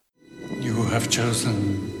have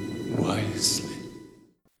chosen wisely.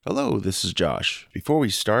 Hello, this is Josh. Before we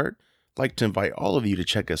start, I'd like to invite all of you to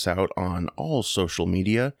check us out on all social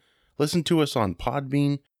media. Listen to us on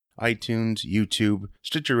Podbean, iTunes, YouTube,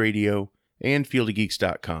 Stitcher Radio, and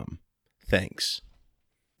fieldofgeeks.com. Thanks.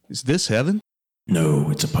 Is this heaven? No,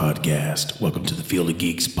 it's a podcast. Welcome to the Field of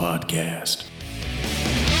Geeks podcast.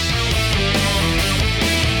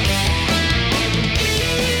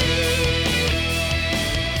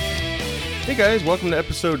 Hey guys, welcome to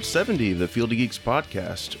episode 70 of the Field of Geeks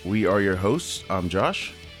podcast. We are your hosts. I'm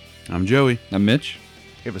Josh. I'm Joey. I'm Mitch.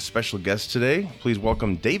 We have a special guest today. Please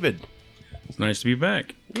welcome David. It's nice to be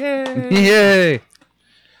back. Yay! Yay!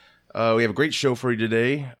 We have a great show for you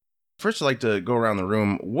today. First, I'd like to go around the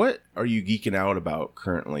room. What are you geeking out about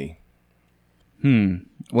currently?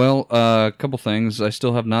 Well, a couple things. I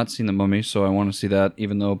still have not seen The Mummy, so I want to see that,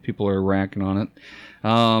 even though people are racking on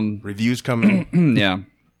it. Reviews coming. Yeah.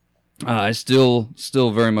 I still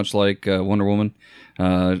very much like Wonder Woman.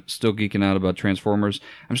 Still geeking out about Transformers.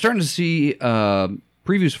 I'm starting to see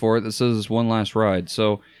previews for it that says One Last Ride.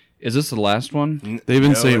 So, is this the last one? They've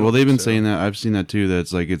been No, I saying, don't well, they've been think so. saying that. I've seen that too.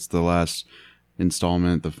 That it's the last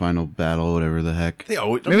installment, the final battle, whatever the heck.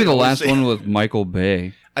 Maybe the last one with Michael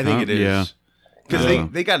Bay. I think it is. Yeah.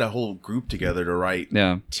 Because they got a whole group together to write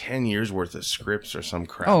Yeah. 10 years worth of scripts or some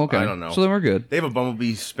crap. Oh, okay. I don't know. So then we're good. They have a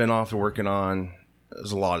Bumblebee spinoff they're working on.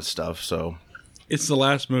 There's a lot of stuff, so... It's the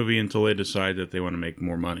last movie until they decide that they want to make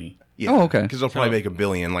more money. Yeah, Oh, okay. Because they'll probably make $1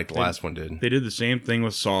 billion like the last one did. They did the same thing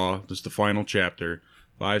with Saw. This is the final chapter.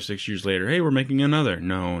 5-6 years later, hey, we're making another.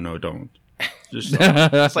 No, don't. Just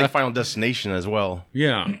It's like Final Destination as well.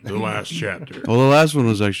 yeah, the last chapter. Well, the last one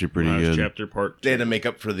was actually pretty Last good. chapter part. They had to make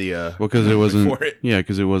up for the... Well, because it wasn't. for it. Yeah,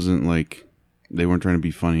 because it wasn't like they weren't trying to be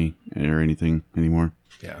funny or anything anymore.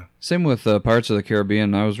 Yeah. Same with Pirates of the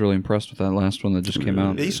Caribbean. I was really impressed with that last one that just came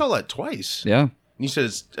out. Yeah, you saw that twice. Yeah, You said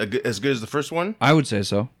it's as good as the first one? I would say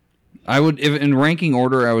so. I would, if in ranking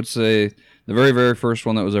order, I would say the very, very first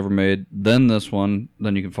one that was ever made, then this one,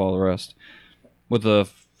 then you can follow the rest. With the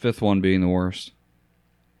fifth one being the worst.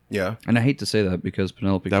 Yeah. And I hate to say that because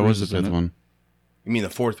Penelope That Cruz was the is in fifth it. one. You mean the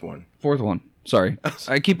fourth one? Fourth one. Sorry.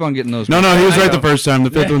 I keep on getting those. No, he was I right know. the first time.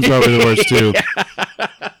 The fifth one's probably the worst too.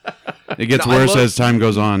 It gets No, I worse love- as time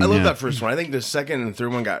goes on. I love yeah. that first one. I think the second and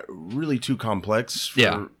third one got really too complex. For,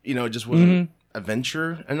 Yeah. it just wasn't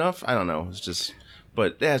adventure enough. I don't know. It's just...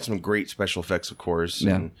 But they had some great special effects, of course.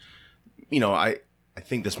 Yeah. And, I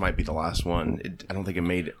think this might be the last one. I don't think it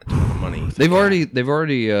made a ton of money. They've already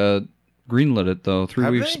greenlit it though 3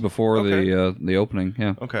 Have weeks they? before Okay. the opening.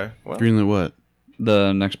 Yeah, Okay. Well, Greenlit what?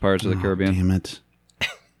 the next Pirates of the Caribbean. Damn it.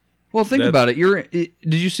 Well, think about it. Did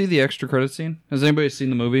you see the extra credit scene? Has anybody seen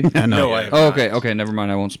the movie? no, I have Oh, not. okay, never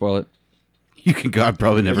mind. I won't spoil it. You can go. I'm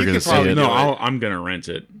probably never You going to could see probably it. do No, it. I'm gonna rent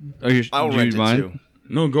it. Oh, I'll do rent you it mind? too.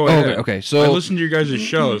 No, go Oh, ahead. okay. So I listened to your guys'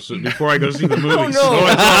 shows before I go see the movie. Oh, no. So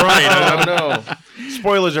it's all right. Oh, no.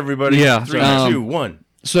 Spoilers, everybody. Yeah, 3, 2, 1.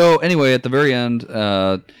 So anyway, at the very end,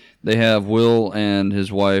 they have Will and his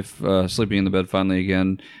wife sleeping in the bed finally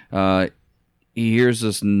again. He hears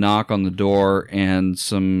this knock on the door, and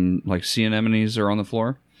some sea anemones are on the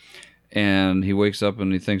floor. And he wakes up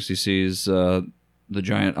and he thinks he sees the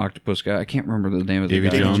giant octopus guy. I can't remember the name of the Davy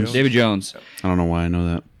guy. Jones? David Jones. I don't know why I know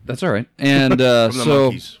that. That's all right. And From the so.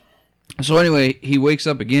 monkeys. So anyway, he wakes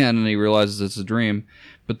up again and he realizes it's a dream,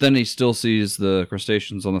 but then he still sees the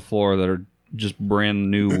crustaceans on the floor that are just brand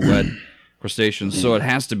new wet crustaceans. So it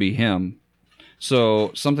has to be him.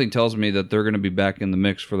 So something tells me that they're going to be back in the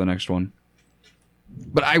mix for the next one.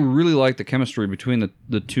 But I really like the chemistry between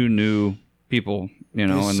the two new people, His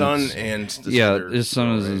and son it's- and this yeah, other his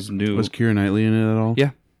son is girl, his new. Was Keira Knightley in it at all?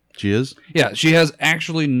 Yeah, She is? yeah. She has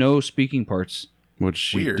actually no speaking parts. What'd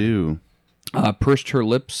she Weird. do? Pursed her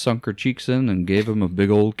lips, sunk her cheeks in, and gave him a big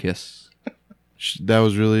old kiss. That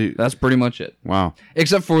was really... That's pretty much it. Wow.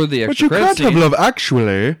 Except for the But extra you credit can't have scene. love,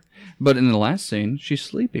 actually. But in the last scene, she's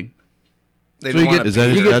sleeping. They So didn't you wanna get- Is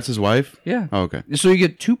that pay her. that's his wife? Yeah. Oh, okay. So you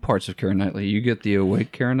get two parts of Keira Knightley. You get the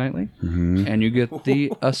awake Keira Knightley, and you get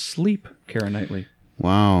the asleep Keira Knightley.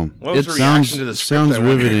 Wow. What was It her Sounds reaction to the script? sounds I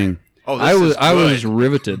wonder? riveting. Oh, this I was is good.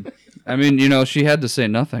 riveted. I mean, she had to say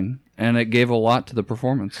nothing, and it gave a lot to the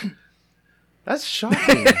performance. That's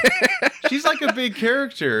shocking. She's like a big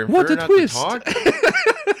character. What For her a not twist. To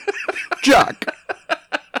talk.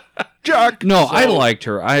 Jack. No, I liked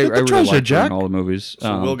her. I really treasure, liked her Jack. in all the movies.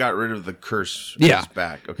 So Will got rid of the curse. yeah. His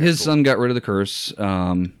back. Okay, his cool. son got rid of the curse.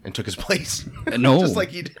 and took his place. No. Just like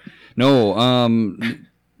he did. No.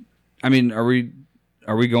 I mean, are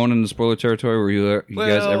we going into spoiler territory where you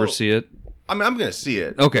guys ever see it? I mean, I'm going to see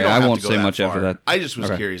it. Okay, We don't I have won't to go say much far. after that. I just was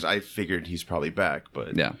Okay. curious. I figured he's probably back,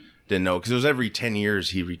 but Yeah. didn't know because it was every 10 years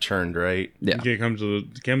he returned, right? Yeah. He comes to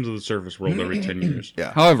the surface world every 10 years.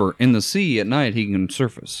 Yeah. However, in the sea at night, he can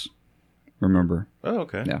surface. Remember? Oh,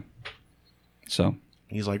 okay. Yeah. So,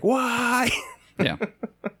 He's like, why? yeah.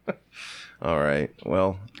 All right.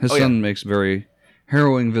 Well, His son makes very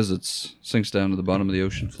harrowing visits, sinks down to the bottom of the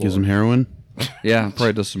ocean floor. Gives him heroin. Yeah,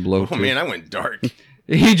 probably does some blow Oh too. man, I went dark.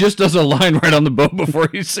 He just does a line right on the boat before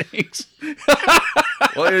he sinks.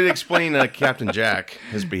 Well, it would explain Captain Jack,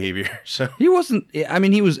 his behavior. So He wasn't, I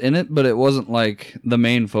mean, he was in it, but it wasn't like the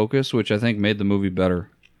main focus, which I think made the movie better.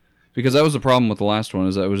 Because that was the problem with the last one,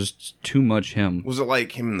 is that it was just too much him. was it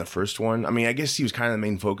like him in the first one? I mean, I guess he was kind of the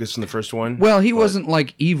main focus in the first one. Well, he wasn't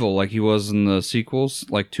like evil like he was in the sequels,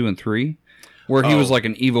 like 2 and 3, where he was like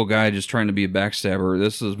an evil guy just trying to be a backstabber.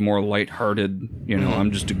 This is more lighthearted,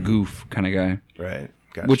 I'm just a goof kind of guy, Right.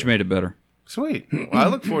 Gotcha. which made it better. Sweet. Well, I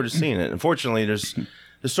look forward to seeing it. Unfortunately, there's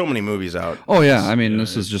so many movies out. Oh, yeah. I mean,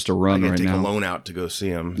 this is just a I run gotta right take a now. loan out to go see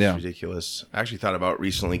them. It's Yeah. ridiculous. I actually thought about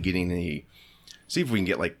recently see if we can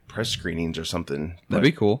get like press screenings or something. That'd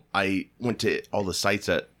be cool. I went to all the sites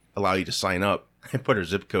that allow you to sign up and put our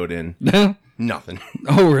zip code in. Nothing.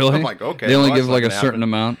 Oh, really? I'm like, okay, They only well, give that's like not a gonna certain happen.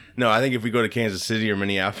 amount. No, I think if we go to Kansas City or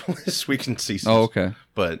Minneapolis, we can see some. Oh, okay.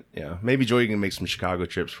 But yeah, maybe Joey can make some Chicago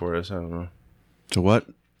trips for us. I don't know. To what?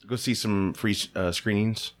 Go see some free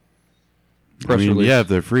screenings. Press release. Yeah, if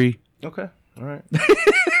they're free. Okay. All right.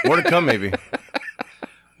 More to come, maybe.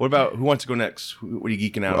 What about who wants to go next? What are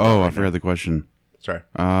you geeking out about? Oh, I right forgot the question. now? Sorry.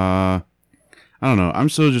 I don't know. I'm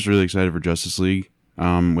still just really excited for Justice League.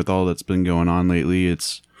 With all that's been going on lately,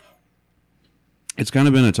 it's kind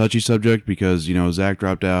of been a touchy subject because Zach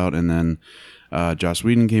dropped out, and then Joss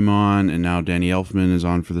Whedon came on, and now Danny Elfman is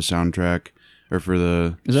on for the soundtrack or for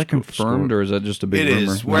the. Is that confirmed or is that just a big It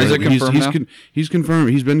rumor? is. Or is it confirmed now? He's confirmed.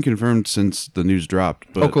 He's been confirmed since the news dropped.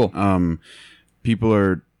 But, Oh, cool. People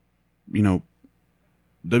are,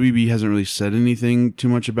 WB hasn't really said anything too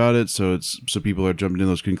much about it, so people are jumping to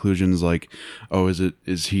those conclusions like, oh, is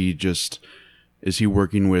he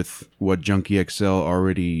working with what Junkie XL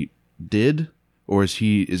already did, or is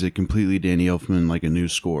it completely Danny Elfman, like a new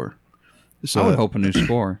score? So I would hope a new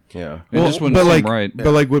score. Yeah. It just wouldn't seem right.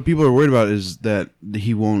 But like what people are worried about is that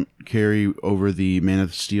he won't carry over the Man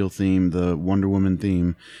of Steel theme, the Wonder Woman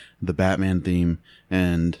theme, the Batman theme,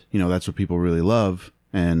 and that's what people really love.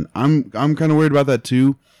 And I'm kind of worried about that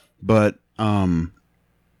too. But and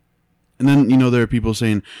then there are people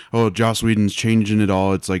saying, "Oh, Joss Whedon's changing it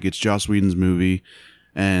all. It's like it's Joss Whedon's movie,"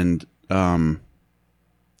 and I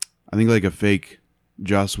think like a fake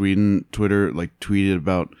Joss Whedon Twitter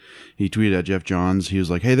he tweeted at Jeff Johns. He was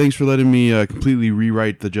like, "Hey, thanks for letting me completely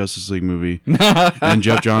rewrite the Justice League movie." And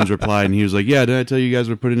Jeff Johns replied, and he was like, "Yeah, did I tell you guys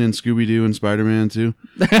we're putting in Scooby-Doo and Spider-Man too?"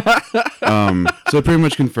 So it pretty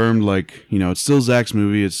much confirmed, like, it's still Zach's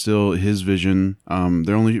movie. It's still his vision.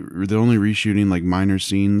 They're only reshooting like minor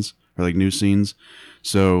scenes or like new scenes.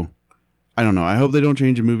 So I don't know. I hope they don't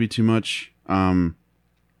change the movie too much.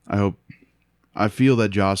 I feel that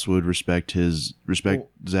Joss would respect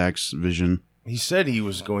Zach's vision. He said he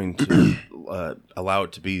was going to allow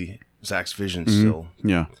it to be Zach's vision still.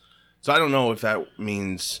 Yeah. So I don't know if that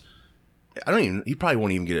means. He probably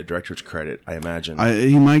won't even get a director's credit, I imagine.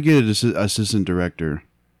 He might get an assistant director.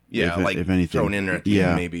 Yeah, if anything. thrown in there at the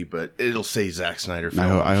end maybe, but it'll say Zack Snyder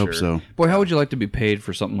film. I hope so. Boy, how would you like to be paid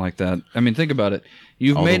for something like that? I mean, think about it.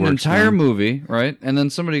 You've All the made an work's entire done. movie, right? And then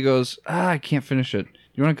somebody goes, I can't finish it.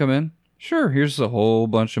 You want to come in? Sure, here's a whole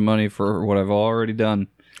bunch of money for what I've already done.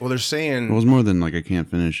 Well, they're saying It was more than like I can't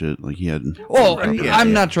finish it. Like he had. Well, Yeah, I'm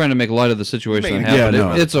yeah. not trying to make light of the situation that Making- happened. Yeah,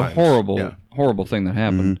 no. It's a Times. horrible, Yeah. horrible thing that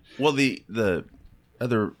happened. Well, the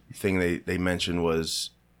other thing they mentioned was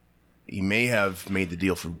he may have made the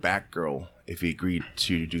deal for Batgirl if he agreed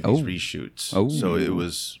to do these reshoots. Oh. So it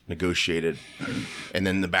was negotiated, and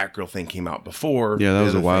then the Batgirl thing came out before. Yeah, that the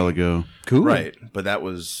was a other while thing. ago. Cool. Right, but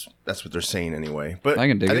that's what they're saying anyway. But I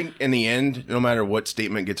can dig it. think in the end, no matter what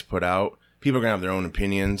statement gets put out, people are gonna have their own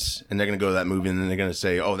opinions, and they're gonna go to that movie, and then they're gonna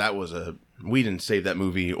say, "Oh, we didn't save that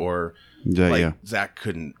movie," or Yeah. Zach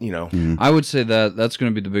couldn't, I would say that's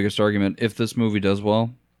going to be the biggest argument. If this movie does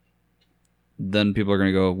well, then people are going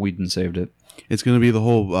to go, Whedon saved it. It's going to be the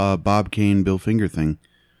whole Bob Kane, Bill Finger thing.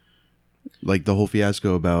 Like the whole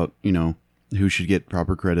fiasco about, who should get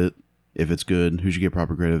proper credit if it's good, who should get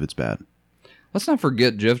proper credit if it's bad. Let's not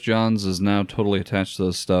forget Jeff Johns is now totally attached to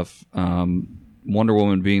this stuff. Wonder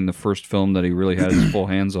Woman being the first film that he really had his full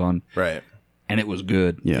hands on, right? and it was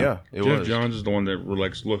good. Yeah. It Jeff was. Johns is the one that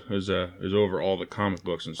is over all the comic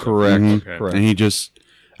books and stuff. Correct. Okay. Correct. And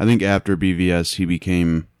I think after BVS, he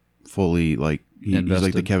became fully like, he's like the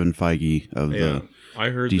Invested. Kevin Feige of Yeah, the I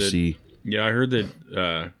heard DC. that. Yeah, I heard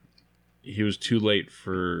that he was too late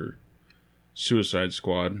for Suicide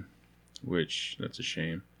Squad, which that's a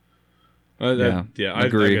shame. I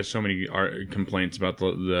got so many complaints about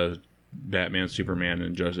the Batman, Superman,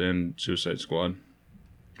 and Suicide Squad,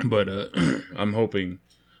 but I'm hoping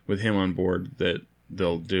with him on board that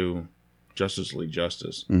they'll do Justice League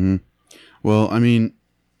justice. Mm-hmm. Well, I mean,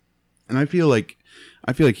 and I feel like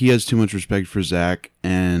he has too much respect for Zack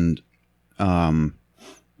and,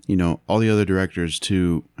 all the other directors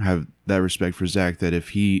to have that respect for Zack. That if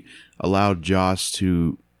he allowed Joss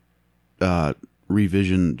to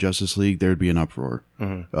revision Justice League, there'd be an uproar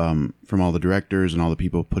from all the directors and all the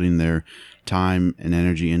people putting their time and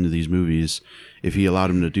energy into these movies. If he allowed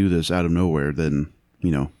him to do this out of nowhere, then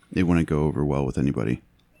it wouldn't go over well with anybody.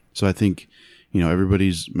 So I think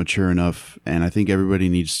everybody's mature enough, and I think everybody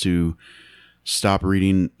needs to stop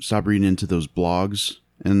reading into those blogs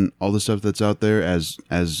and all the stuff that's out there as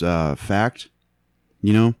fact.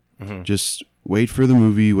 Just wait for the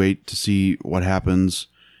movie, wait to see what happens.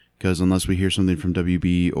 Because unless we hear something from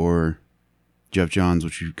WB or Jeff Johns,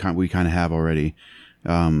 which we kind of have already,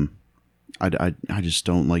 I just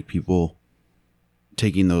don't like people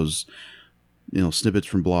taking those snippets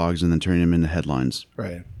from blogs and then turning them into headlines.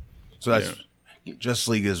 Right. So that's Justice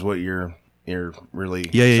League is what you're really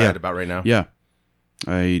excited about right now. Yeah,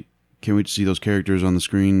 I can't wait to see those characters on the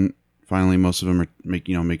screen. Finally, most of them are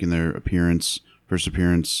making their first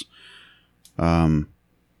appearance.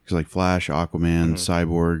 Like Flash, Aquaman,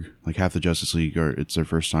 Cyborg, like half the Justice League it's their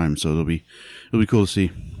first time, so it'll be cool to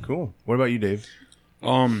see. Cool. What about you, Dave?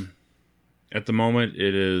 At the moment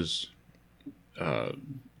it is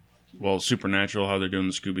Supernatural, how they're doing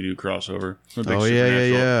the Scooby-Doo crossover.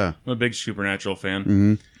 I'm a big Supernatural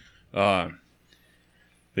fan. Mm-hmm.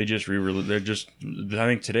 They just I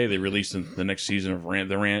think today they released the next season of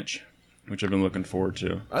The Ranch, which I've been looking forward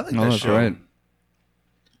to. I like that show. Right.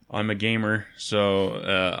 I'm a gamer, so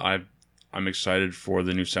I'm excited for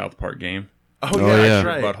the new South Park game. Oh yeah, that's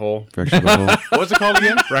right. Butthole. Fractured Butthole. What's it called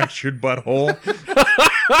again? Fractured Butthole.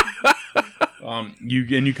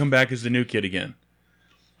 You come back as the new kid again.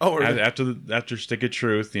 Oh, really? After Stick of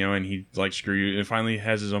Truth, and he like screw you, and finally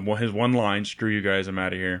has his one line: "Screw you guys, I'm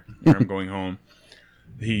out of here, or I'm going home."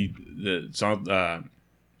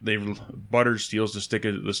 Butters steals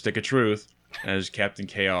the stick of truth as Captain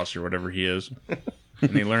Chaos or whatever he is.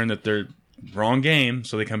 And they learn that they're wrong game,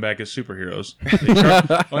 so they come back as superheroes.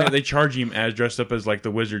 They charge him as dressed up as like the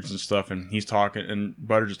wizards and stuff, and he's talking, and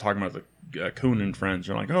Butters is talking about the Coon and friends.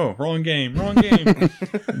 They're like, "Oh, wrong game."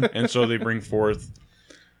 And so they bring forth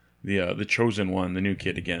the chosen one, the new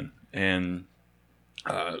kid again, and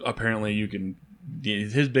apparently you can.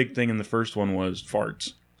 His big thing in the first one was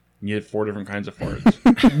farts. You had 4 different kinds of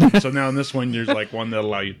farts. So now in this one, there's like one that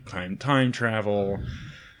allow you time travel.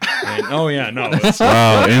 And,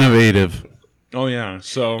 wow, innovative. Oh yeah,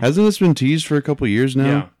 so hasn't this been teased for a couple years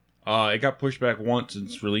now? Yeah, it got pushed back once.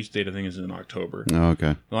 Its release date I think is in October. Oh,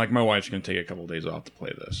 okay. Like my wife's gonna take a couple days off to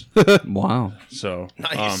play this. Wow. So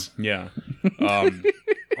nice.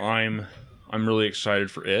 I'm really excited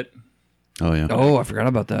for it. Oh yeah. Oh, I forgot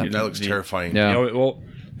about that. That looks terrifying. Yeah.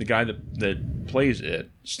 The guy that plays it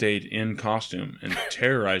stayed in costume and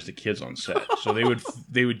terrorized the kids on set. So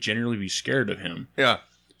they would generally be scared of him. Yeah.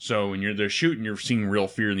 So when they're shooting, you're seeing real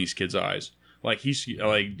fear in these kids' eyes. Like he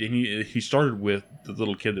started with the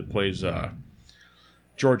little kid that plays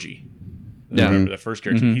Georgie. Yeah. Remember that first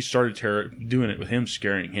character? Mm-hmm. He started doing it with him,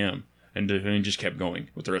 scaring him, and just kept going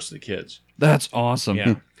with the rest of the kids. That's awesome.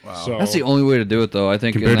 Yeah. Wow. So, That's the only way to do it, though. I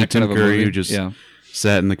think Compared in that to Tim kind of a Curry, movie, who just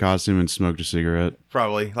sat in the costume and smoked a cigarette.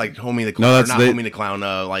 Probably like Homie the Clown. No, Not Homie the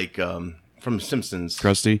Clown. From Simpsons.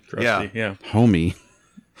 Krusty. yeah. Homie.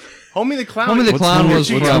 Homie the Clown. Homie the What's Clown Homie-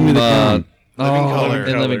 was what's from Homie the Clown? Living Color.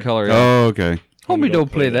 In Living Color. Yeah. Oh, okay. Homie,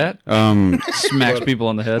 don't play that. Smacks people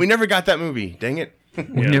on the head. We never got that movie. Dang it.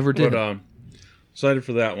 We never did. But, excited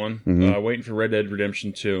for that one. Mm-hmm. Waiting for Red Dead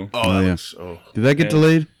Redemption 2. Oh, that yeah. looks. Oh. Did that get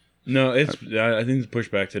delayed? No, I think it's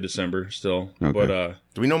pushed back to December still. Okay. But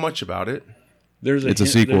Do we know much about it? It's a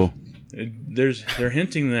sequel. They're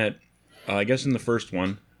hinting that I guess in the first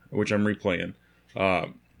one, which I'm replaying,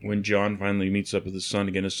 when John finally meets up with his son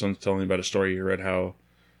again, his son's telling him about a story he read how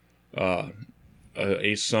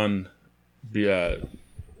a son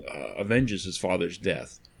avenges his father's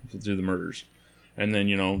death through the murders, and then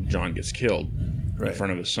John gets killed in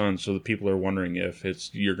front of his son. So the people are wondering if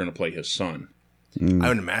you're going to play his son. I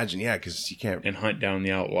would imagine, yeah, because you can't. And hunt down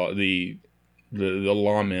the outlaw, the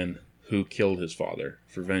lawmen who killed his father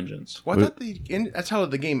for vengeance. Well, I thought that's how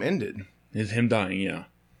the game ended. Is him dying? Yeah.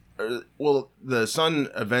 Well, the son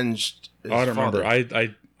avenged his I don't father.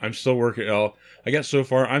 remember. I'm still working. I guess so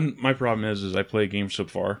far. My problem is I play a game so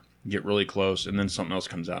far, get really close, and then something else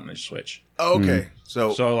comes out and they switch. Oh, okay.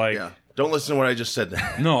 So like- yeah. Don't listen to what I just said.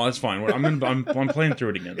 No, that's fine. I'm playing through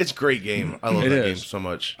it again. It's a great game. I love It that is. game so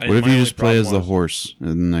much. What if My you only just play as the problem was- horse in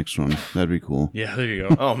the next one? That'd be cool. Yeah, there you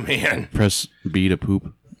go. Oh man, Press B to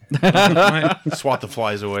poop. my, swat the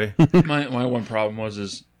flies away. my one problem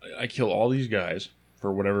was I kill all these guys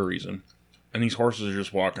for whatever reason, and these horses are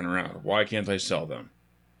just walking around. Why can't I sell them?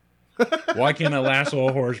 Why can't I lasso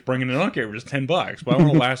a horse, bring it in? I don't care, just $10. But I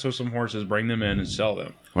want to lasso some horses, bring them in, and sell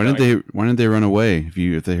them. Why didn't they run away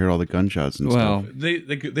if they heard all the gunshots and Well, stuff? They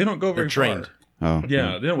don't go very They're trained. far. Oh,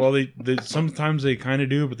 Yeah, they sometimes they kind of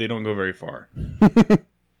do, but they don't go very far.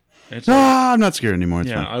 It's like, Ah, I'm not scared anymore. It's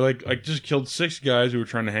yeah, fine. I just killed 6 guys who were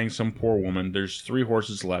trying to hang some poor woman. There's 3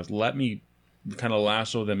 horses left. Let me kind of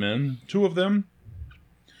lasso them in, 2 of them,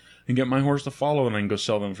 and get my horse to follow, and I can go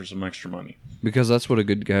sell them for some extra money. because that's what a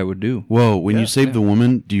good guy would do. Whoa, when you save the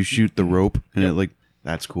woman, do you shoot the rope? And it like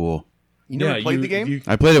that's cool. You never played the game?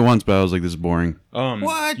 I played it once, but I was like, this is boring.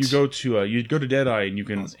 What? You go to Deadeye and you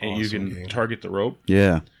can awesome game. target the rope,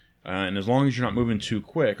 Yeah. and as long as you're not moving too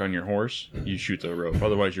quick on your horse, you shoot the rope.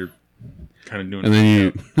 Otherwise, you're kind of doing.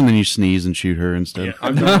 And then you sneeze and shoot her instead. Yeah,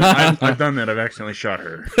 I've done that. I've accidentally shot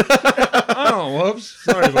her. Oh, whoops!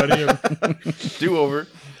 Sorry, buddy. Do over.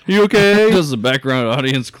 You okay? Does the background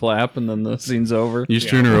audience clap and then the scene's over? You just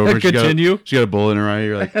turn her over. Continue. She got a bullet in her eye.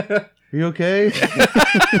 You're like, are you okay?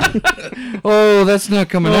 Oh, that's not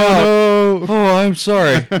coming out. no. Oh, I'm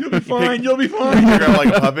sorry. You'll be fine. You'll be fine. You're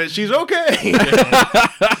like a puppet. She's okay.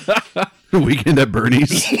 Weekend at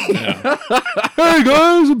Bernie's. Hey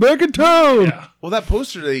guys, I'm back in town. Yeah. Well, that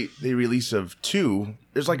poster they release of 2,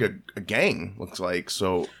 there's like a gang, looks like.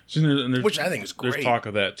 So, which I think is great. There's talk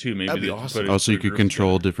of that too. Maybe That'd be they could awesome. put it Oh, so you in could groups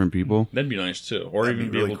control together. different people. That'd be nice too, or That'd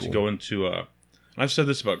even be be really able to cool. go into. I've said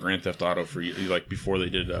this about Grand Theft Auto for like before they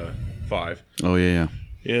did 5. Oh yeah.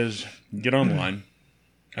 Is get online.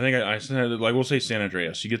 I think I said, like, we'll say San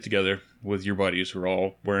Andreas. You get together with your buddies who are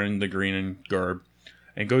all wearing the green and garb,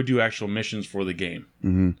 and go do actual missions for the game.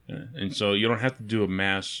 Mm-hmm. And so you don't have to do a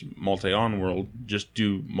mass multi-on world. Just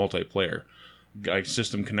do multiplayer.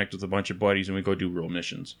 System connect with a bunch of buddies, and we go do real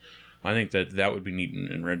missions. I think that would be neat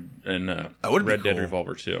in Red would be Red Dead cool.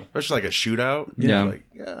 Revolver too. Especially like a shootout. Yeah. Like,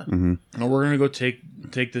 yeah. And we're gonna go take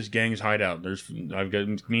this gang's hideout. I've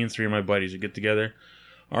got me and 3 of my buddies that get together.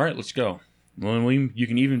 All right, let's go. Well, you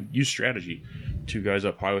can even use strategy. 2 guys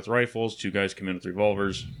up high with rifles, 2 guys come in with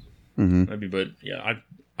revolvers. But yeah,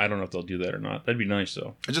 I don't know if they'll do that or not. That'd be nice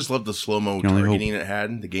though. I just love the slow-mo only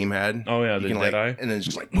targeting the game had. Oh, yeah, You the can, like, Deadeye? and then it's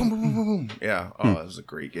just like boom, boom, boom, boom, boom. Yeah. Oh, that was a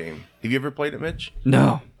great game. Have you ever played it, Mitch?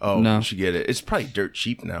 No. Oh, no. you should get it. It's probably dirt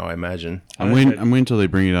cheap now, I imagine. I'm waiting until they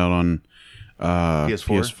bring it out on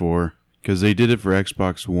PS4 because they did it for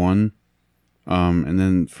Xbox One, and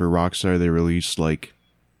then for Rockstar they released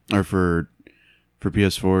for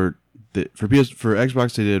PS4 for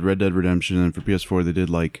Xbox they did Red Dead Redemption, and for PS4 they did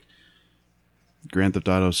like Grand Theft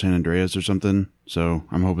Auto San Andreas or something. So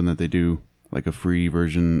I'm hoping that they do like a free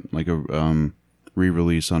version, like a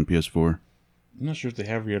re-release on PS4. I'm not sure if they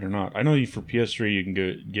have yet or not. I know for PS3 you can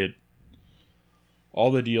get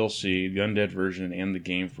all the DLC, the undead version, and the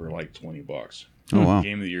game for like $20. Oh wow!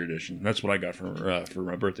 Game of the Year edition. That's what I got for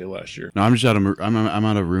my birthday last year. No, I'm just I'm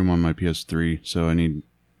out of room on my PS3, so I need.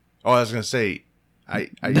 Oh, I was gonna say, I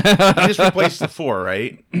just replaced the 4,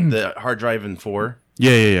 right? The hard drive in 4.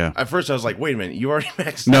 Yeah. At first, I was like, wait a minute, you already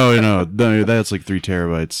maxed out. No, that's like 3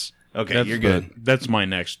 terabytes. Okay, you're good. That's my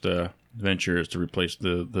next venture is to replace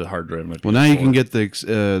the hard drive. In my Well, now you PS4. can get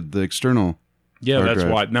the external. Yeah, hard that's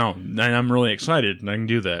drive. why. No, I'm really excited. I can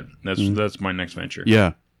do that. That's my next venture.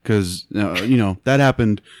 Yeah, because that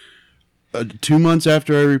happened 2 months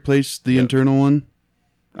after I replaced the internal one.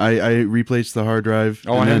 I replaced the hard drive.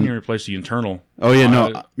 Oh, and I then, haven't even replaced the internal. Oh yeah,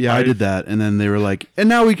 no, I did that, and then they were like, and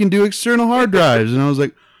now we can do external hard drives, and I was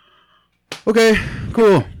like, okay,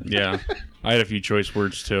 cool. Yeah, I had a few choice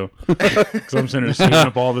words too, because I'm saving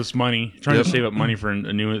up all this money, trying to save up money for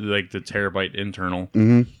a new like the terabyte internal.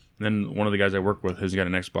 Mm-hmm. Then one of the guys I work with has got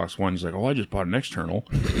an Xbox One. He's like, "Oh, I just bought an external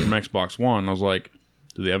from Xbox One." I was like,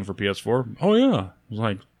 "Do they have them for PS4?" "Oh yeah." I was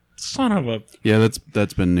like, "Son of a." Yeah,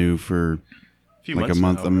 that's been new for Few like months a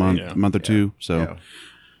month, now, a month, right? a month or two. So, Yeah.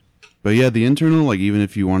 but yeah, the internal, like even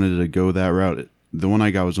if you wanted to go that route, the one I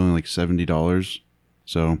got was only like $70.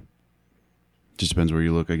 So, just depends where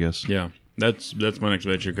you look, I guess. Yeah, that's my next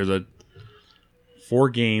venture because 4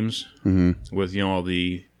 games with all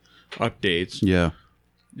the updates Yeah,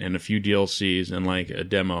 and a few DLCs and like a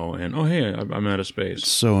demo and oh hey I'm out of space.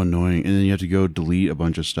 so annoying, and then you have to go delete a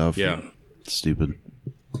bunch of stuff. Yeah, It's stupid.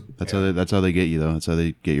 That's how they get you though. That's how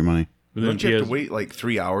they get your money. But then Don't you have to wait like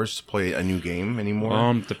 3 hours to play a new game anymore?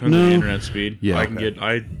 Depends on the internet speed. Yeah. I can get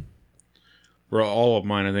for all of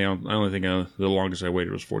mine. I only think the longest I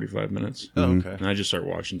waited was 45 minutes. Oh, okay. And I just start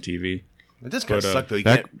watching TV. It does kind of suck though. You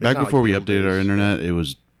Back can't- it's not before like we the old updated our days. internet, it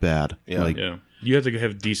was bad. Yeah. Like, Yeah, you have to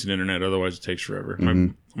have decent internet, otherwise it takes forever.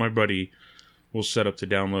 My buddy will set up to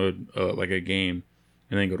download like a game,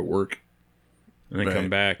 and then go to work, and then Right. come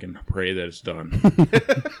back and pray that it's done.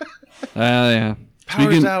 Yeah. Power's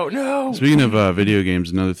Speaking- out. No. Speaking of video games,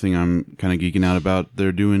 another thing I'm kind of geeking out about,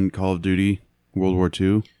 they're doing Call of Duty World War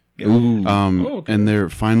II. Ooh. okay. And they're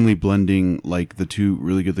finally blending like the two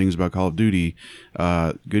really good things about Call of Duty,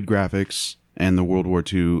 good graphics and the World War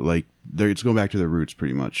II. Like it's going back to their roots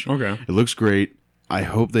pretty much. Okay. It looks great. I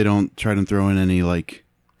hope they don't try to throw in any like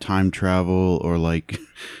time travel or like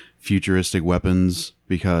futuristic weapons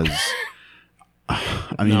because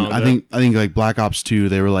I mean, No, I think like Black Ops 2,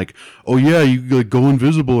 they were like, "Oh yeah, you like go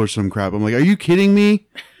invisible or some crap." I'm like, "Are you kidding me?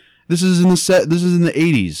 This is in the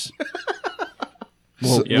 80s."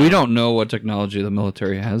 Well, Yeah. we don't know what technology the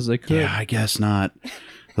military has. They could. Yeah, I guess not.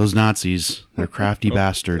 Those Nazis, they're crafty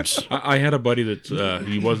bastards. I had a buddy that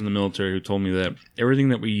he was in the military who told me that everything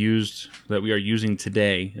that we are using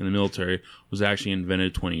today in the military was actually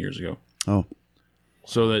invented 20 years ago. Oh,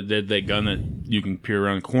 So that gun that you can peer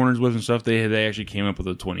around corners with and stuff, they actually came up with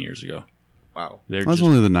it 20 years ago. Wow. They're that's just,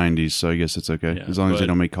 only the 90s, so I guess it's okay. Yeah, as long as they but-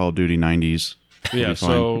 don't make Call of Duty 90s. yeah. be fine.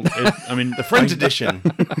 So I mean, The Friends edition.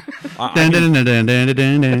 Dun, dun, dun, dun, dun,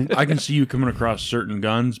 dun, dun. I can see you coming across certain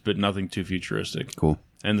guns, but nothing too futuristic. Cool.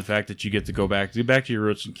 And the fact that you get to go back to your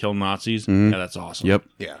roots and kill Nazis, yeah, that's awesome. Yep.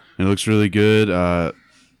 Yeah. It looks really good.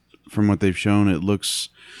 From what they've shown,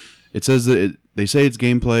 it says that they say it's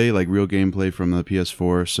gameplay, like real gameplay from the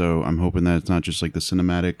PS4. So I'm hoping that it's not just like the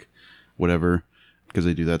cinematic, whatever, because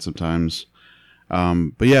they do that sometimes.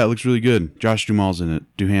 But yeah, it looks really good. Josh Duhamel's in it.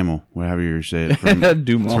 Duhamel, whatever you say it. From,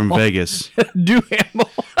 Duhamel. it's from Vegas. Duhamel.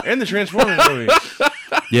 And the Transformers movie.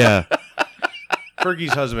 Yeah.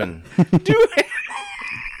 Fergie's husband.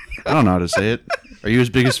 I don't know how to say it. Are you his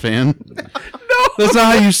biggest fan? No. That's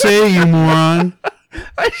not how you say it, you moron.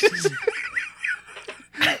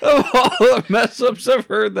 Of all the mess ups I've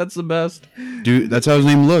heard, that's the best. Dude, that's how his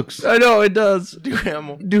name looks. I know it does.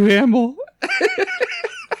 Duhamel. Duhamel.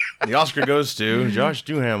 The Oscar goes to Josh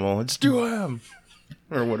Duhamel. It's Duham.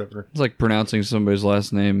 Or whatever. It's like pronouncing somebody's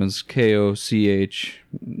last name as Koch.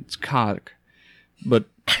 It's cock. But,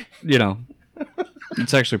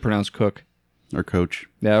 it's actually pronounced cook. Or coach.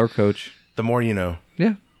 Yeah, or coach. The more you know.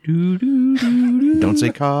 Yeah. Don't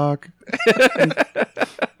say cock.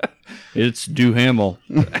 It's Duhamel.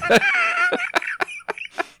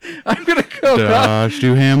 I'm going to go. Josh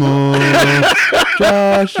Duhamel.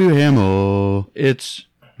 Josh Duhamel. It's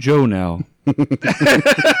Joe now.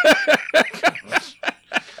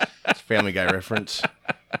 It's Family Guy reference.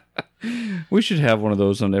 We should have one of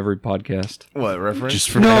those on every podcast. What reference? Just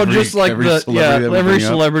for No, every- just like every the celebrity that we every bring up.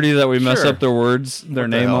 celebrity that we mess Sure. up their words, their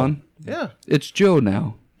What the name hell? on. Yeah. It's Joe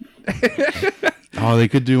now. Oh, they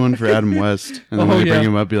could do one for Adam West. And then Oh, when they yeah. bring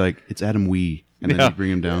him up, be like, it's Adam Wee. And then Yeah. you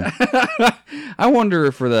bring him down. I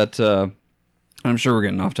wonder for that. I'm sure we're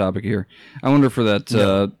getting off topic here. I wonder for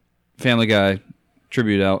that Family Guy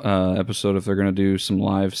tribute out episode if they're going to do some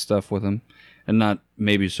live stuff with him, and not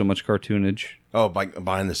maybe so much cartoonage. Oh,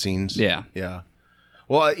 behind the scenes? Yeah. Yeah.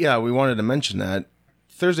 Well, yeah, we wanted to mention that.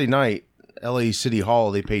 Thursday night, LA City Hall,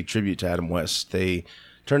 they paid tribute to Adam West. They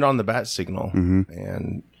turned on the bat signal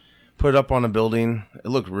and put it up on a building. It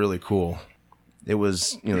looked really cool. It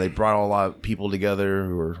was, they brought a lot of people together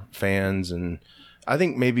who were fans, and I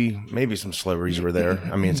think maybe some celebrities were there.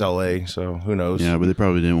 I mean, it's LA, so who knows? Yeah, but they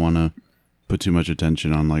probably didn't want to put too much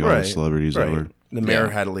attention on like all the celebrities that were. The mayor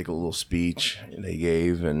had like a little speech they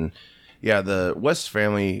gave, and yeah, the West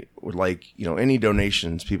family would like, any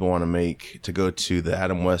donations people want to make to go to the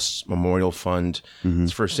Adam West Memorial Fund.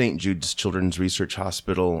 It's for St. Jude's Children's Research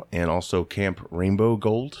Hospital and also Camp Rainbow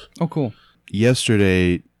Gold. Oh, cool.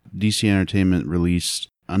 Yesterday, DC Entertainment released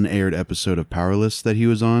unaired episode of Powerless that he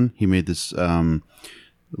was on. He made this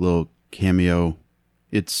little cameo.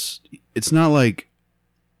 It's not like,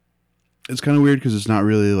 it's kind of weird because it's not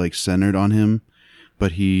really like centered on him,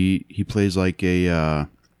 but he plays like a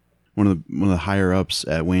one of the higher ups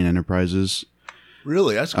at Wayne Enterprises.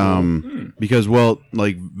 Really? That's cool. Because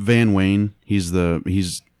like Van Wayne, he's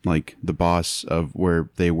like the boss of where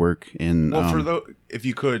they work in. Well, if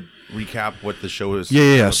you could recap what the show is.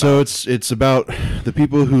 Yeah. about. So it's about the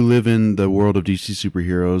people who live in the world of DC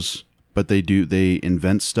superheroes, but they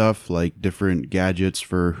invent stuff like different gadgets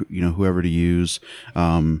for whoever to use.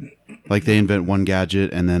 Like they invent one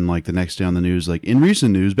gadget, and then like the next day on the news, like in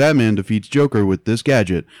recent news, Batman defeats Joker with this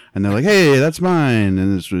gadget, and they're like, "Hey, that's mine!"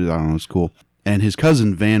 And it's, I don't know, it's cool. And his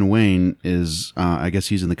cousin Van Wayne is, I guess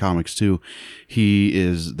he's in the comics too. He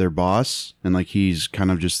is their boss, and like he's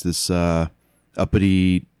kind of just this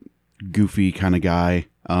uppity, goofy kind of guy.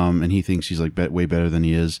 And he thinks he's like way better than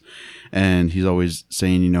he is, and he's always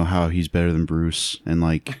saying, you know, how he's better than Bruce, and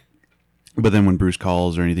like. But then when Bruce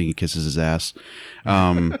calls or anything, he kisses his ass.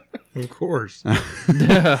 Of course.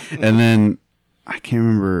 And then I can't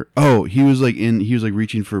remember. Oh, he was like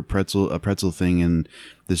reaching for a pretzel thing in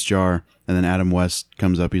this jar. And then Adam West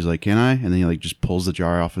comes up. He's like, "Can I?" And then he like just pulls the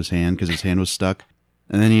jar off his hand because his hand was stuck.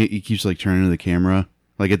 And then he keeps like turning to the camera.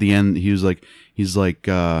 Like at the end, he's like,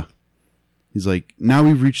 "Now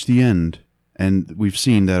we've reached the end. And we've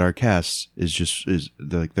seen that our cast is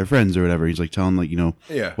like their friends or whatever." He's like telling like, you know,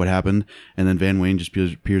 what happened. And then Van Wayne just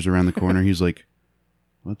appears around the corner. He's like,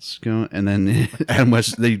 "What's going?" And then Adam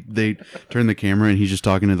West, they turn the camera and he's just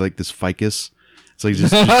talking to like this ficus. It's like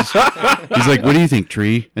just he's like, "What do you think,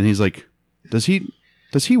 Tree?" And he's like, Does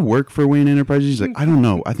he work for Wayne Enterprises? He's like, "I don't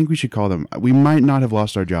know. I think we should call them. We might not have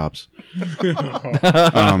lost our jobs."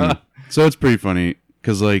 So it's pretty funny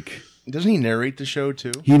because like. Doesn't he narrate the show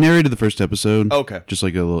too? He narrated the first episode. Okay. Just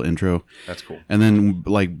like a little intro. That's cool. And then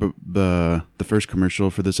like the first commercial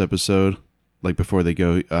for this episode, like before they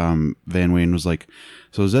go, Van Wayne was like,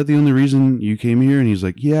 "So is that the only reason you came here?" And he's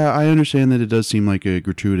like, "Yeah, I understand that it does seem like a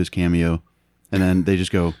gratuitous cameo." And then they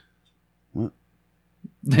just go, "What?"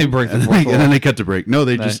 They break the And, fourth wall. then they cut to break. No,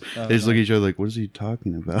 they just Oh, look at each other like, "What is he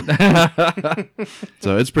talking about?"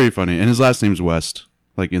 So it's pretty funny. And his last name's West,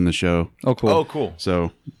 like in the show. Oh, cool. Oh, cool.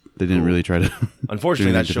 So they didn't really try to.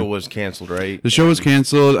 Unfortunately, that do show anything. was canceled, right? The show was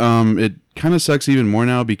canceled. It kind of sucks even more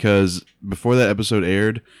now because before that episode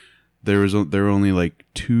aired, there were only like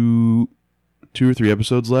two or three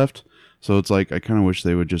episodes left. So it's like I kind of wish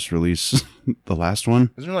they would just release the last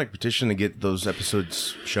one. Is there like a petition to get those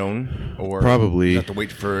episodes shown, or Probably. you have to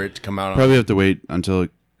wait for it to come out Probably have to wait until.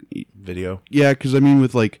 video? Yeah, because I mean, I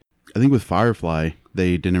think with Firefly,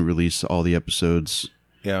 they didn't release all the episodes.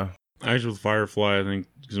 Yeah. Actually, with Firefly, I think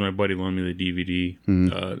because my buddy loaned me the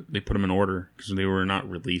DVD, they put them in order because they were not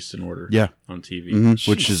released in order. Yeah. On TV.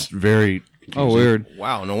 Which is very. Oh, weird.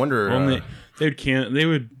 Wow. No wonder. Well, they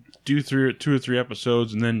would do 2 or 3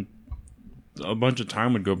 episodes, and then a bunch of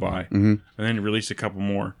time would go by, and then release a couple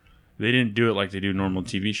more. They didn't do it like they do normal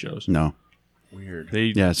TV shows. No. weird.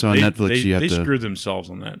 Yeah, so on Netflix you have they to. screwed themselves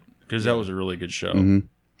on that because that was a really good show.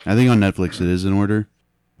 I think on Netflix it is in order.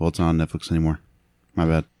 Well, it's not on Netflix anymore. My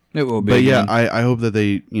bad. It will be. But yeah, again. I hope that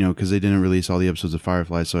they, because they didn't release all the episodes of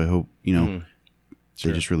Firefly, so I hope,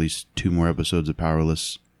 they just release 2 more episodes of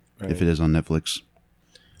Powerless if it is on Netflix.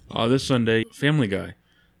 This Sunday, Family Guy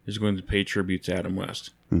is going to pay tribute to Adam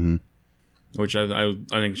West, which I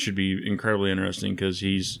think should be incredibly interesting because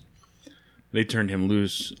they turned him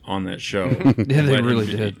loose on that show. Yeah, they Let him really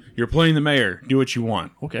be- did. You're playing the mayor. Do what you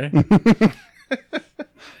want. Okay.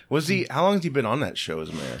 Was he? How long has he been on that show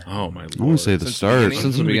as mayor? Oh my lord. I want to say the Since the start. beginning?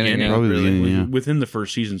 Since the beginning, yeah. Probably the Really? beginning, yeah. Within the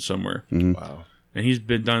first season somewhere, Wow. and he's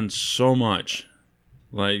been done so much,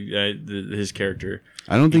 like his character.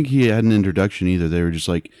 I don't think he had an introduction either. They were just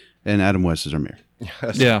like, and Adam West is our mayor.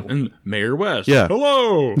 Yeah. And Mayor West. Yeah.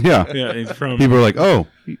 Hello. Yeah. Yeah. He's from. People are like, oh,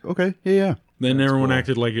 okay, yeah. Then everyone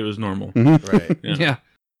acted like it was normal. Right. Yeah.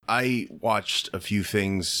 I watched a few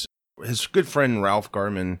things. His good friend Ralph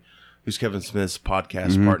Garman, who's Kevin Smith's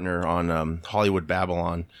podcast partner on Hollywood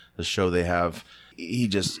Babylon, the show they have, he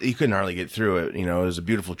couldn't hardly get through it. It was a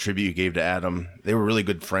beautiful tribute he gave to Adam. They were really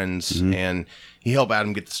good friends, and he helped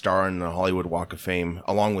Adam get the star on the Hollywood Walk of Fame,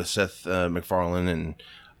 along with Seth MacFarlane, and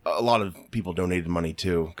a lot of people donated money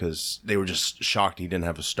too because they were just shocked he didn't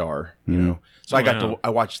have a star. So I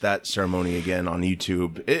watched that ceremony again on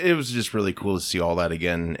YouTube. It was just really cool to see all that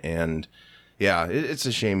again, and yeah, it's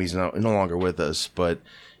a shame he's no longer with us. But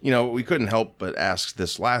we couldn't help but ask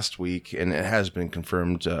this last week, and it has been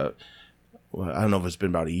confirmed. I don't know if it's been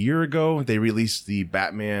about a year ago. They released the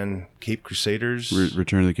Batman Cape Crusaders.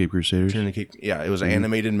 Return of the Cape Crusaders. Return of the Cape. Yeah, it was an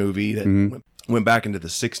animated movie that went back into the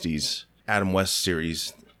 '60s Adam West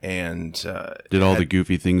series, and Did all the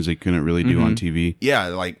goofy things they couldn't really do on TV. yeah,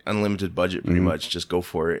 like unlimited budget, pretty much. Just go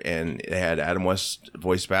for it. And it had Adam West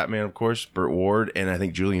voice Batman, of course, Burt Ward, and I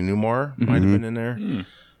think Julian Newmar might have been in there. Of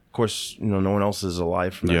course, no one else is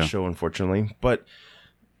alive from that Yeah. show, unfortunately. But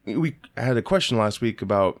we had a question last week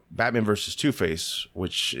about Batman versus Two-Face,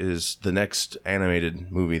 which is the next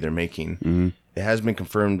animated movie they're making. It has been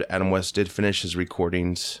confirmed Adam West did finish his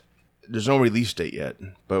recordings. There's no release date yet,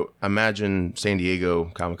 but I imagine San Diego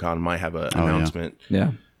Comic-Con might have an announcement.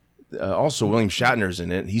 Yeah. Also, William Shatner's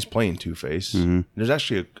in it. He's playing Two-Face. There's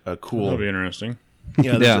actually a cool... That'll be interesting.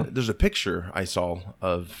 Yeah, there's a picture I saw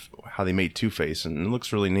of how they made Two-Face, and it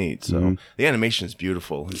looks really neat. So the animation is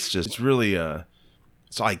beautiful. It's really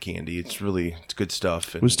it's eye candy. It's good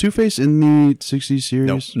stuff. And Was Two-Face in the 60s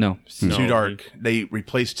series? No. it's too dark. They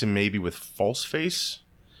replaced him maybe with False Face.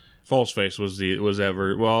 False Face was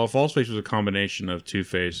ever well. False Face was a combination of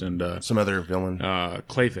Two-Face and Some other villain.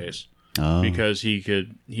 Clayface Oh. because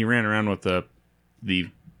he ran around with the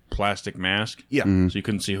plastic mask. Yeah. So you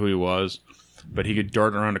couldn't see who he was, but he could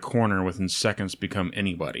dart around a corner within seconds, become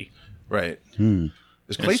anybody. Right.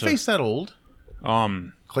 Is Clayface that old?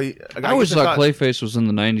 Clay. I always thought Clayface was in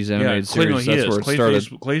the 90s animated series. That's where it started.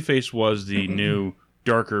 Clayface was the new,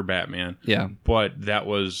 darker Batman. Yeah. But that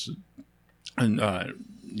was,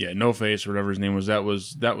 No Face or whatever his name was. That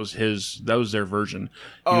was their version.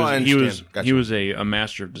 I He understand. was a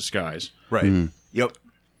master of disguise. Right. Yep.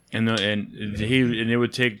 And it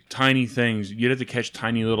would take tiny things. You'd have to catch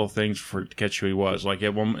tiny little things to catch who he was. Like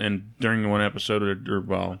during one episode, or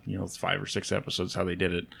 5 or 6 episodes, how they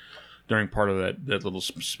did it. During part of that little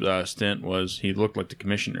stint was he looked like the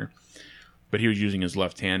commissioner, but he was using his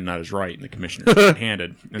left hand, not his right, and the commissioner's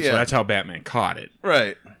right-handed, and so that's how Batman caught it.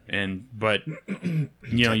 Right. But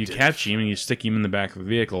you catch him and you stick him in the back of a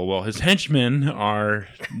vehicle. Well, his henchmen are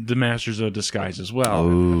the masters of disguise as well.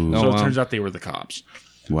 Oh. So Oh, it wow. turns out they were the cops.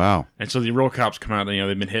 Wow. And so the real cops come out, and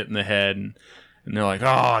they've been hit in the head, and they're like,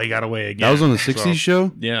 "Oh, he got away again." That was on the 60s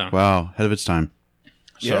show? Yeah. Wow. Ahead of its time.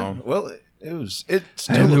 Yeah. So Well, it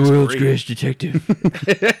still looks great. detective.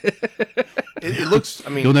 It looks. I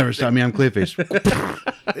mean, You'll never stop me. I'm Clayface.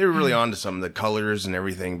 they were really onto some of the colors and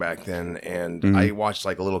everything back then. And I watched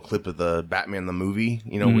like a little clip of the Batman the movie,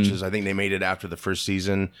 which is, I think they made it after the first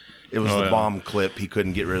season. It was the bomb clip. He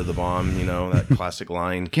couldn't get rid of the bomb, that classic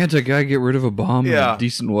line. Can't a guy get rid of a bomb in Yeah. a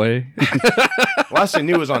decent way? Last I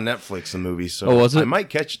knew it was on Netflix, the movie. So Oh, was it? I might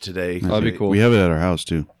catch it today. That'd be cool. We have it at our house,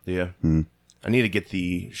 too. Yeah. I need to get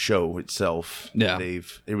the show itself. Yeah. They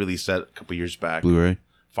released that a couple years back. Blu-ray.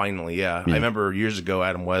 Finally, yeah. I remember years ago,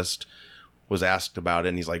 Adam West was asked about it,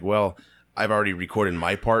 and he's like, well, I've already recorded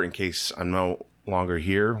my part in case I'm no longer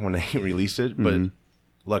here when they release it, but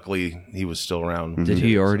luckily he was still around. Did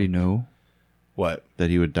he already know? What? That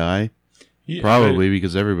he would die? yeah, Probably,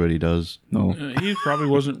 because everybody does. No. he probably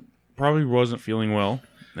wasn't feeling well,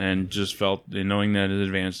 and just felt, knowing that at an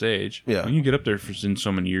advanced age. Yeah. When you get up there in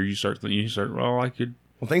so many years, you start. Well, I could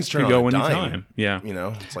Well, things turn go on a anytime. dime. Yeah.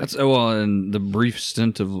 It's like, That's and the brief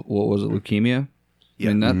stint of what was it, leukemia?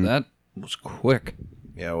 Yeah. I mean that was quick.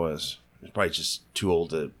 yeah, it was. He's probably just too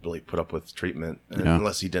old to really put up with treatment, Yeah.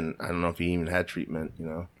 unless he didn't. I don't know if he even had treatment.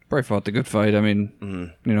 Probably fought the good fight. I mean,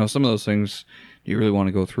 some of those things, do you really want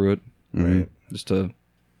to go through it? Right. Just to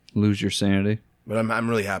lose your sanity? But I'm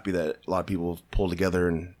really happy that a lot of people have pulled together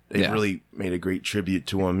and they Yeah. really made a great tribute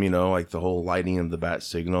to him. Like the whole lighting of the bat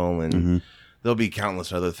signal, and there'll be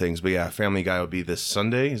countless other things. But yeah, Family Guy will be this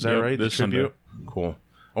Sunday. Is that Yep, right? this The tribute? Cool.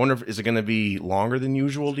 I wonder if is it going to be longer than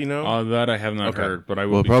usual? Do you know? That I have not Okay. heard, but I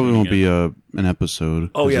will. Well, it be probably tuning won't in. be an episode.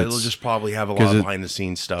 oh 'cause yeah, it's- they'll just probably have a 'cause lot of it- behind the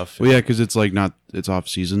scenes stuff. Well, yeah, because it's like it's off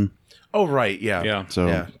season. Oh right, yeah, Yeah. So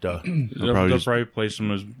yeah, duh. They'll probably probably, just- play some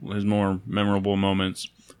of his more memorable moments.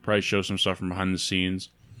 Probably show some stuff from behind the scenes,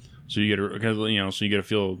 so you get a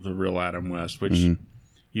feel of the real Adam West. Which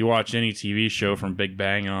you watch any TV show from Big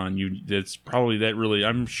Bang on, it's probably that really.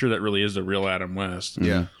 I'm sure that really is the real Adam West.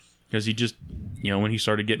 Yeah, because he just when he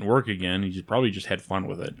started getting work again, he probably just had fun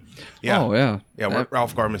with it. yeah, Oh yeah. yeah.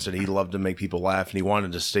 Ralph Garman said he loved to make people laugh and he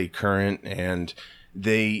wanted to stay current. And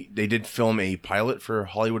they did film a pilot for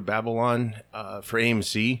Hollywood Babylon for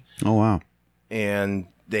AMC. Oh, wow. And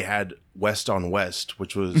they had West on West,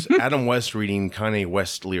 which was Adam West reading Kanye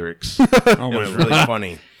West lyrics. It was really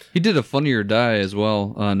funny. He did a Funny or Die as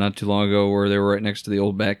well, not too long ago, where they were right next to the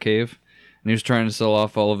old Bat Cave, and he was trying to sell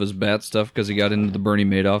off all of his bat stuff because he got into the Bernie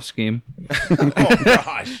Madoff scheme. Oh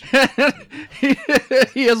gosh.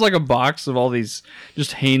 He has like a box of all these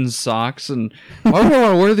just Hanes socks, and why would I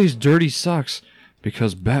want to wear these dirty socks?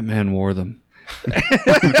 Because Batman wore them.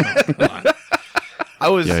 I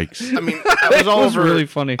was. Yikes. I mean, I was all It was over. really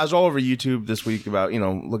funny. I was all over YouTube this week about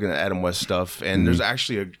looking at Adam West stuff, and there's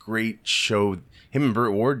actually a great show him and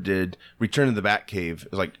Burt Ward did, Return to the Batcave.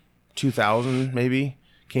 It was like 2000 maybe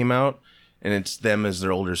came out, and it's them as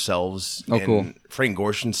their older selves. Oh, and cool. Frank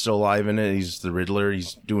Gorshin's still alive in it. He's the Riddler.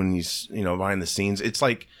 He's doing these behind the scenes. It's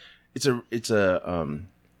like it's kind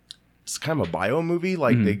of a bio movie.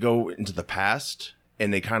 Like they go into the past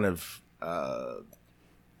and they kind of.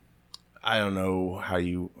 I don't know how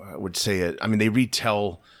you would say it. I mean, they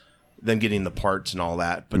retell them getting the parts and all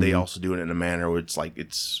that, but they also do it in a manner where it's like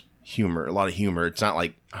it's humor, a lot of humor. It's not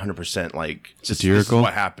like 100% like this is Satirical?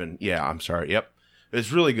 what happened. Yeah, I'm sorry. Yep.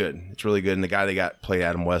 It's really good. It's really good. And the guy they got play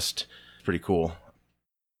Adam West, pretty cool.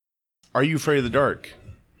 Are You Afraid of the Dark?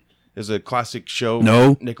 Is a classic show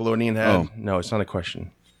No. Nickelodeon had. Oh. No, it's not a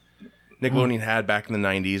question. Nickelodeon had back in the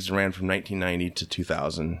 90s, ran from 1990 to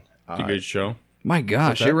 2000. It's a good show. My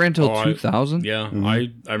gosh, that? it ran till Oh, 2000. Yeah, I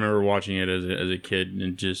remember watching it as a kid, and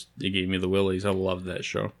it gave me the willies. I loved that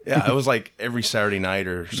show. Yeah, it was like every Saturday night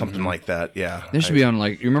or something like that. Yeah. They should be on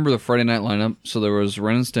like you remember the Friday night lineup? So there was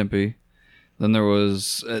Ren and Stimpy. Then there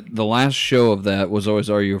was the last show of that was always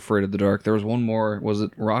Are You Afraid of the Dark? There was one more. Was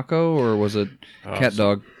it Rocco or was it Cat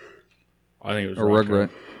Dog I think it was or Rocco. Rugrat?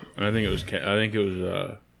 And I think it was. I think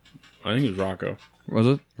it was Rocco. Was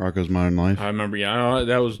it? Rocco's Modern Life. I remember. Yeah,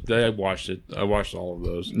 I watched it. I watched all of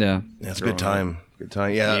those. Yeah. That's a good time. Good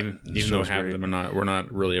time. Yeah. Even though half of them were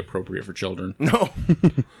not really appropriate for children. No.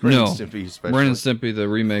 No. Stimpy especially. Ren and Stimpy, the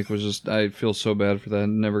remake was just. I feel so bad for that.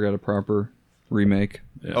 Never got a proper remake.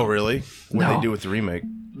 Yeah. Oh, really? What did No. they do with the remake?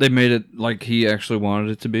 They made it like he actually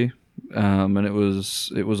wanted it to be, and it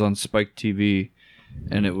was on Spike TV,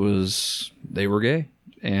 and they were gay,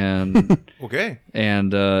 and Okay.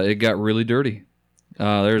 and it got really dirty.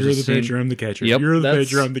 There's You're a the scene. pitcher, I'm the catcher. Yep, You're the that's-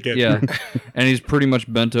 pitcher, I'm the catcher. Yeah, and he's pretty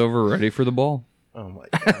much bent over, ready for the ball. Oh, my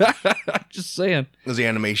gosh. Just saying. Was the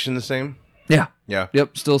animation the same? Yeah. Yeah.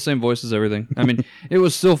 Yep. Still same voices, everything. I mean, it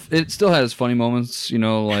still has funny moments,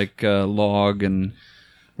 like Log and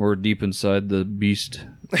we're deep inside the beast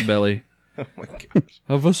belly Oh, my gosh.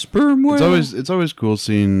 of a sperm whale. It's always cool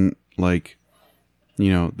seeing like,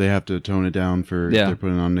 they have to tone it down for if Yeah. they're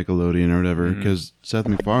putting on Nickelodeon or whatever. Because Seth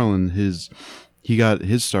MacFarlane, he got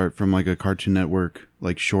his start from like a Cartoon Network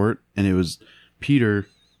like short, and it was Peter.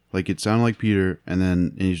 Like it sounded like Peter,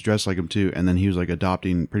 and he's dressed like him too. And then he was like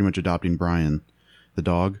pretty much adopting Brian, the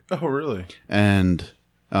dog. Oh, really? And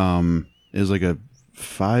it was like a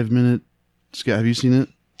 5-minute sketch. Have you seen it?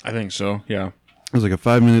 I think so. Yeah. It was like a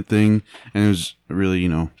 5-minute thing, and it was really,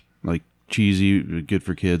 like cheesy, good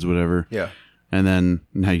for kids, whatever. Yeah. And then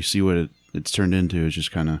now you see what it's turned into. It's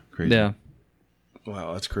just kind of crazy. Yeah.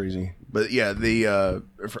 Wow, that's crazy. But yeah, the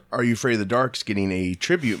Are You Afraid of the Dark's getting a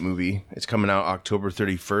tribute movie. It's coming out October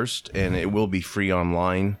 31st, and it will be free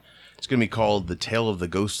online. It's going to be called The Tale of the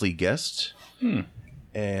Ghostly Guest.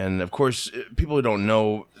 And of course, people who don't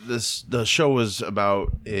know, the show was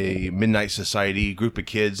about a midnight society, group of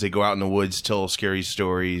kids. They go out in the woods, tell scary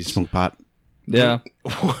stories. Smoke pot. Yeah.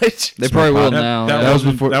 What? They probably will now. That, Yeah. was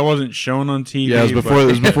before- that wasn't shown on TV. Yeah, it was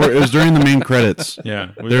before. It was during the main credits.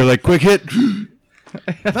 Yeah. They were like, "Quick hit!"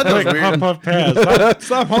 I thought that was weird. Puff pass.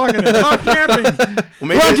 Stop hogging it. Stop camping. Well,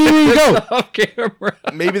 maybe, Roger, here you go. Off camera.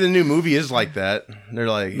 maybe the new movie is like that. They're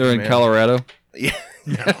like, They're in man. Colorado. Yeah.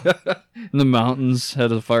 In the mountains, head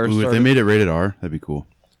of the fire Ooh, if starter. they made it rated R, that'd be cool.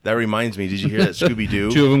 That reminds me. Did you hear that Scooby Doo?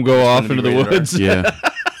 Two of them go off gonna into be the rated R. woods. Yeah,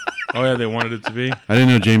 Oh yeah, they wanted it to be. I didn't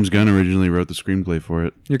know James Gunn originally wrote the screenplay for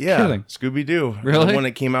it. You're Yeah, kidding. Scooby Doo. Really? The one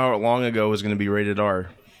that came out long ago was going to be rated R.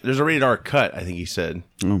 There's a rated R cut, I think he said.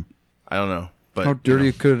 Oh, I don't know, but How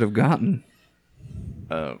dirty could it have gotten?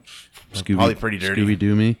 Scooby, pretty dirty. Scooby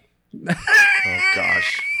Doo me. Oh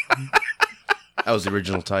gosh, that was the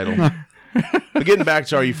original title. But getting back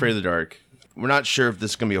to Are You Afraid of the Dark? We're not sure if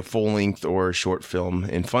this is going to be a full length or a short film,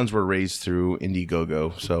 and funds were raised through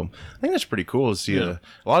Indiegogo. So I think that's pretty cool to see a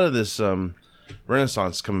lot of this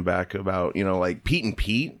renaissance coming back about like Pete and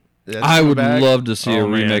Pete. That's I coming would back. love to see a Oh,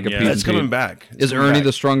 man, remake of yeah. Pete That's and coming Pete. back. It's Is coming Ernie back.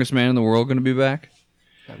 the strongest man in the world going to be back?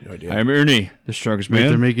 I have no idea. I'm Ernie, the strongest Wait, man.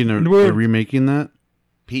 they're making in the world. they're remaking that.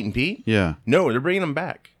 Pete and Pete? Yeah. No, they're bringing them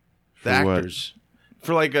back. The For what? actors.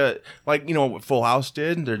 For like what Full House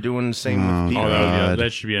did. They're doing the same Oh, with Pete. Oh, and God.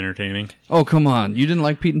 that should be entertaining. Oh, come on. You didn't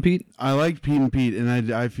like Pete and Pete? I liked Pete and Pete,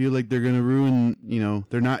 and I feel like they're gonna ruin.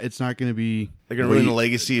 They're not. It's not gonna be. They're gonna ruin the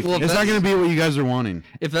legacy. Of Well, It's not gonna be what you guys are wanting.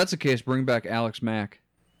 If that's the case, bring back Alex Mack.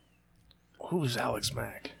 Who's Alex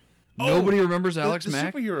Mack? Nobody remembers Alex the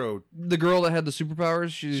Mack? superhero. The girl that had the superpowers?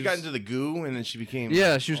 She got into the goo and then she became.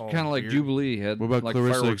 Yeah, she was all kind of like weird. Jubilee. Had What about like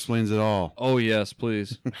Clarissa fireworks. Explains It All? Oh, yes,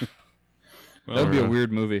 please. Well, That would be a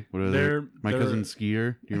weird movie. What are They're- they? My they're- Cousin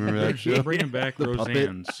Skier. Do you remember that They're show? bringing back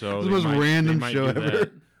Roseanne. So It's the they most might- random they might show do ever.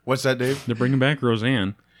 that. What's that, Dave? They're bringing back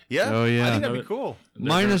Roseanne. Yeah. Oh, yeah. I think that'd be cool.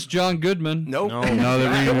 Minus John Goodman. Nope. No, No,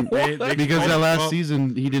 they're bringing They- because that last well,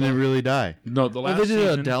 season he didn't really die. No, the Oh, last they did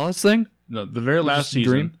season. a Dallas thing? No, the very last just a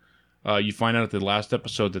dream? season. You find out at the last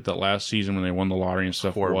episode that last season when they won the lottery and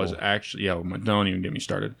stuff Horrible. was actually don't even get me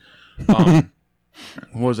started.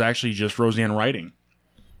 Was actually just Roseanne writing,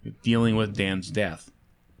 dealing with Dan's death,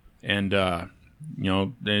 and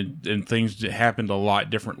and things happened a lot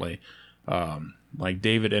differently. Like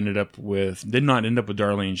David did not end up with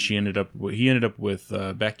Darlene. He ended up with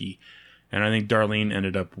Becky, and I think Darlene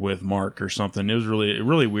ended up with Mark or something. It was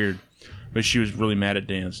really weird, but she was really mad at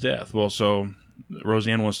Dan's death. Well, so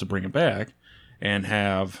Roseanne wants to bring it back and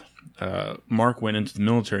have Mark went into the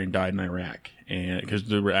military and died in Iraq, and because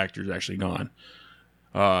the actor's actually gone.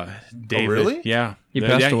 David, really? Yeah, He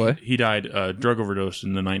passed away? He died drug overdose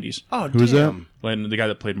in the 90s. Oh, Who was that? damn. Like, the guy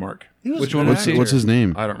that played Mark. He was Which a one good was he? actor. What's his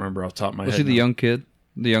name? I don't remember off the top of my Was head. he the young kid?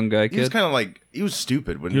 The young guy He was kid? kind of like, he was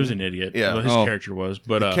stupid. When He was an idiot. Yeah. Well, his Oh. character was,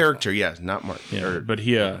 but character, yeah, not Mark. yeah, Or- but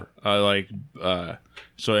he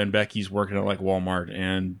so and Becky's working at like Walmart,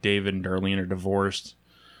 and David and Darlene are divorced,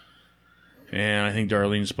 and I think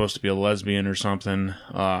Darlene's supposed to be a lesbian or something.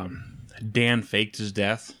 Dan faked his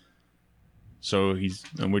death, so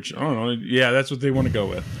which I don't know. Yeah, that's what they want to go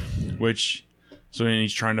with. So then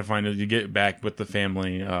he's trying to get back with the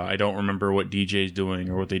family. I don't remember what DJ's doing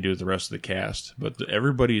or what they do with the rest of the cast, but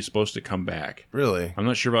everybody is supposed to come back. Really? I'm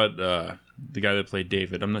not sure about the guy that played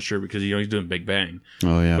David. I'm not sure because he's doing Big Bang.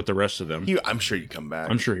 Oh yeah. But the rest of them, I'm sure you come back.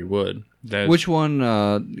 I'm sure he would. Which one?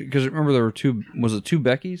 Because remember there were two. Was it two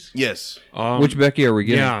Beckys? Yes. Which Becky are we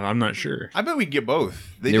getting? Yeah, I'm not sure. I bet we get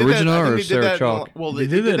both. They The did that- original I think or they did Sarah that- Chalk? Well, They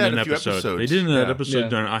did that that in a an few episode. episodes. They did in that Yeah. episode, Yeah.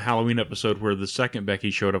 during a Halloween episode where the second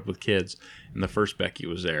Becky showed up with kids, and the first Becky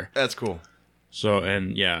was there. That's cool. So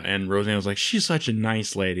and Roseanne was like, "She's such a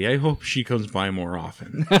nice lady. I hope she comes by more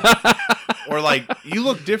often." Or like, you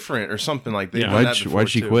look different or something like that. Yeah. Why'd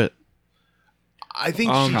she quit? I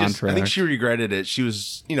think I think she regretted it. She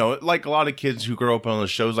was, like a lot of kids who grow up on those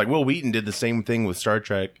shows. Like Will Wheaton did the same thing with Star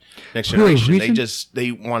Trek: Next Generation. Wheaton?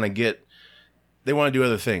 They want to do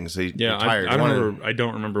other things. They're tired. I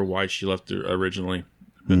don't remember why she left originally,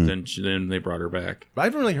 but then they brought her back. But I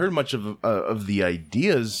haven't really heard much of the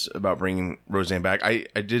ideas about bringing Roseanne back. I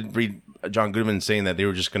did read John Goodman saying that they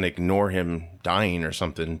were just going to ignore him dying or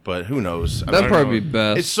something, but who knows? That'd probably be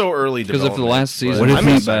best. It's so early Because if the last season What if was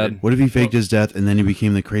he- not bad, What if he faked his death and then he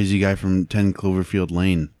became the crazy guy from 10 Cloverfield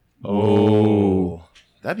Lane? Oh,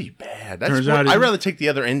 that'd be bad. Turns out I'd rather take the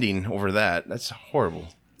other ending over that. That's horrible.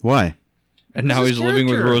 Why? and now his he's living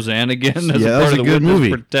with character. Roseanne again as Yeah, a that part was of a the good witness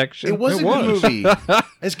movie. protection. It was a good movie.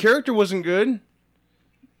 His character wasn't good.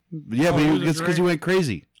 Yeah, but he was it's because he went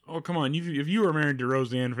crazy. Oh, come on! If you were married to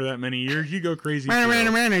Roseanne for that many years, you go crazy. That's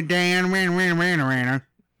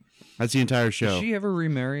the entire Did show. she ever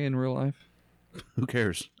remarry in real life? Who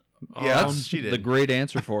cares? Yes, she did. The great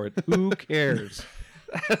answer for it. Who cares?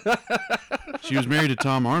 She was married to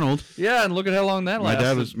Tom Arnold. Yeah, and look at how long that My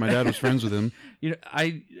lasted. dad was friends with him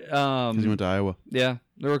I because he went to Iowa. yeah,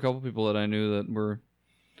 there were a couple people that I knew that were.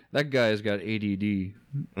 That guy's got ADD.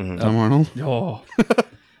 Tom Arnold. Oh,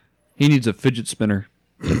 he needs a fidget spinner.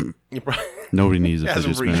 You probably Nobody needs a has a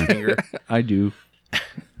fidget reach spinner. finger. I do.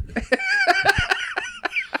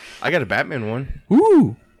 I got a Batman one.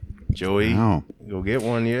 Ooh, Joey, Wow. go get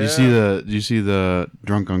one. Yeah. Did you see the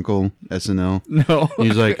drunk uncle SNL? no.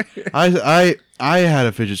 He's like, I had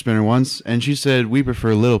a fidget spinner once, and she said we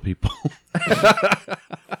prefer little people.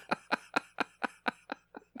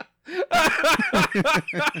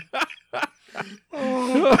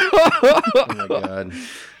 Oh my god.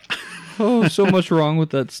 Oh, so much wrong with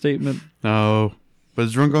that statement. No, but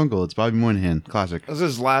it's drunk uncle. It's Bobby Moynihan, classic. Was that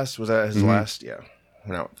his last? Yeah.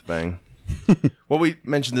 Went out with a bang. Well, we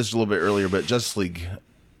mentioned this a little bit earlier, but Justice League,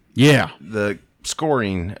 Yeah, the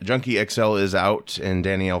scoring, Junkie XL is out and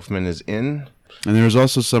Danny Elfman is in. and there was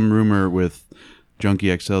also some rumor with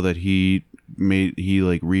Junkie XL that he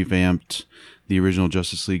like revamped the original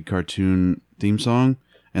Justice League cartoon theme song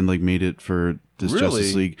and like made it for this Really?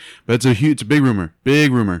 Justice League. But it's a big rumor.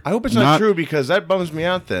 Big rumor. I hope it's not true because that bums me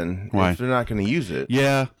out then. Why? If they're not going to use it.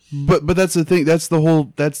 Yeah, but that's the thing. That's the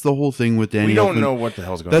whole thing with Danny. We don't Elfman. know what the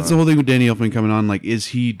hell's going That's on. the whole thing with Danny Elfman coming on. Like, is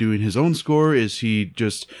he doing his own score? Is he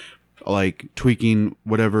just like tweaking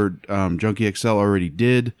whatever Junkie XL already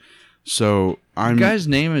did? So I'm Guy's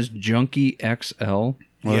name is Junkie XL. well,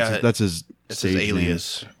 Yeah, that's his It's his stage name.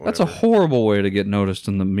 alias. That's a horrible way to get noticed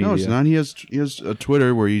in the media. No, it's not. He has a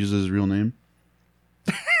Twitter where he uses his real name.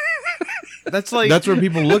 That's like That's where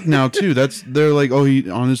people look now too. They're like, oh, he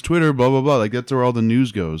on his Twitter, blah blah blah. Like that's where all the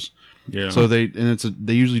news goes. Yeah. So they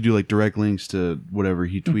usually do like direct links to whatever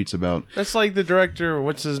he tweets about. That's like the director.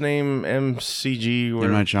 What's his name? MCG.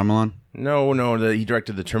 M. Night Shyamalan, No. He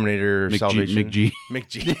directed the Terminator Salvation. McG.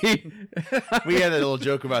 McG. We had a little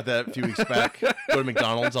joke about that a few weeks back. Go to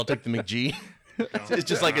McDonald's. I'll take the McG. It's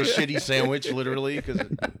just like a shitty sandwich, literally, because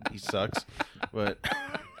he sucks. But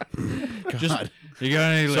Just, you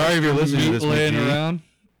got any Sorry if you're listening to meat this, laying McGee. around?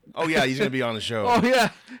 Oh yeah, he's gonna be on the show. Oh yeah,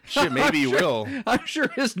 Shit, maybe he will. I'm sure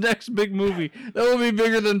his next big movie that will be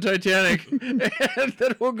bigger than Titanic, and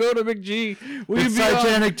then we'll go to McG. Will you It's be on-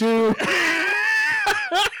 Titanic too.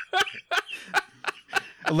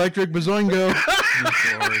 Electric Bazoingo.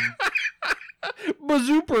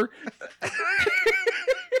 Bazooper.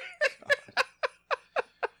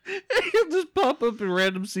 He'll just pop up in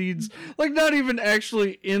random scenes, like not even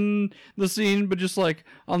actually in the scene, but just like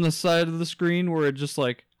on the side of the screen where it just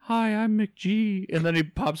like, "Hi, I'm McG," and then he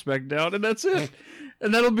pops back down, and that's it.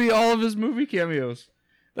 And that'll be all of his movie cameos.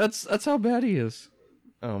 That's how bad he is.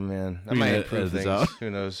 Oh man, that We might gotta improve edit this things. out. Who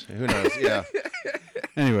knows? Who knows? Yeah.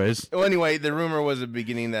 Anyways, Well, anyway, the rumor was at the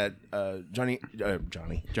beginning that Johnny.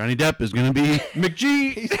 Johnny Depp is gonna be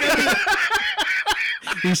McG.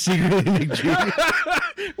 he's secretly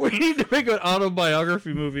McG. We need to make an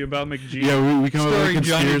autobiography movie about McG. Yeah, we come up with Starring a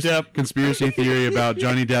Johnny Depp. conspiracy theory about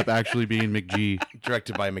Johnny Depp actually being McG.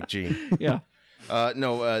 Directed by McG. Yeah.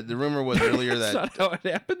 No, the rumor was earlier That's that not how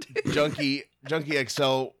it happened. Junkie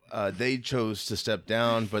XL, they chose to step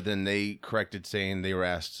down, but then they corrected, saying they were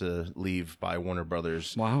asked to leave by Warner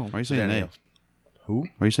Brothers. Wow. Why are you saying they? Daniel. Who? Why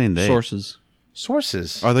are you saying they? Sources.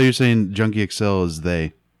 Sources. Oh, I thought you were saying Junkie XL is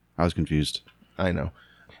they. I was confused. I know.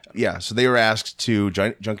 Yeah, so they were asked to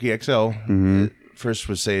Junkie XL. First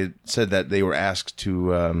was said that they were asked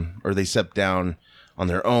to, or they stepped down on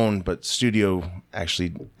their own, but studio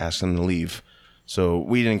actually asked them to leave. So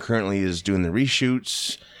Whedon currently is doing the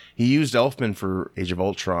reshoots. He used Elfman for Age of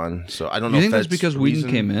Ultron, so I don't know. You if think that's because the Whedon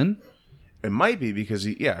reason. came in? It might be because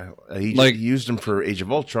he Like- used him for Age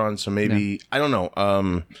of Ultron, so maybe I don't know.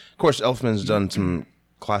 Of course, Elfman's done some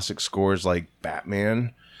classic scores like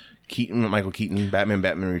Batman, Michael Keaton, Batman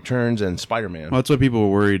Returns, and Spider-Man. Well, that's why people were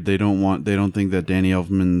worried. They don't think that Danny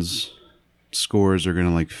Elfman's scores are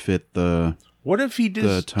gonna like fit the. What if he the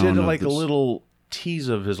just tone did of like a this- little tease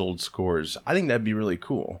of his old scores? I think that'd be really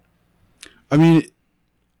cool. I mean,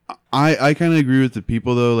 I kind of agree with the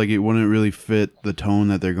people though. Like, it wouldn't really fit the tone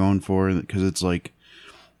that they're going for because it's like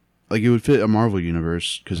it would fit a Marvel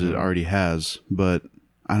universe because it already has. But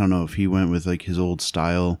I don't know if he went with like his old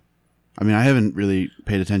style. I mean, I haven't really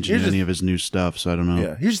paid attention Here's to the- any of his new stuff, so I don't know.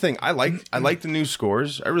 Yeah. Here's the thing. I like the new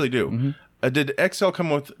scores. I really do. Did XL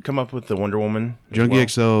come up with the Wonder Woman? as Junkie well?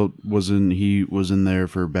 XL was in there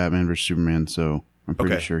for Batman vs Superman, so I'm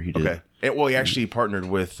pretty sure he did. Okay. Well, he actually partnered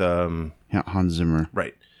with Hans Zimmer.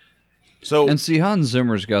 right. So, And see, Hans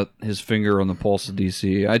Zimmer's got his finger on the pulse of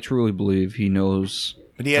DC. I truly believe he knows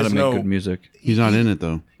but he how has to make no. good music. He's not in it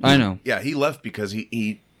though. I know. Yeah, he left because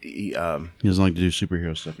he He doesn't like to do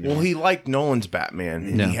superhero stuff. well, he liked Nolan's Batman,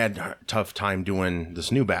 and Yeah. he had a tough time doing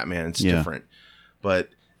this new Batman. It's Yeah. different, but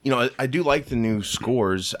I do like the new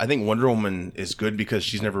scores. I think Wonder Woman is good because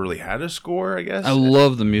she's never really had a score. I guess. I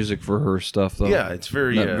love the music for her stuff, though. Yeah, it's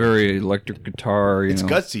very that very electric guitar. it's you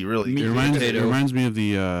know. gutsy, really. It reminds me of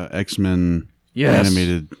the X-Men Yes.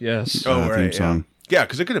 animated Yes. Oh, theme right, song. Yeah,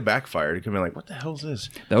 because it could have backfired. It could have been like, what the hell is this?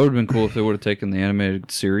 That would have been cool if they would have taken the animated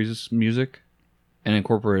series music and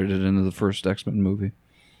incorporated it into the first X-Men movie.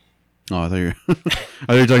 Oh, I thought you were, I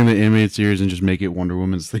thought you were talking the animated series and just make it Wonder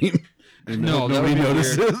Woman's theme. No, that Nobody would be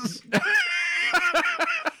notices.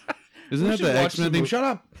 Isn't that should the watch X-Men the theme? movie. Shut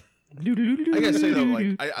up. I gotta say though,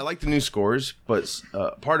 like I like the new scores, but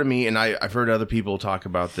part of me, and I've heard other people talk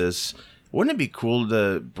about this. Wouldn't it be cool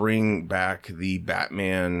to bring back the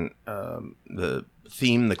Batman, the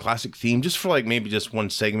theme, the classic theme, just for like maybe just one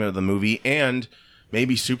segment of the movie, and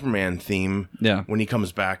maybe Superman theme, Yeah. when he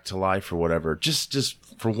comes back to life or whatever, just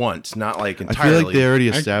for once, not like I entirely. feel like they already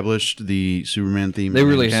established the Superman theme. They in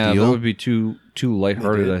really Man of have. Steel. That would be too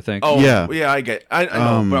lighthearted, I think. Oh Yeah. yeah, I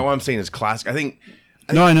know. But what I'm saying is classic. I think.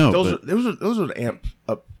 No, I know, Those but- those would amp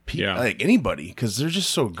up Yeah. like anybody because they're just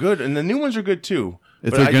so good, and the new ones are good too.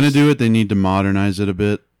 If But they're I gonna just- do it, they need to modernize it a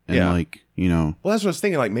bit and Yeah. like, you know. Well, that's what I was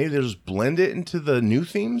thinking. Like maybe they'll just blend it into the new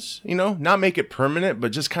themes. Not make it permanent,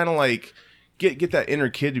 but just kind of like get that inner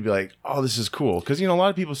kid to be like, oh, this is cool. Because a lot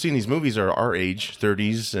of people seeing these movies are our age,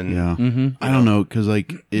 30s, and Yeah. I don't know, because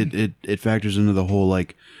like it factors into the whole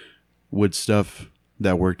like would stuff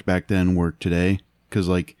that worked back then work today? Because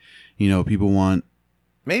like, people want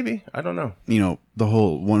maybe I don't know. the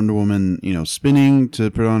whole Wonder Woman, spinning to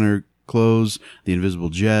put on her clothes, the invisible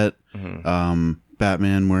jet,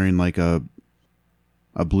 Batman wearing like a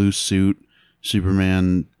blue suit,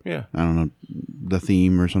 Superman, Yeah, I don't know, the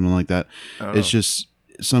theme or something like that. It's just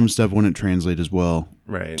some stuff wouldn't translate as well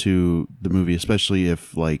right, to the movie, especially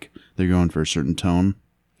if like they're going for a certain tone.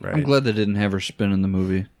 right. I'm glad they didn't have her spin in the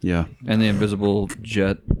movie. Yeah. And the invisible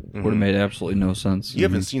jet would have made absolutely no sense. You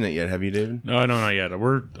haven't seen it yet, have you, David? No, not yet.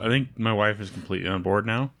 I think my wife is completely on board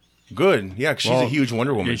now. Good. Yeah, 'cause she's a huge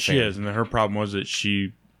Wonder Woman Yeah, she fan. is, and her problem was that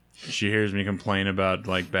she hears me complain about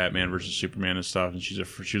like Batman versus Superman and stuff, and she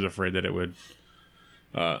was afraid that it would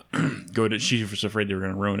go to. She was afraid they were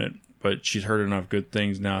going to ruin it, but she's heard enough good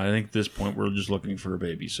things now. I think at this point we're just looking for a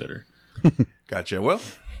babysitter. Gotcha. Well,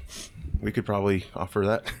 we could probably offer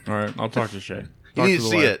that. All right, I'll talk to Shay. You need to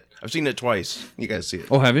see it. I've seen it twice. You guys see it.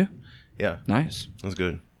 Oh, have you? Yeah, Nice. that's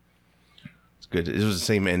good. It's good. It was the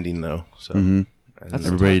same ending though. So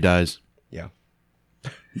Everybody dies. yeah.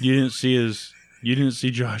 You didn't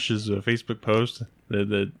see Josh's Facebook post.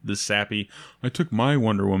 The sappy. I took my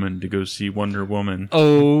Wonder Woman to go see Wonder Woman.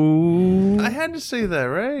 Oh. I had to say that,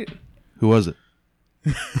 right? Who was it?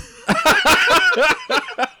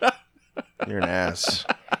 You're an ass.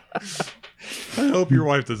 I hope your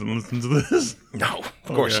wife doesn't listen to this. No, of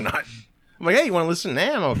course yeah. not. I'm like, hey, you want to listen? Nah,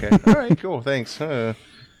 I'm okay. All right, cool, thanks. What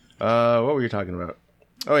were you talking about?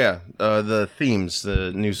 Oh yeah, the themes,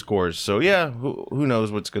 the new scores. So yeah, who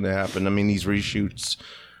knows what's going to happen? I mean, these reshoots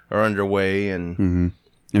are underway, and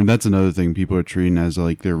And that's another thing people are treating as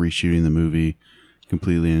like they're reshooting the movie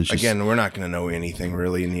completely. And it's just, again, we're not going to know anything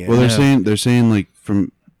really in the end. well, they're saying like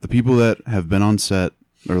from the people that have been on set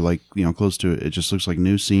or like close to it, it just looks like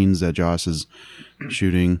new scenes that Joss is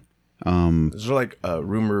shooting. There's like a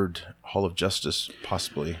rumored Hall of Justice,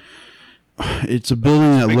 possibly. It's a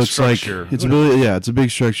building that big looks structure. like it's a building. Yeah, it's a big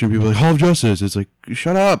structure. And people are like Hall of Justice. It's like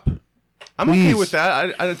shut up. I'm okay Please. with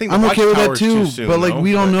that. I think the I'm okay with that Watchtower's too, soon, but like though,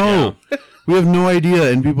 we don't know. We have no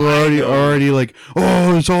idea, and people are already like,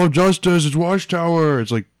 "Oh, it's Hall of Justice. It's Watchtower."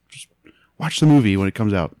 It's like, just watch the movie when it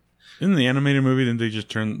comes out. In the animated movie, didn't they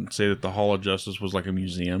just say that the Hall of Justice was like a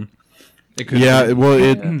museum? Yeah, well,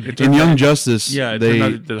 in Young Justice, Yeah, it turned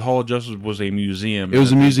out that the Hall of Justice was a museum. it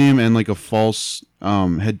was a museum and like a false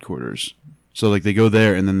headquarters. So like they go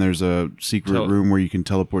there, and then there's a secret room where you can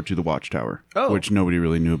teleport to the Watchtower, which nobody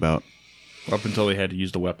really knew about. Up until they had to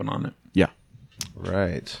use the weapon on it. Yeah,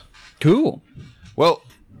 Right. Cool. Well,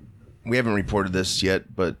 we haven't reported this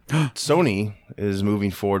yet, but Sony is moving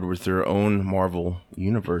forward with their own Marvel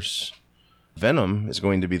universe. Venom is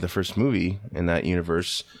going to be the first movie in that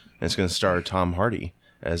universe, and it's going to star Tom Hardy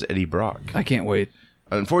as Eddie Brock. I can't wait.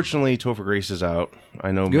 Unfortunately, Topher Grace is out.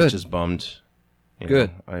 I know Good. Mitch is bummed. You Good.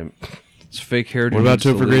 know, I'm It's fake hair. What about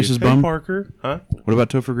Topher Grace's bum? Parker, huh? What about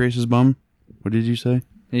Topher Grace's bum? What did you say?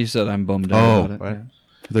 He said I'm bummed Oh. out about it. What? I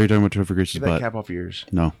thought you were talking about Topher Grace's Get that butt. cap off your ears.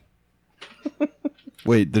 No.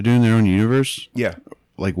 Wait, they're doing their own universe? Yeah.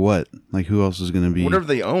 Like what? Like who else is going to be? Whatever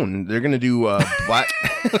they own, they're gonna do black.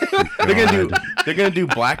 they're gonna do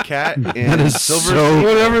Black Cat and Silver.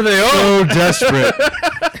 whatever they own. So desperate.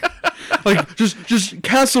 Like just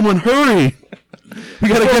cast someone. Hurry. We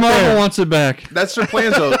gotta get Mama there. wants it back. That's their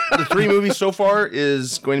plans though. The 3 movies so far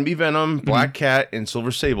is going to be Venom, Black Cat, and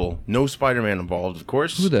Silver Sable. No Spider-Man involved, of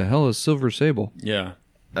course. Who the hell is Silver Sable? Yeah.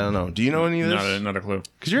 I don't know. Do you know any of this? Not a clue.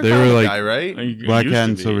 Because you're a They were comic like- guy, right? It Black used Cat to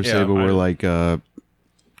and be. Silver Yeah, Sable I- were like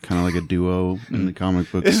kind of like a duo in the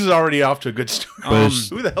comic book. This is already off to a good start. But it's-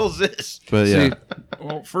 Who the hell is this? But yeah, See,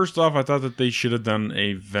 Well, first off, I thought that they should have done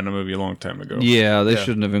a Venom movie a long time ago. yeah, they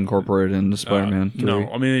shouldn't have incorporated into Spider-Man 3. No,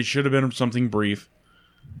 I mean, it should have been something brief.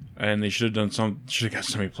 And they should have got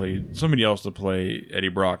somebody else to play Eddie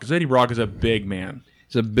Brock. Because Eddie Brock is a big man.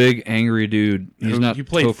 He's a big, angry dude. He's not He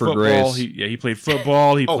played Topher football. Grace. He played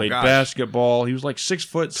football. He Oh, played gosh. basketball. He was like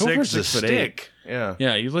 6'6", Topher's a 6'8". stick. Yeah.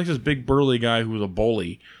 Yeah, he was like this big burly guy who was a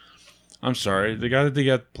bully. I'm sorry, the guy that they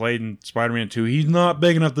got played in Spider-Man 2, he's not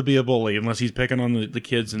big enough to be a bully unless he's picking on the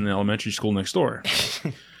kids in the elementary school next door.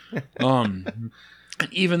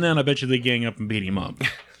 Even then, I bet you they gang up and beat him up.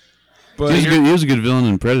 But he was a good villain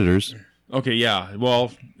in Predators. okay, yeah,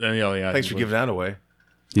 well, yeah. Thanks for giving that away.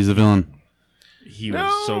 He's the villain. He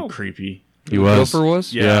was so creepy. He was. Topher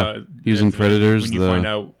was? Yeah, he was in Predators. When you find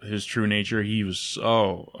out his true nature, he was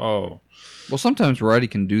Well, sometimes writing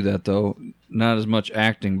can do that, though. Not as much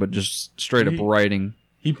acting, but just straight up writing.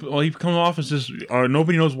 he comes off as this.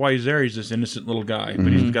 Nobody knows why he's there. He's this innocent little guy,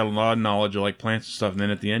 but he's got a lot of knowledge of like plants and stuff. And then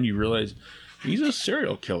at the end, you realize he's a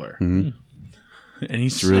serial killer, and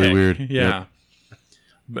he's really sick. weird. Yeah,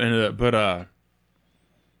 but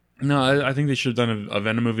no, I think they should have done a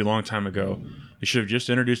Venom movie a long time ago. They should have just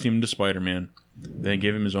introduced him to Spider-Man, then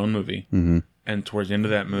give him his own movie, and towards the end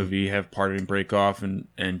of that movie, have part of him break off and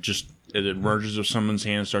just it emerges of someone's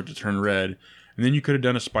hands start to turn red, and then you could have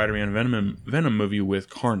done a Spider-Man Venom movie with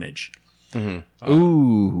Carnage.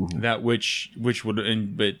 Ooh. That which would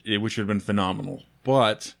have been phenomenal,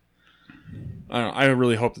 but I don't know, I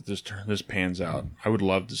really hope that this pans out. I would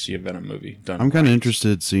love to see a Venom movie done. I'm kind of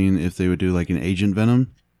interested seeing if they would do like an Agent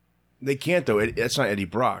Venom, They can't though. It's not Eddie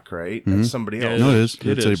Brock, right? That's somebody else. No, it is. It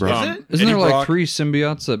It's is. Eddie Brock. Is it? Isn't there Eddie like Brock- 3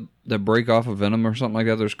 symbiotes that break off of Venom or something like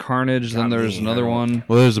that? There's Carnage, then there's me, another I don't- one.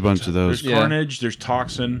 Well, there's a bunch of those. There's Carnage, there's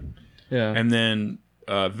Toxin, Yeah. and then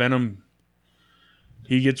Venom.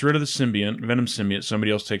 He gets rid of the symbiote, Venom symbiote.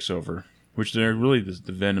 Somebody else takes over. Which they're really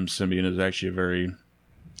the Venom symbiote is actually a very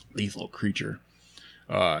lethal creature.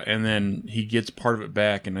 And then he gets part of it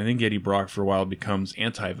back, and I think Eddie Brock for a while becomes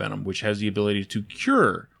anti-Venom, which has the ability to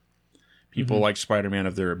cure people like Spider-Man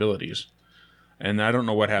of their abilities. And I don't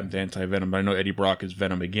know what happened to anti-Venom, but I know Eddie Brock is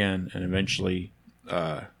Venom again, and eventually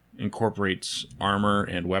incorporates armor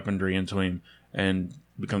and weaponry into him, and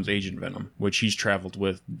becomes Agent Venom, which he's traveled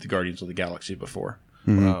with the Guardians of the Galaxy before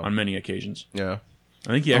on many occasions. Yeah.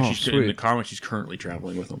 I think he actually in the sweet. comics he's currently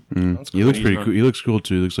traveling with them. He looks He's pretty not- cool. He looks cool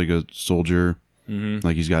too. He looks like a soldier.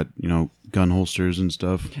 Like he's got gun holsters and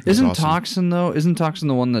stuff. It's Isn't awesome. Toxin though? Isn't Toxin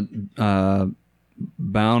the one that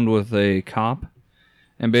bound with a cop,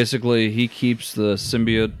 and basically he keeps the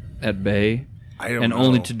symbiote at bay I don't and know.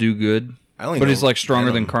 only to do good? I only But know he's like stronger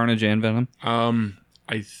than Venom. Carnage and Venom.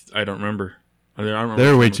 I don't remember. I don't remember.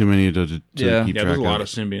 There are way too many to Yeah. keep Yeah, track there's a lot of. of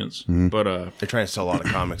symbionts, but They're trying to sell a lot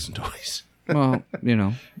of comics and toys. Well,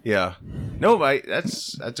 Yeah. No, but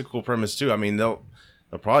that's a cool premise too. I mean, they'll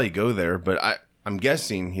probably go there, but I'm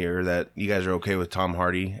guessing here that you guys are okay with Tom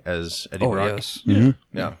Hardy as Eddie oh Brock. yes.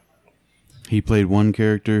 Yeah. He played one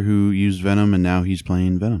character who used Venom, and now he's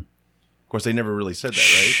playing Venom. Of course, they never really said that,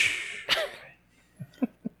 right?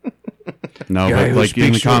 No, Guy but who like in the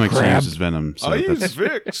speaks with comics, he crab. uses Venom. So I use that's,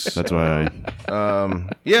 Vicks. that's why I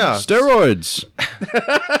Yeah. steroids.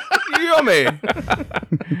 Yummy.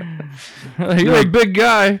 You're a big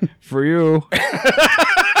guy for you.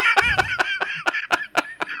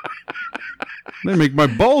 They make my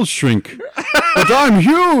balls shrink, but I'm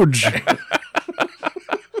huge.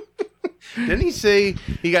 Didn't he say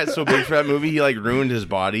he got so big for that movie he like ruined his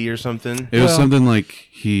body or something? It was Well- something like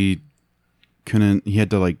he couldn't. He had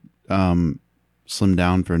to like slim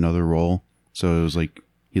down for another role, so it was like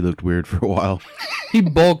he looked weird for a while. He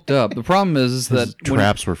bulked up. The problem is that His when-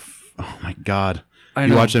 traps were. Oh my god! I You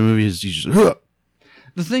know. watch that movie, he's just.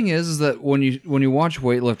 The thing is that when you watch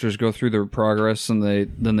weightlifters go through their progress and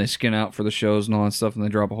they skin out for the shows and all that stuff and they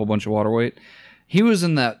drop a whole bunch of water weight, he was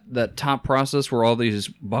in that top process where all these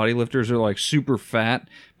body lifters are like super fat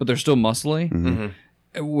but they're still muscly,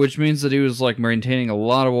 which means that he was like maintaining a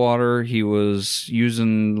lot of water. He was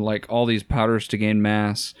using like all these powders to gain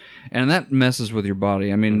mass, and that messes with your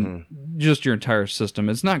body. I mean, just your entire system.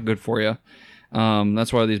 It's not good for you.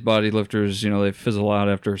 That's why these body lifters, they fizzle out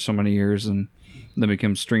after so many years and they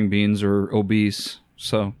become string beans or obese.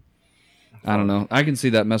 So I don't know. I can see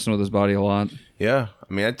that messing with his body a lot. Yeah.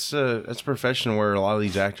 I mean, that's a profession where a lot of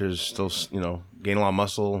these actors still, gain a lot of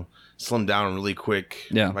muscle, slim down really quick.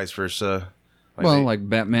 Yeah. Vice versa. Like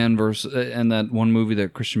Batman versus and that one movie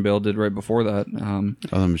that Christian Bale did right before that.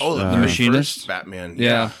 the Machinist? first Batman.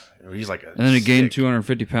 Yeah. He's like And then he gained sick.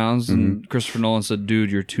 250 pounds, and Christopher Nolan said,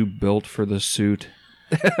 "Dude, you're too built for this suit."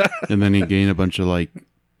 And then he gained a bunch of like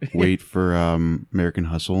weight for American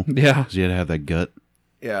Hustle. Yeah. Because he had to have that gut.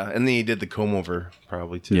 Yeah, and then he did the comb over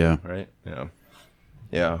probably too. Yeah. Right. Yeah.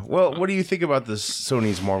 Yeah. Well, what do you think about this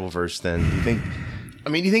Sony's Marvelverse then? Do you think? I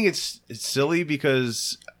mean, do you think it's silly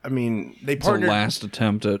because I mean they It's a partnered last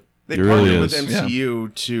attempt at. they It really partnered with is.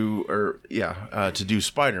 MCU to do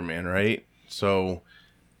Spider-Man, right? So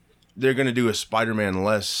they're going to do a Spider-Man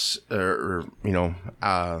less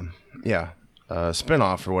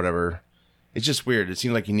spin-off or whatever. It's just weird. It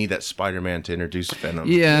seems like you need that Spider-Man to introduce Venom.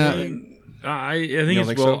 Yeah. I think don't it's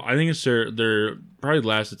think so? I think it's their probably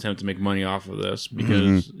last attempt to make money off of this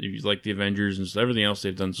because if you like the Avengers and stuff, everything else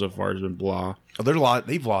they've done so far has been blah.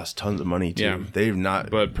 They've lost tons of money too. Yeah. They've not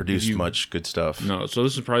But produced you- much good stuff. No, so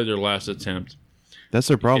this is probably their last attempt. That's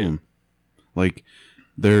their problem. Like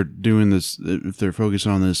they're doing this. If they're focused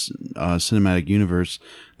on this cinematic universe,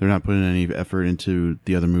 they're not putting any effort into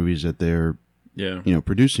the other movies that they're Yeah,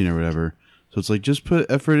 producing or whatever. So it's like just put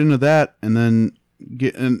effort into that, and then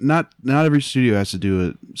get. And not every studio has to do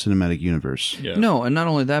a cinematic universe. yeah. No, and not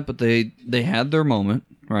only that, but they had their moment,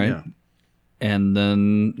 right? Yeah. And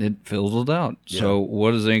then it fizzled out. So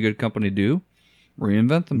what does any good company do?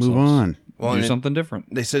 Reinvent themselves. Move on. Well, do and something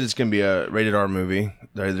different. They said it's going to be a rated R movie.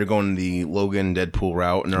 They're going the Logan Deadpool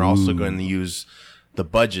route, and they're also going to use the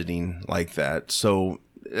budgeting like that. So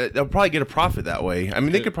they'll probably get a profit that way. I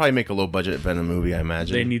mean, they could probably make a low budget Venom movie, I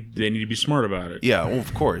imagine. They need to be smart about it. Yeah, well,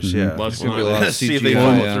 of course, yeah. Let's gonna be a lot of not, See if they CGI,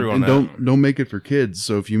 follow yeah. through on And that. don't make it for kids.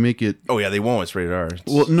 So if you make it, Oh yeah, they won't. It's rated R.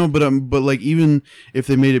 well, no, but like even if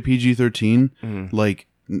they made it PG-13, like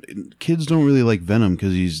kids don't really like Venom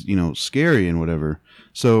because he's scary and whatever.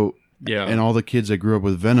 So Yeah. And all the kids that grew up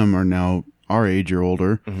with Venom are now our age or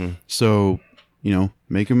older. So,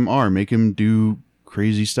 make him do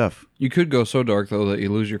crazy stuff. You could go so dark though that you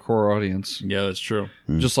lose your core audience, Yeah, that's true.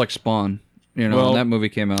 just like Spawn. Well- when that movie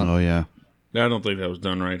came out. Oh, yeah. I don't think that was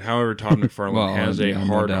done right. However, Todd McFarlane Well, has a yeah, no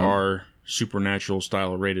hard doubt. R supernatural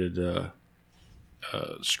style rated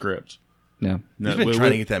script. Yeah, He's been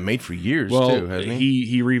trying to get that made for years, too, hasn't he?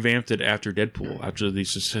 he revamped it after Deadpool. After the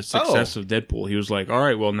success of Deadpool, he was like, "All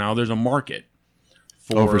right, well now there's a market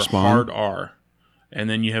for Spawn? hard R," and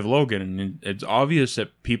then you have Logan, and it's obvious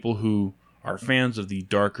that people who are fans of the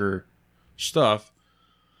darker stuff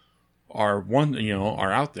are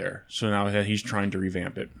out there. So now he's trying to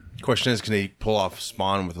revamp it. Question is, can they pull off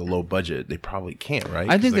Spawn with a low budget? They probably can't, right?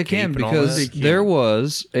 I think 'Cause they the can cape and all because that? there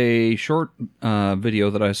was a short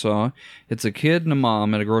video that I saw. It's a kid and a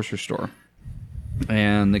mom at a grocery store,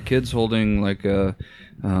 and the kid's holding like the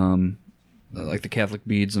Catholic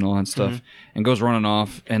beads and all that stuff, and goes running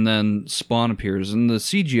off, and then Spawn appears, and the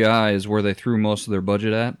CGI is where they threw most of their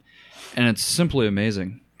budget at, and it's simply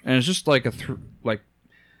amazing, and it's just like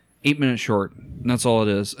 8-minute short, and that's all it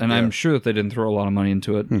is. And I'm sure that they didn't throw a lot of money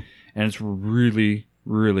into it, and it's really,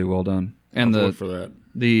 really well done. And I'll vote for that.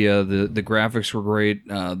 the graphics were great.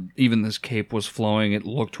 Even this cape was flowing; it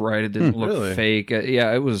looked right. It didn't look Really? fake.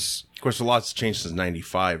 Yeah, it was. Of course, a lot's changed since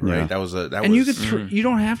 '95, right? Yeah. That was And you could you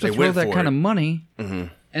don't have to They throw went that for kind of it. money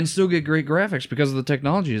and still get great graphics because the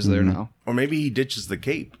technology is there now. Or maybe he ditches the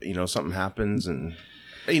cape. Something happens, and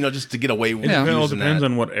just to get away with Yeah. It all using depends that.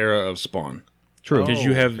 on what era of Spawn. True.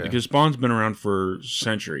 Because because Spawn's been around for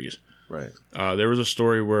centuries. Right. There was a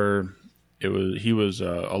story where he was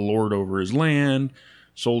a lord over his land,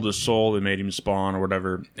 sold his soul, they made him Spawn or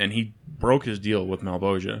whatever, and he broke his deal with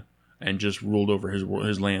Malboja and just ruled over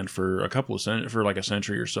his land for like a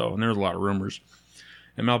century or so. And there was a lot of rumors.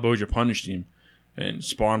 And Malboja punished him, and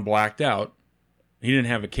Spawn blacked out. He didn't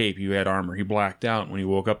have a cape; he had armor. He blacked out. When he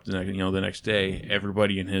woke up the next day,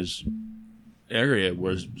 everybody in his area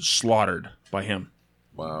was slaughtered by him.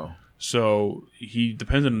 Wow. So he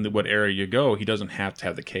depends on what area you go. He doesn't have to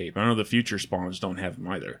have the cape. I know the future spawns don't have him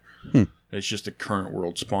either. It's just the current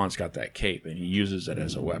world spawn's got that cape, and he uses it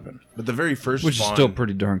as a weapon. But the very first Which Spawn, is still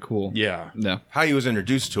pretty darn cool. Yeah, Yeah. how he was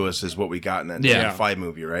introduced to us is what we got in that Yeah. 5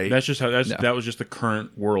 movie, right? that's just how that was just the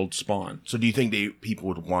current world spawn. So do you think people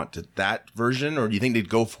would want that version, or do you think they'd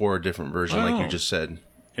go for a different version, I don't like you know. just said?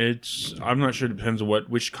 I'm not sure. It depends on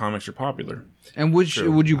which comics are popular. And would you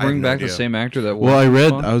I have bring no back the idea. same actor that? Well, was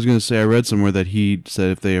Spawn? I was going to say, I read somewhere that he said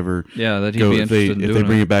if they ever Yeah, that he'd go, be if they interested in doing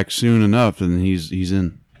bring it. it back soon enough, then he's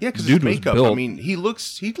in. Yeah, because Dude his was makeup. built. I mean, he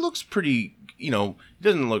looks pretty. He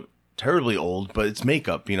doesn't look terribly old, but it's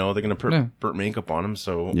makeup. They're gonna put makeup on him.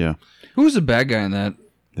 So Yeah, Who was the bad guy in that?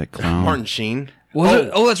 that clown. Martin Sheen. Was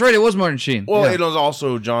it? Oh, that's right. It was Martin Sheen. Well, Yeah. it was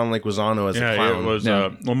also John Leguizamo as a clown. it was. Yeah.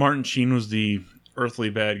 Martin Sheen was the earthly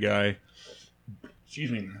bad guy. Excuse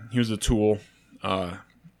me. He was the tool,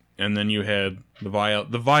 and then you had the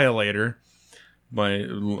Violator by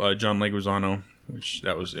John Leguizamo, which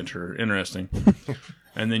that was interesting.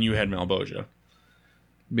 And then you had Malboja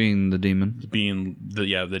being the demon. being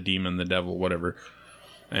the demon, the devil, whatever.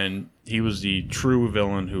 And he was the true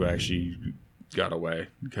villain who actually got away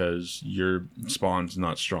because your spawn's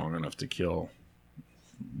not strong enough to kill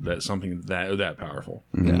something that powerful.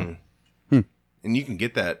 Yeah. And you can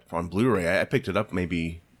get that on Blu-ray. I picked it up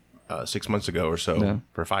maybe 6 months ago or so Yeah.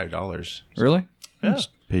 for $5. Really?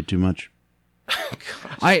 Paid too much.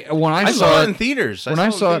 When I I saw saw it it in theaters. when I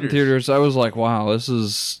saw it in theaters, I was like, "Wow, this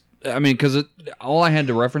is." I mean, because all I had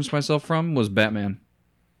to reference myself from was Batman.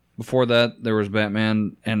 Before that, there was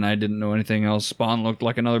Batman, and I didn't know anything else. Spawn looked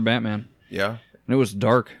like another Batman, Yeah. and it was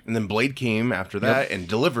dark. And then Blade came after that and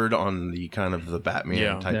delivered on the kind of the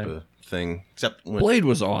Batman type Yeah. of thing. Except when Blade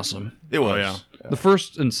was awesome. it was. Oh, yeah. The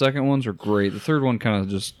first and second ones are great. The third one kind of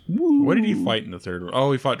just What did he fight in the third one?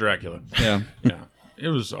 Oh, he fought Dracula. yeah. Yeah, it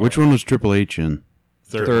was Which one was Triple H in?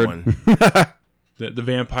 Third. one. The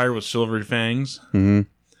vampire with silvery fangs.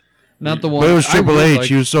 Not the one. But it was I Triple really H. liked-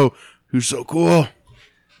 He was so cool.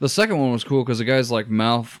 The second one was cool because the guy's like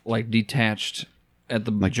mouth like detached at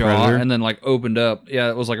the Like jaw Predator? and then like opened up. Yeah,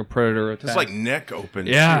 it was like a predator attack. It's like neck open.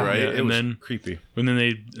 Yeah. too, right? Yeah, it and was then- creepy. And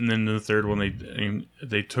then the third one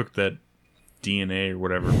they took that DNA or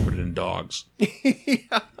whatever and put it in dogs.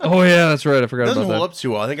 Oh yeah, that's right. I forgot It doesn't about hold that. up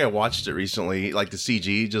too well. I think I watched it recently. Like the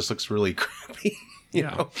CG just looks really crappy. you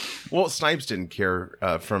know, Walt Snipes didn't care.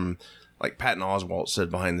 From like Patton Oswalt said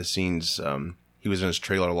behind the scenes, he was in his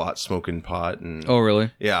trailer a lot smoking pot and Oh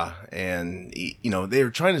really? yeah, and they were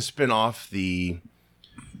trying to spin off the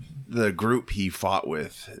the group he fought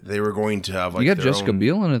with. They were going to have like You got their Jessica own,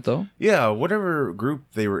 Biel in it though. Yeah, whatever group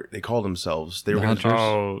they called themselves. They were The going to Hunters.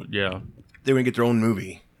 Oh yeah. they were going to get their own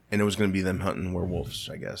movie, and it was going to be them hunting werewolves,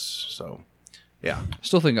 I guess. So, yeah. I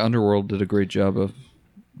still think Underworld did a great job of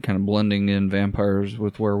kind of blending in vampires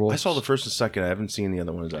with werewolves. I saw the first and second. I haven't seen the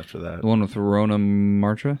other ones after that. the one with Rona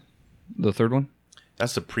Martra, the third one.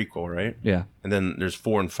 That's the prequel, right? Yeah. And then there's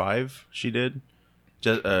 4 and 5 she did.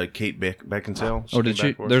 Kate Beckinsale. Oh, did came she?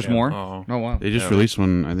 back for it. There's Yeah. more. Oh. Oh wow. They just released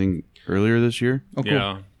one, I think, earlier this year. Oh cool.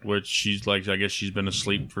 Yeah, which she's like, I guess she's been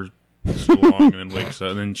asleep for so long, and then wakes up,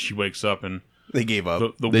 and then she wakes up, and They gave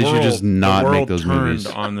up. the They should world, just not the make world those turned movies.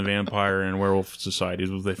 on the vampire and werewolf societies.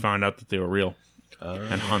 They found out that they were real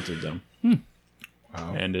and hunted them.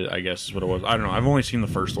 Wow. And I guess is what it was. I don't know. I've only seen the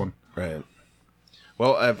first one. Right.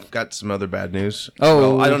 Well, I've got some other bad news.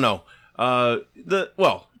 Oh. Well, I don't know.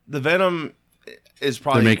 The Venom is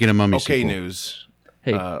probably They're making a Mummy okay sequel. news.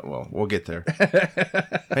 Hey. Well, we'll get there.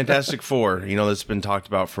 Fantastic Four, that's been talked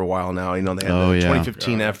about for a while now. They had Oh, the yeah.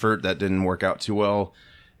 2015 effort that didn't work out too well,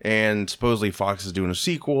 and supposedly Fox is doing a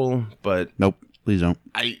sequel, but Nope, please don't.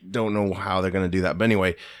 I don't know how they're going to do that. But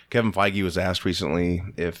anyway, Kevin Feige was asked recently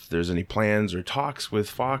if there's any plans or talks with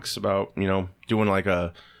Fox about, doing like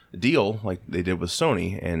a deal like they did with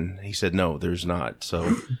Sony. And he said, no, there's not.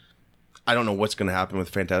 So I don't know what's going to happen with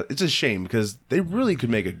Fantastic. It's a shame because they really could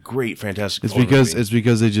make a great Fantastic It's Four because movie.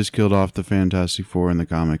 they just killed off the Fantastic Four in the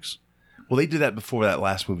comics. Well, they did that before that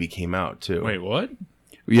last movie came out too. Wait, what?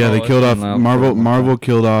 Yeah, Oh, they it's killed off been out for a Marvel. long time. Marvel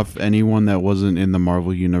killed off anyone that wasn't in the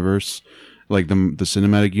Marvel universe, like the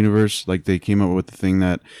cinematic universe. Like they came up with the thing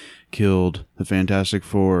that killed the Fantastic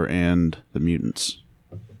Four and the mutants.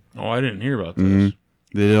 Oh, I didn't hear about this.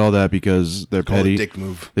 They did all that because they're Called a petty. dick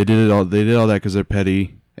move. They did it all. They did all that because they're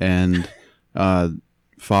petty, and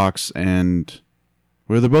Fox and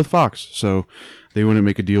they're both Fox, so they wouldn't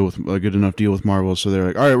make a good enough deal with Marvel. So they're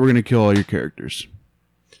like, all right, we're gonna kill all your characters.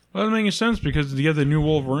 Well, that makes sense because you have the new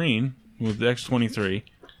Wolverine with the X-23,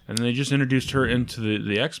 and then they just introduced her into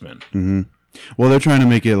the X-Men Well, they're trying to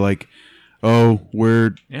make it like, oh,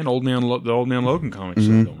 we're and the Old Man Logan comics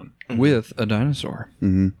are going. With a dinosaur.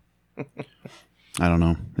 I don't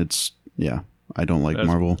know. I don't like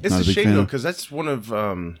Marvel. It's Not a a big shame fan. though because that's one of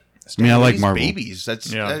I mean, I like Stanley's Marvel. babies.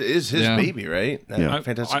 That is his Yeah. baby, right? That Yeah.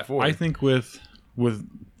 Fantastic Four. I think with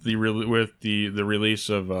the release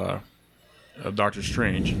of Doctor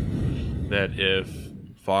Strange, that if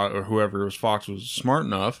Fox, or whoever it was, Fox was smart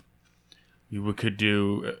enough, you could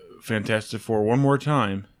do Fantastic Four one more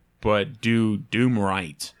time, but do Doom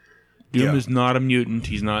right. Doom Yeah. is not a mutant.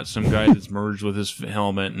 He's not some guy that's merged with his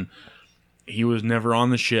helmet, and he was never on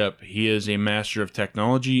the ship. He is a master of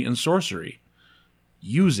technology and sorcery.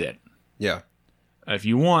 Use it. yeah. If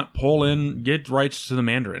you want, get rights to the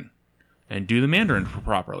Mandarin, and do the Mandarin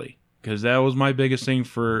properly. Because that was my biggest thing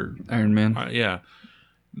for Iron Man. yeah.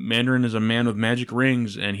 Mandarin is a man with magic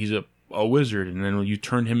rings, and he's a wizard, and then you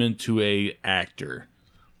turn him into a actor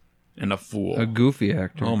and a fool. A goofy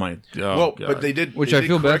actor. Oh my god! Well, but they did. Which they I did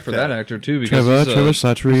feel bad correct for that actor too, because Trevor he's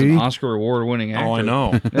an Slattery. Oscar award-winning actor. Oh, I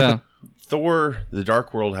know. Yeah. Thor: The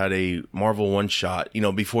Dark World had a Marvel one-shot.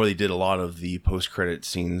 Before they did a lot of the post-credit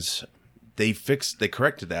scenes, they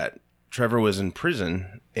corrected that. Trevor was in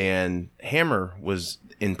prison, and Hammer was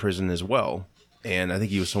in prison as well. And I think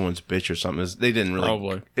he was someone's bitch or something. They didn't really.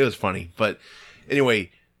 Probably. It was funny, but anyway,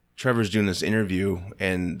 Trevor's doing this interview,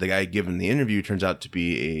 and the guy giving the interview turns out to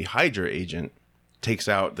be a Hydra agent. Takes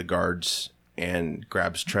out the guards and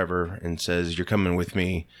grabs Trevor and says, "You're coming with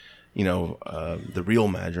me." The real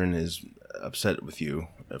Mandarin is upset with you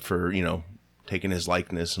for, taking his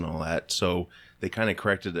likeness and all that. So they kind of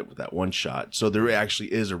corrected it with that one shot. So there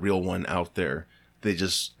actually is a real one out there. I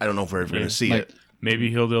don't know if we're ever going to see it.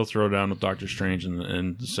 Maybe they'll throw down with Doctor Strange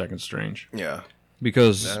and the second Strange. Yeah.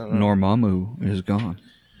 Because Dormammu is gone.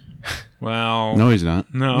 Well, No, he's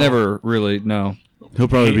not. no, Never really, no. He'll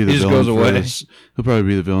probably be the He just villain goes for away. this. He'll probably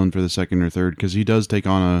be the villain for the second or third because he does take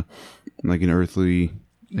on an earthly.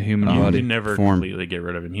 The human You body. can never form. completely get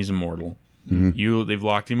rid of him. He's immortal. They've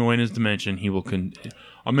locked him away in his dimension. He will.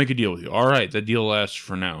 I'll make a deal with you. All right, that deal lasts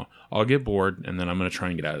for now. I'll get bored, and then I'm going to try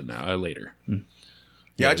and get out of it later.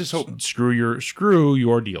 Yeah, I just hope. Screw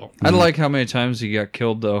your deal. I like how many times he got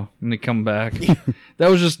killed though, and they come back.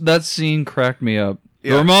 That scene cracked me up.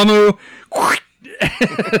 Yeah. Dormammu,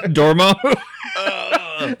 Dormammu.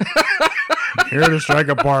 Here to strike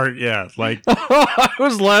apart. Yeah, like I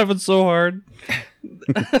was laughing so hard.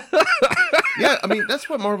 Yeah, I mean, that's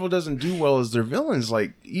what Marvel doesn't do well is their villains.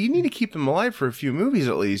 Like, you need to keep them alive for a few movies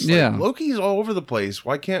at least. Like, Yeah. Loki's all over the place.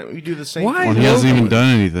 Why can't we do the same Why? thing? Well, with he hasn't Loki? even done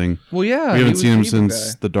anything. Well, yeah, We haven't was seen him the evil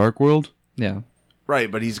since guy. the Dark World. Yeah, Right,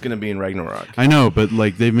 but he's going to be in Ragnarok. I know, but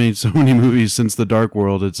like they've made so many movies since the Dark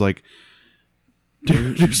World. It's like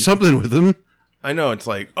do something with him. I know, it's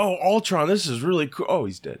like, oh, Ultron, this is really cool. Oh,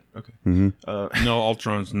 he's dead. Okay. No,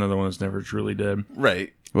 Ultron's another one that's never truly dead.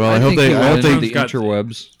 Right. Well, I hope they. I hope the they.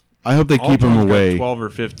 interwebs. I hope they keep him Ultron's got away. 12 or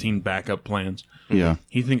 15 backup plans. Yeah,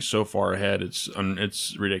 He thinks so far ahead. It's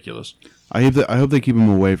ridiculous. I hope they keep him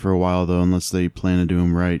away for a while though, unless they plan to do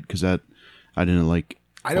him right. Because I didn't like.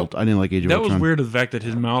 I didn't like Age of That Ultron. was weird. The fact that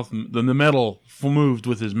his mouth, the metal moved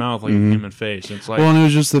with his mouth like a human face. It's like, Well, and it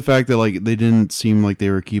was just the fact that like they didn't seem like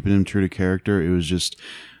they were keeping him true to character. It was just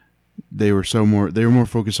they were more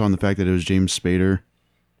focused on the fact that it was James Spader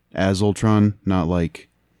as Ultron, not like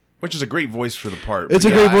Which is a great voice for the part. it's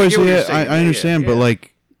but a great I voice. get what you're Yeah, saying. I understand, but yeah.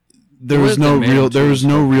 like there The was way no they made him there too was was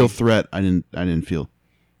no funky. real threat. I didn't feel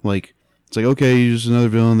like it's like okay, you're just another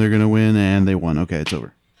villain. They're gonna win, and they won. Okay, it's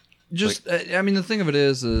over. Just, I mean, the thing of it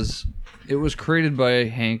is it was created by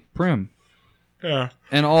Hank Pym. yeah.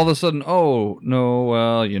 And all of a sudden, oh, no,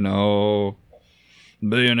 well, you know,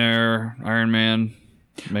 billionaire, Iron Man.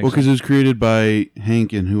 Well, because it was created by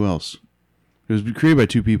Hank and who else? It was created by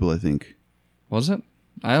two people, I think. Was it?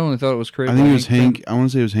 I only thought it was created I think by it was Pym. Hank. I want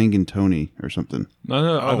to say it was Hank and Tony or something.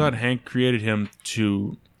 I thought Hank created him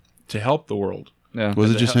to help the world, Yeah.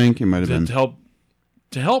 Was it just Hank? It might have been.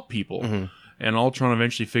 to help people. And Ultron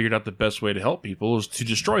eventually figured out the best way to help people is to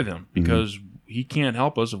destroy them because he can't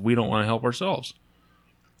help us if we don't want to help ourselves.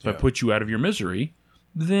 If I put you out of your misery,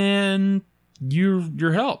 then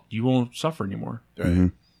you're helped. You won't suffer anymore.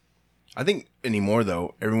 Right. I think anymore,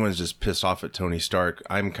 though, everyone's just pissed off at Tony Stark.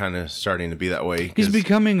 I'm kind of starting to be that way. He's 'cause-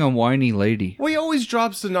 becoming a whiny lady. Well, he always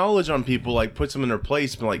drops the knowledge on people, like puts them in their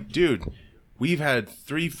place. But like, dude, we have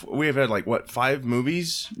had like what 5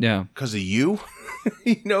 movies Yeah. because of you,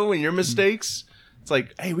 you know, and your mistakes. It's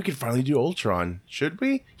like, hey, we could finally do Ultron. Should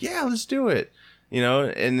we? Yeah, let's do it. You know,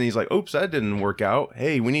 and he's like, oops, that didn't work out.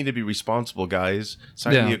 Hey, we need to be responsible, guys.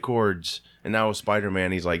 Sign Yeah. the accords. And now with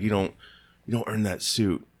Spider-Man, he's like, you don't earn that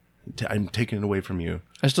suit. I'm taking it away from you.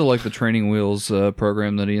 I still like the training wheels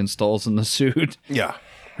program that he installs in the suit. Yeah.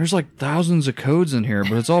 There's like thousands of codes in here,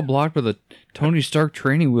 but it's all blocked by the Tony Stark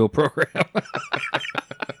training wheel program.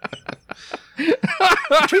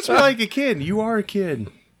 Treats me like a kid. You are a kid.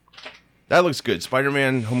 That looks good.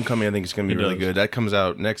 Spider-Man Homecoming, I think, is going to be really does. good. That comes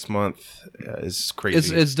out next month. It's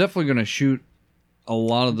crazy. It's definitely going to shoot a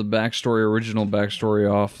lot of the original backstory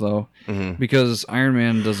off, though, because Iron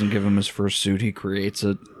Man doesn't give him his first suit; he creates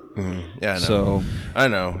it. Yeah, I know. So I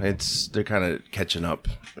know. They're kind of catching up.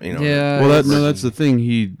 You know. yeah, Well, it's- that's the thing.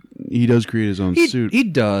 He does create his own suit. he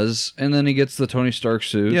does, and then he gets the Tony Stark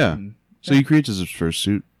suit. Yeah. So he creates his first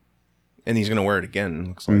suit, And he's going to wear it again.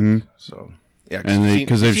 Looks like so. Yeah, and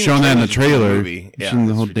because they've you've shown that in the trailers for trailer, movie. you've seen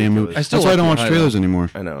the it's whole damn movie. ridiculous. I still That's why I like don't the watch highlight. trailers anymore.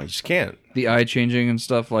 I know. You just can't. the eye changing and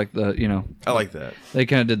stuff like the I like that. they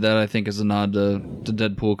kind of did that. I think as a nod to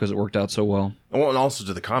Deadpool because it worked out so well. Well, and also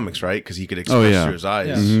to the comics, right? Because he could express yeah. through his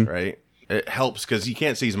eyes, right? It helps because you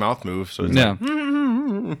can't see his mouth move, so it's Yeah,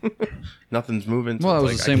 like, nothing's moving. So Well, it's it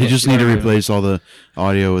was like, the same You with just need to Spider-Man. replace all the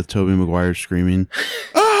audio with Tobey Maguire screaming.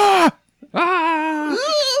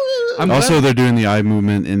 I'm Also, glad- they're doing the eye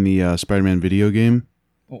movement in the Spider-Man video game,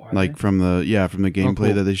 Oh, are like they? from the gameplay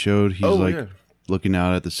cool. that they showed. He's Oh, like yeah. looking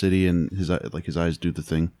out at the city, and his eyes do the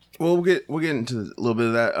thing. Well, we'll get into a little bit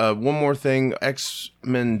of that. One more thing: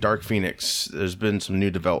 X-Men: Dark Phoenix. There's been some new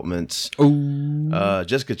developments.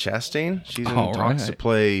 Jessica Chastain. She's in All talks right. to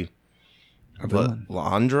play A villain.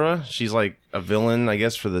 Landra. She's like a villain, I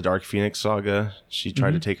guess, for the Dark Phoenix saga. She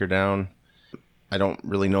tried to take her down. I don't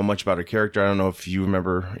really know much about her character. I don't know if you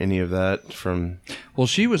remember any of that from. Well,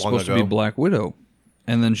 she was long supposed to be ago. Black Widow,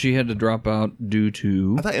 and then she had to drop out due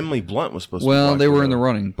to. I thought Emily Blunt was supposed to. be Well, Black they were in the Widow.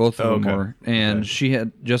 running. Both of Oh, them okay. were, and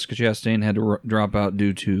Jessica Chastain had to drop out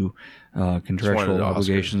due to contractual the Oscars.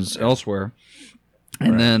 obligations elsewhere.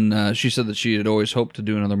 And then she said that she had always hoped to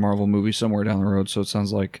do another Marvel movie somewhere down the road. So it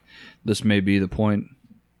sounds like this may be the point,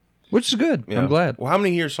 which is good. Yeah. I'm glad. Well, how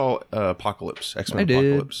many here saw Apocalypse? X-Men I did.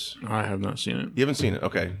 Apocalypse. I have not seen it. You haven't seen it,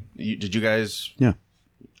 okay? Did you guys? Yeah.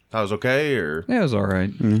 Thought it was okay, or Yeah, it was all right.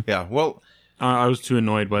 yeah? Well, I was too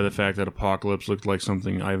annoyed by the fact that Apocalypse looked like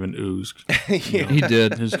something Ivan oozed. yeah. He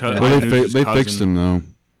did. His cousin. Well, they fixed him though.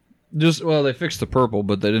 They fixed the purple,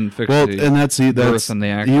 but they didn't fix Well, the. and that's birth and the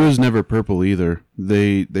actor. he was never purple either.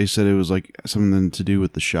 They said it was like something to do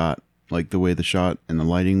with the shot, like the way the shot and the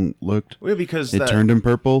lighting looked. Well, because It that, turned him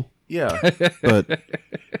purple, yeah.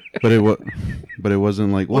 but it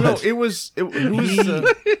wasn't like Well, what? no, it was. Who was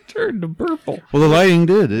the, it turned to purple. Well, the lighting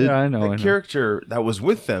did. Yeah, I know. the character that was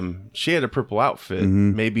with them? She had a purple outfit.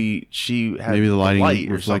 Maybe she had Maybe the lighting light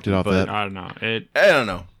or reflected something, off but that. I don't know. I don't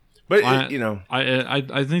know. But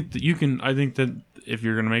I think that you can. I think that if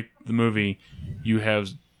you're going to make the movie,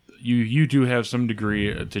 you do have some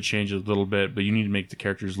degree to change it a little bit, but you need to make the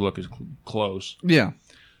characters look as close. Yeah.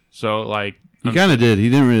 So like He kind of did. He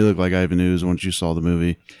didn't really look like Ivan Ooze once you saw the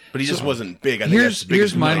movie. But he just wasn't big. I think that's the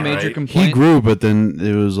Here's biggest my complaint, major right? complaint. He grew, but then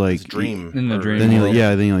it was like His dream. In the dream. Then world.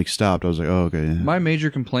 then he like stopped. I was like, oh okay. My major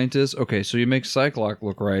complaint is okay. So you make Cyclops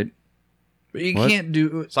look right, but you What? can't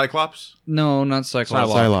do. Cyclops? No, not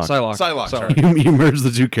Cyclops. Psylocke. Psylocke, Sorry. sorry. You merged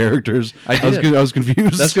the two characters. I was did. I was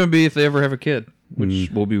confused. That's going to be if they ever have a kid,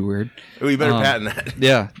 which will be weird. Oh, you better patent that.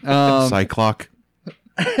 Yeah. Cyclock.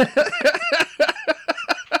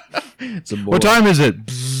 It's a boy. What time is it?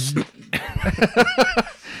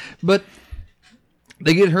 But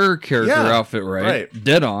they get her character Yeah, outfit right. right.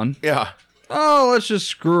 Dead on. Yeah. Oh, let's just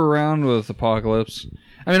screw around with Apocalypse.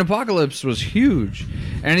 I mean, Apocalypse was huge,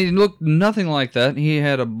 and he looked nothing like that. He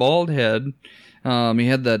had a bald head. He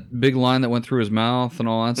had that big line that went through his mouth and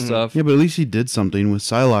all that stuff. Yeah, but at least he did something with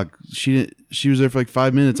Psylocke. She was there for like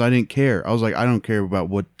 5 minutes. I didn't care. I was like, I don't care about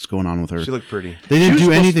what's going on with her. She looked pretty. They didn't was do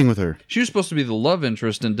supposed- anything with her. She was supposed to be the love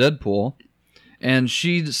interest in Deadpool, and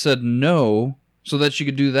she said no so that she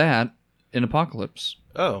could do that in Apocalypse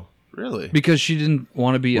Oh, really? because she didn't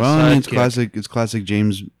want to be a Well, I mean, sidekick. it's classic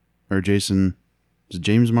James or Jason. Is it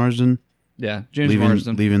James Marsden? Yeah, James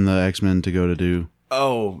Marsden. leaving the X-Men to go to do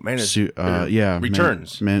Oh, man. It's,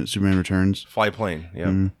 Returns. Superman Returns. Fly plane.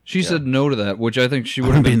 Yeah. She said no to that, which I think she would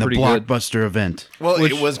Would have have been been the pretty good. blockbuster event. Well,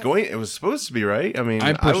 Which- it was supposed to be, right? I mean,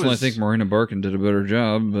 I personally was- think Marina Barkin did a better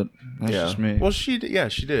job, but that's yeah. just me. Well, she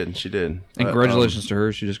did. She did. and But, congratulations to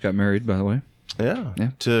her. She just got married, by the way. Yeah.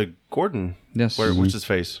 Yeah. To Gordon. Yes. What's his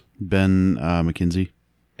face? Ben McKenzie.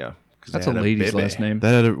 Yeah. 'Cause That's they a had lady's baby. last name.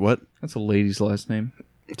 That had what? That's a lady's last name.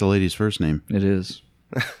 It's a lady's first name. It is.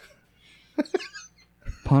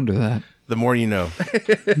 Ponder that. The more you know.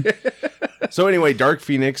 So anyway, Dark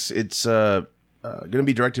Phoenix. It's going to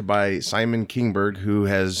be directed by Simon Kinberg, who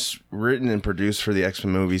has written and produced for the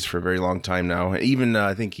X-Men movies for a very long time now. Even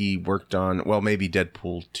I think he worked on maybe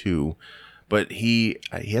Deadpool 2, but he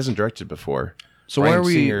hasn't directed before. So Bryan why are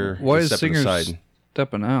we? Singer Why is is stepping Singer aside.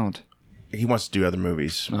 stepping out? He wants to do other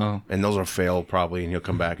movies. Oh. And those will fail probably, and he'll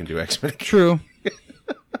come back and do X-Men. True.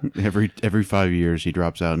 Every 5 years he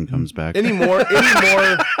drops out and comes back. anymore.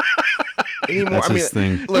 That's his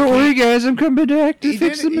thing. Look, guys. I'm coming back to he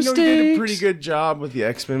did a pretty good job with the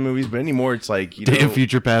X-Men movies, but anymore it's like, Day of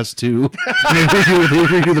Future Past 2. They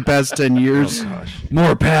review the past 10 years.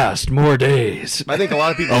 More past, more days. I think a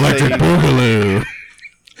lot of people Electric say, Boogaloo.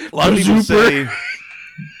 a lot of people say,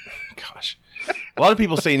 gosh, a lot of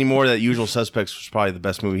people say anymore that Usual Suspects was probably the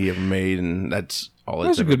best movie he ever made, and that's all. That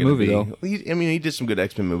was it's a ever good gonna movie, be. though. He did some good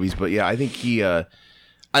X-Men movies, but yeah, I think he.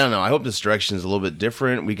 I don't know. I hope this direction is a little bit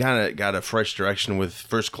different. We kind of got a fresh direction with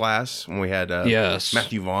First Class when we had Yes.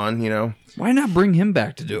 Matthew Vaughn. You know, Why not bring him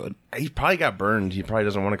back to do it? he probably got burned. He probably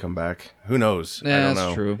doesn't want to come back. Who knows? I Yeah, don't that's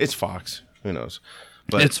know. true. It's Fox. Who knows?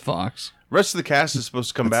 But It's Fox. rest of the cast is supposed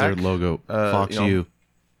to come That's back. their logo. Fox you know, U.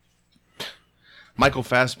 Michael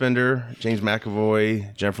Fassbender, James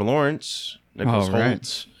McAvoy, Jennifer Lawrence, Nicholas Oh, right.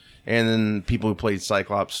 Hoult, and then people who played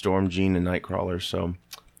Cyclops, Storm, Jean, and Nightcrawler. So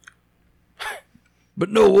But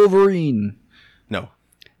no Wolverine. no,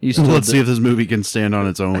 You still Let's see if this movie can stand on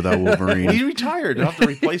its own without he Wolverine. retired. They'll have to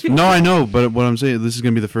replace him. No, I know, but what I'm saying, this is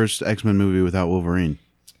going to be the first X-Men movie without Wolverine.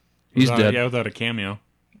 He's dead. Yeah, without a cameo.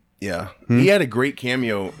 Yeah, he had a great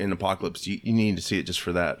cameo in Apocalypse. You need to see it just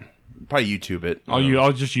for that. Probably YouTube it.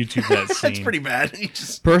 I'll just YouTube that scene. That's pretty bad. He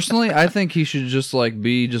just Personally, I think he should just like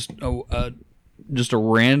be just a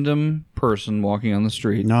random person walking on the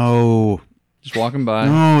street, No. just walking by.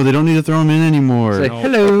 No, they don't need to throw him in anymore. Say,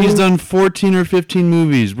 hello. He's done 14 or 15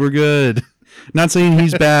 movies. We're good. Not saying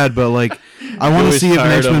he's bad, but like, I want to always see if an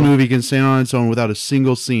tired of X-Men him. movie can stand on its own without a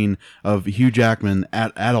single scene of Hugh Jackman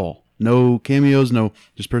at all. No cameos, no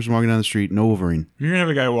just person walking down the street, no Wolverine. If you're gonna have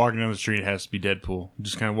a guy walking down the street, it has to be Deadpool.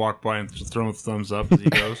 Just kind of walk by and just throw him a thumbs up as he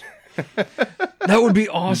goes. That would be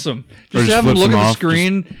awesome. Just just have him flips look him at the off,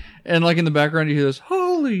 screen, and like in the background, you hear this,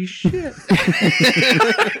 holy shit.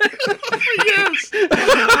 Yes.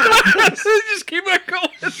 Just keep on going.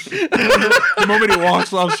 The moment he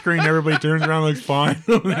walks off screen, everybody turns around and looks fine.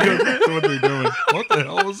 They go, "So what are they doing? What the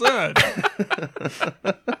hell was that?"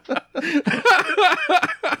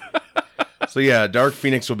 so yeah. Dark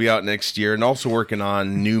Phoenix will be out next year, and also working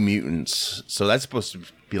on New Mutants. So that's supposed to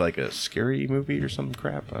be like a scary movie or some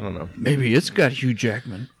crap. I don't know. Maybe it's got Hugh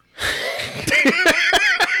Jackman.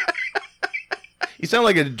 You sound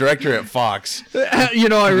like a director at Fox. You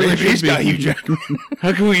know, I really He's should got be. Hugh Jackman.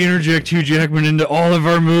 How can we interject Hugh Jackman into all of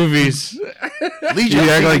our movies? Lee You act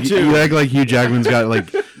Jackman like too. you act like Hugh Jackman's got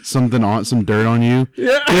like something on some dirt on you.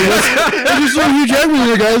 Yeah, I just throw Hugh Jackman in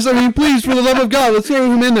there, guys. I mean, please, for the love of God, let's throw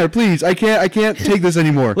him in there, please. I can't take this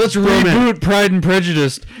anymore. Let's Throw him in. reboot Pride and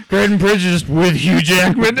Prejudice. Pride and Prejudice with Hugh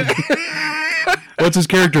Jackman. What's his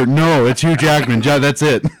character? No, it's Hugh Jackman. That's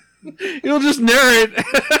it. He'll just narrate.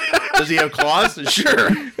 Does he have claws? Sure.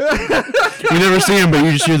 You never see him, but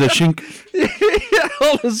you just hear the shink.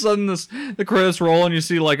 All of a sudden, the credits roll and you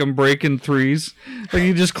see like him breaking threes. Like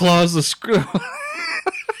he just claws the screw.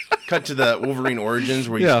 Cut to the Wolverine Origins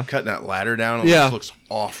where he's cutting that ladder down. It just looks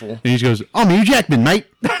awful. And he just goes, "I'm Hugh Jackman, mate."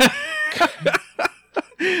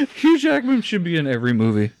 Hugh Jackman should be in every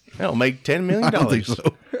movie. That'll make $10 million. I don't think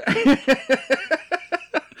so.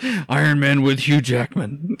 Iron Man with Hugh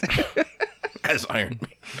Jackman. As Iron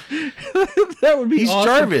Man. That would be He's awesome.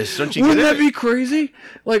 Jarvis. Don't you Wouldn't get that be crazy?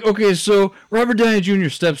 Like, okay, so Robert Downey Jr.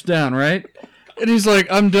 steps down, right? And he's like,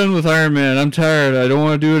 I'm done with Iron Man. I'm tired. I don't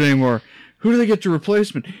want to do it anymore. Who do they get to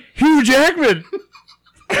replacement? Hugh Jackman!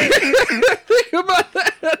 Think about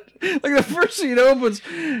that. Like, the first scene opens,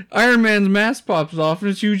 Iron Man's mask pops off, and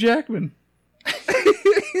it's Hugh Jackman.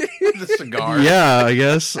 the cigar? Yeah, I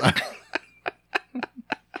guess.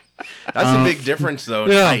 That's a big difference, though.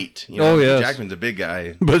 Yeah. Height. You know, Oh, yes. Jackman's a big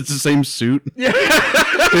guy. But it's the same suit. Yeah.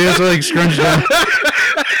 He has to like scrunch down.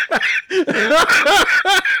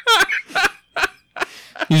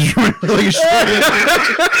 He's running like a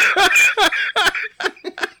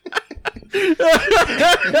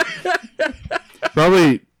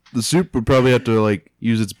Probably the suit would probably have to like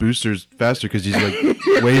use its boosters faster because he's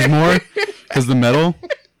like weighs more because the metal.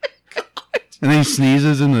 And then he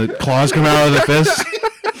sneezes and the claws come out of the fist.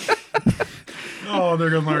 Oh, there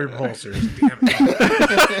goes my repulsors. Damn it.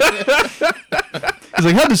 He's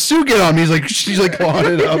like, how'd the suit get on me? She's like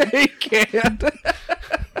clawing it up. He can't.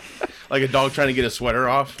 Like a dog trying to get a sweater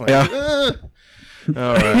off. Like, Yeah.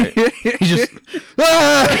 All right. He's just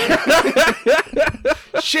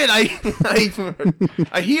Shit,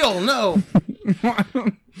 I heal. No.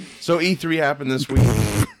 So E3 happened this week.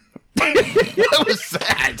 What was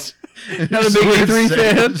that? not a big E3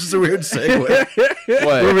 fan. This is a weird segue.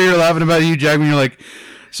 What? Over here laughing about Hugh Jackman, you're like,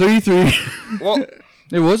 so E3. Well,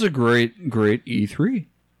 It was a great E3.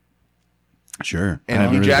 Sure.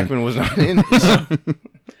 and Hugh Jackman was not in this.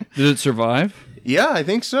 Did it survive? Yeah, I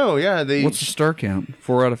think so. Yeah, they What's the star count?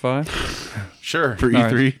 4 out of 5? sure For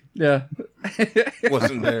E3. Yeah.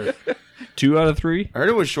 wasn't there. 2 out of 3? I heard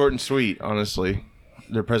it was short and sweet. Honestly,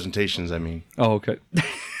 their presentations. I mean, Oh, okay.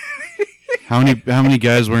 How many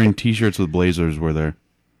guys wearing T-shirts with blazers were there?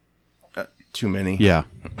 too many. Yeah,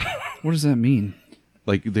 What does that mean?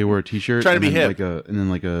 like they wear a T-shirt, Trying to and be then hip.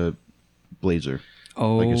 like a blazer,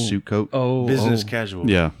 Oh. like a suit coat. Oh. Business oh. casual.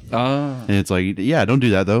 Yeah, Ah. and it's like, yeah, don't do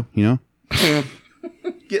that though. You know,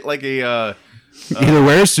 Get like a either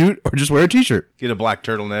wear a suit or just wear a T-shirt. get a black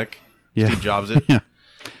turtleneck. Yeah, Steve Jobs it. yeah.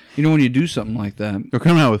 You know when you do something like that, They're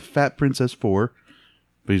coming out with Fat Princess 4,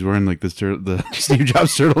 but he's wearing like this the Steve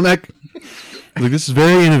Jobs turtleneck. Like, this is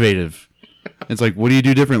very innovative. It's like, what do you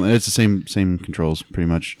do differently? It's the same controls, pretty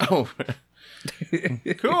much. Oh,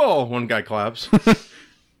 cool. One guy claps.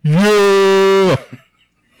 Yeah.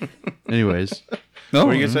 Anyways, no, What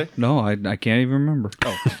were you gonna say? No, I can't even remember.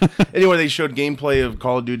 Oh, Anyway, they showed gameplay of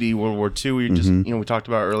Call of Duty World War II. We just, Mm-hmm. we talked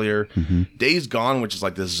about earlier. Days Gone, which is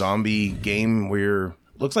like this zombie game where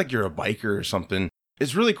looks like you're a biker or something.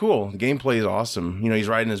 It's really cool. The gameplay is awesome. He's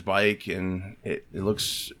riding his bike, and it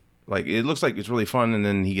looks like it's really fun. And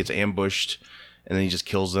then he gets ambushed, and then he just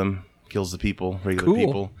kills the people, regular Cool.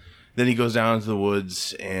 people. Then he goes down into the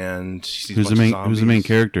woods and sees who's a the bunch main of who's the main zombies.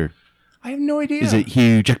 character? I have no idea. Is it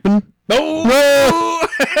Hugh Jackman? No.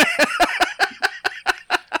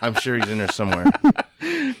 I'm sure he's in there somewhere.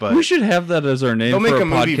 But we should have that as our name They'll for make a a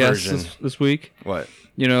movie podcast version. this week. what?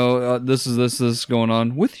 This is going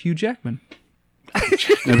on with Hugh Jackman. And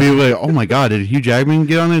people are like, oh my god, did Hugh Jackman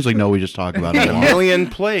get on there? It's like, no, we just talk about it a A lot. million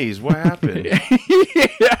plays. What happened?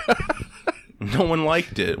 No one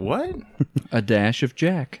liked it. What? A dash of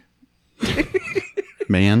Jack.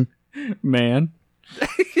 Man. Man.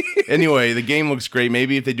 Anyway, the game looks great.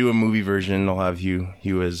 Maybe if they do a movie version, they'll have Hugh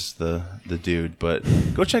as the dude. But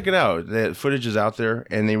go check it out. The footage is out there,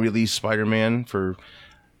 and they released Spider-Man for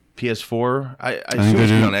PS4. I think assume they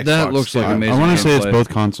it's do. on Xbox. That looks like too. amazing. I want to say it's gameplay. both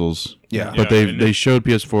consoles. Yeah. But Yeah, they showed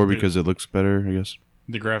PS4 because it looks better, I guess.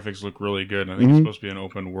 The graphics look really good. I think it's supposed to be an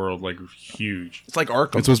open world, like huge. It's like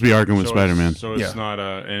Arkham. It's supposed to be Arkham with Spider-Man. So it's Yeah. not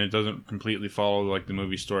and it doesn't completely follow like the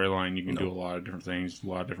movie storyline. You can do a lot of different things, a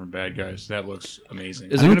lot of different bad guys. That looks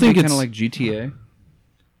amazing. Is I it don't going to be think kind of it's- like GTA?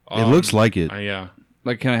 It looks like it. Yeah.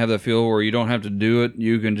 Like kind of have that feel where you don't have to do it.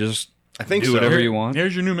 You can just I think Do so. whatever you want.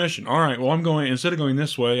 Here's your new mission. All right, well, instead of going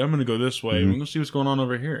this way, I'm going to go this way. We're going to see what's going on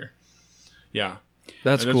over here. Yeah.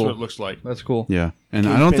 That's That's cool. what it looks like. That's cool. Yeah, and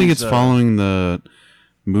I don't think it's Kingpin's, following the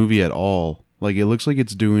movie at all. Like it looks like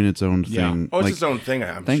it's doing its own Yeah. thing. Oh, it's like, its own thing.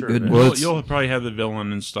 I'm Thank sure. goodness. Well, Well, it's- you'll probably have the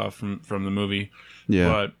villain and stuff from the movie. yeah,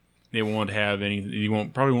 But they won't have any. You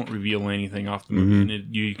probably won't reveal anything off the movie,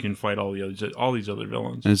 and you can fight all these other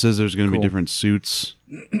villains. and it says there's going to Cool. be different suits,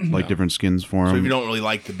 like different skins for So if them. you don't really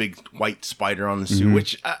like the big white spider on the suit,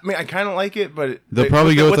 which I mean, I kind of like it, but They'll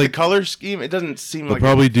probably go with, the like- color scheme. It doesn't seem They'll like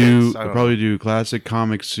probably it fits. I do don't know. classic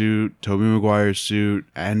comic suit, Tobey Maguire suit,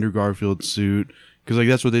 Andrew Garfield suit, because like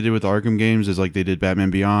that's what they did with the Arkham games. Is like they did Batman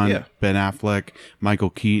Beyond, Yeah. Ben Affleck,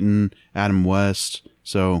 Michael Keaton, Adam West.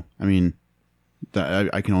 So I mean,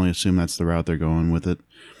 I can only assume that's the route they're going with it.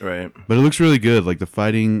 right. But it looks really good. Like the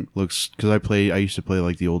fighting looks, because I used to play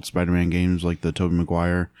like the old Spider-Man games, like the Tobey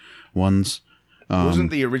Maguire ones.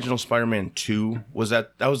 Wasn't the original Spider-Man 2? Was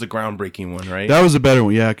that was the groundbreaking one, right? That was a better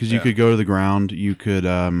one, yeah, because you Yeah. could go to the ground. You could,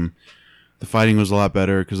 the fighting was a lot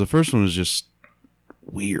better because the first one was just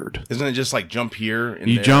weird. Isn't it just like jump here? And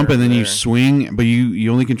You there, jump and then you there? swing, but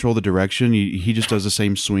you only control the direction. He just does the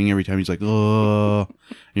same swing every time. He's like, oh,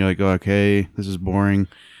 you're like, oh, okay, this is boring.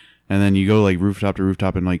 And then you go like rooftop to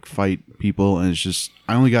rooftop and like fight people, and it's just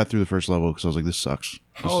I only got through the first level because I was like, this sucks.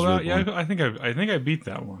 This is really boring. I think I beat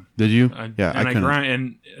that one. Did you? Yeah, I I couldn't. grind,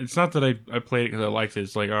 and it's not that I played it because I liked it.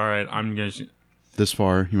 It's like, all right, I'm gonna. This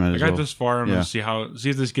far, you might I as got well. this far. I'm Yeah. gonna see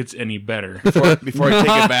if this gets any better. Before I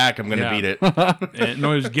take it back, I'm gonna Yeah. beat it. And,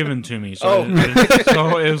 no, it was given to me, so Oh.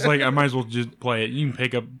 so it was like I might as well just play it. You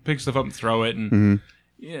can pick stuff up and throw it, and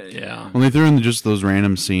yeah. When they threw in just those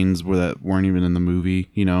random scenes that weren't even in the movie,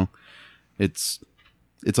 you know, it's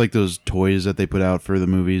like those toys that they put out for the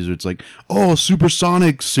movies. Where it's like, oh,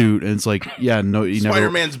 supersonic suit, and it's like, yeah, no, you never.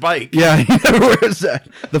 Spider-Man's bike. Yeah, he never wears that.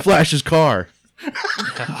 The Flash's car.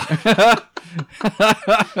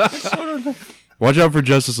 Watch out for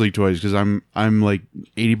Justice League toys because I'm like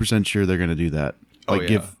 80% sure they're gonna do that. Like yeah.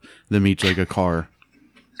 give them each like a car.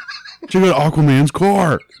 Check out Aquaman's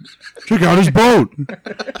car. Check out his boat.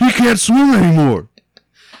 He can't swim anymore.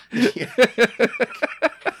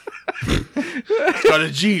 Got a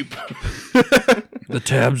Jeep. The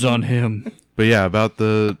tab's on him. But yeah, about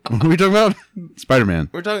the what are we talking about? Spider-Man.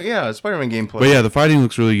 We're talking, Spider-Man gameplay. But yeah, the fighting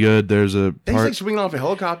looks really good. There's a He's like part swinging off a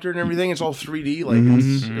helicopter and everything. It's all 3D. Like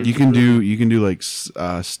it's you can do like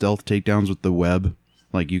stealth takedowns with the web.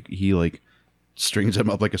 Like he like strings him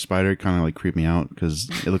up like a spider. Kind of like creeped me out because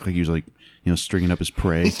it looked like he was like stringing up his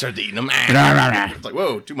prey. he starts eating them. It's like,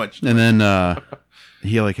 whoa, too much. And then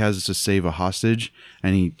he like has to save a hostage,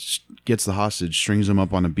 and he gets the hostage, strings him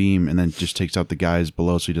up on a beam, and then just takes out the guys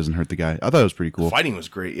below so he doesn't hurt the guy. I thought it was pretty cool. Fighting was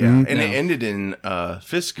great, yeah. And it ended in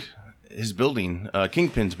Fisk, his building,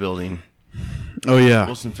 Kingpin's building. Oh yeah.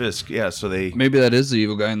 Wilson Fisk, yeah. So they, Maybe that is the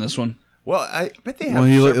evil guy in this one. well, I bet they have. Well,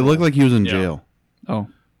 it several. looked like he was in Yeah. jail. Oh,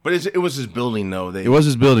 But it was his building, though. It was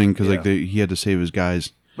his building because like Yeah. he had to save his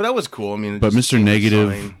guys. But that was cool. I mean, it But just Mr. seemed Negative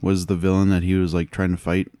design. was the villain that he was like trying to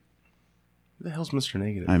fight. Who the hell's Mr.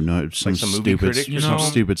 Negative? I have no some some movie stupid critic or some something?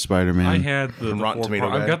 stupid Spider-Man. I had the Rotten Tomato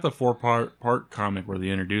I've guy. got the four-part comic where they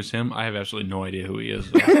introduce him. I have absolutely no idea who he is.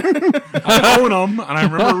 I own them, and I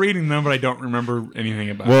remember reading them, but I don't remember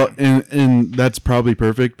anything about Well, them. and that's probably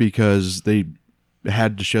perfect because they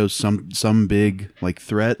had to show some big like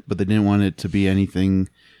threat, but they didn't want it to be anything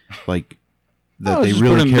like that Oh, they just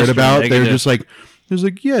really put in cared Mr. about. They were Negative. just like, it was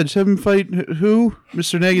like, yeah, just have him fight who?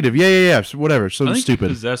 Mr. Negative. Yeah. So whatever. I Something think stupid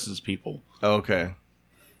he possesses people. Oh, okay.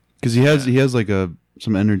 because he has like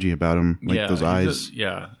some energy about him, like yeah, those he eyes. does-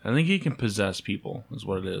 yeah, I think he can possess people. Is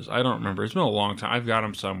what it is. I don't remember. It's been a long time. I've got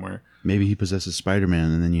him somewhere. Maybe he possesses Spider-Man,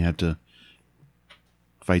 and then you have to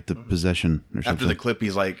fight the possession or something. After the clip,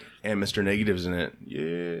 he's like, and Mr. Negative's in it.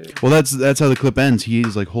 Yeah. Well, that's how the clip ends.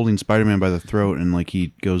 He's like holding Spider-Man by the throat, and like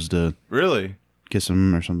he goes to Really? kiss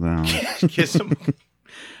him or something. I don't know. Kiss him?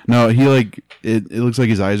 No, he like it looks like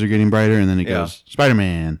his eyes are getting brighter, and then it Yeah. goes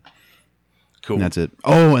Spider-Man, Cool. and that's it.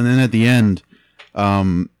 Oh, and then at the end,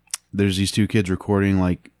 there's these two kids recording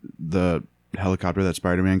like the helicopter that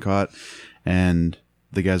Spider-Man caught, and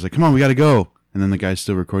the guy's like, "Come on, we gotta go," and then the guy's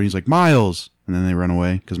still recording. He's like, "Miles," and then they run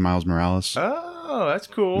away because Miles Morales. Oh, that's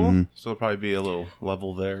cool. Mm-hmm. So there'll probably be a little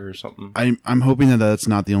level there or something. I'm hoping that that's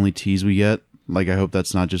not the only tease we get. Like, I hope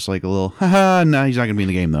that's not just like a little, haha, no, he's not gonna be in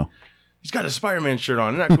the game though. He's got a Spider-Man shirt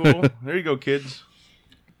on. Isn't that cool? There you go, kids.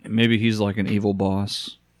 maybe he's like an evil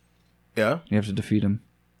boss. Yeah. You have to defeat him.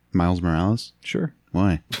 Miles Morales? Sure.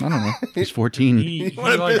 Why? I don't know. He's 14. He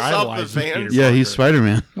wanna like piss off the idolizes fans? Peter Yeah, he's Parker.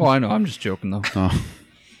 Spider-Man. Oh, I know. I'm just joking though. Oh.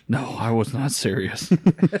 No, I was not serious.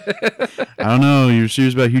 I don't know. You were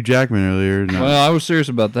serious about Hugh Jackman earlier. No. Well, I was serious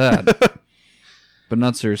about that, but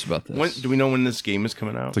not serious about this. When, do we know when this game is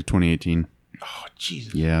coming out? It's like 2018. Oh,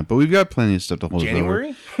 Jesus. Yeah, but we've got plenty of stuff to hold January?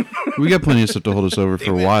 us over. We got plenty of stuff to hold us over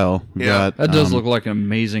for a while. We Yeah. got, That does look like an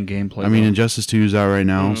amazing gameplay. I mean, though. Injustice 2 is out right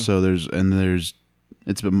now, so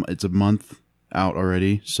it's a month out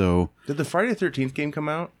already, so Did the Friday the 13th game come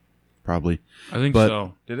out? probably. I think But-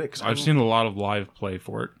 so. Did it? 'Cause I've seen a lot of live play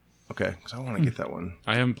for it. Okay, because I want to get that one.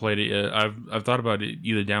 I haven't played it yet. I've thought about it,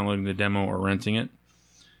 either downloading the demo or renting it.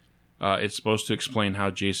 It's supposed to explain how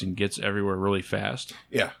Jason gets everywhere really fast,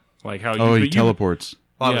 Yeah. like how Oh, he teleports.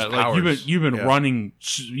 A lot Yeah, of his like powers. you've been Yeah. running.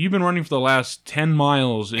 You've been running for the last 10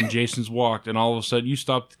 miles, and Jason's walked, and all of a sudden you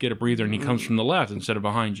stop to get a breather, and he comes from the left instead of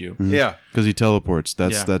behind you. Yeah. Because he teleports.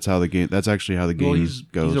 Yeah. That's how the game. That's actually how the game Well, he's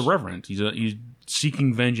goes. a reverend. He's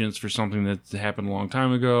seeking vengeance for something that happened a long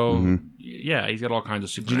time ago. Yeah, he's got all kinds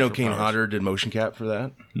of Do you know supernatural Kane powers. Hodder did motion cap for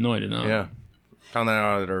that? No, I did not. Yeah. Found that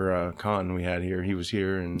out at our con we had here. He was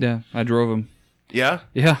here. And yeah, I drove him. Yeah?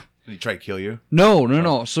 Yeah. Did he try to kill you?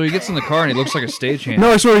 No. So he gets in the car and he looks like a stagehand.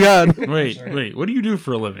 No, I swear to God. Wait. What do you do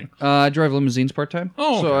for a living? I drive limousines part time.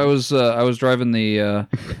 Oh, so okay. I was driving the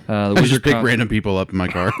I Wizard just pick Con. random people up in my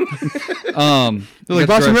car. They're They're like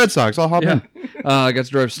Boston Red Sox. I'll hop Yeah, in. I got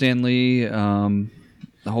to drive Stanley,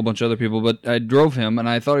 a whole bunch of other people, but I drove him, and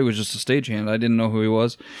I thought he was just a stagehand. I didn't know who he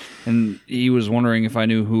was, and he was wondering if I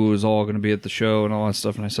knew who was all going to be at the show and all that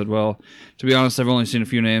stuff. And I said, "Well, to be honest, I've only seen a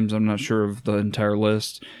few names. I'm not sure of the entire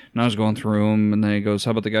list." And I was going through them, and then he goes,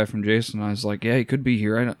 "How about the guy from Jason?" And I was like, "Yeah, he could be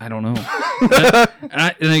here. I don't know."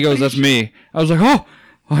 and he goes, "That's me." I was like, "Oh,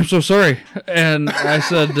 I'm so sorry." And I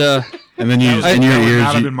said, And then you, in your That would ears,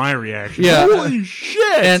 not have you, been my reaction. "Yeah." Holy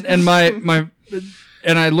shit! and my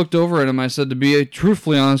and I looked over at him. I said, "To be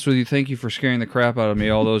truthfully honest with you, thank you for scaring the crap out of me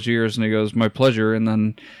all those years." And he goes, "My pleasure." And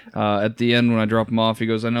then at the end, when I drop him off, he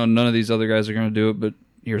goes, "I know none of these other guys are going to do it, but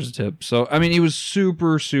here's a tip." So I mean, he was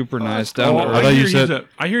super nice down to I earth. thought you said-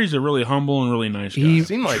 I hear he's a really humble and really nice guy. He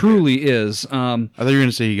Seemed like truly is. I thought you were going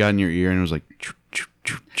to say he got in your ear and it was like,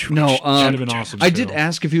 No, That'd have been awesome. I did too.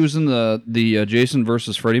 ask if he was in the Jason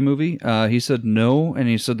versus Freddy movie. He said no, and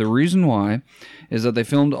he said the reason why is that they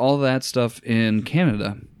filmed all that stuff in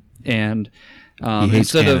Canada, and He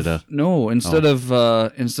hates Canada. instead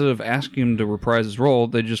of asking him to reprise his role,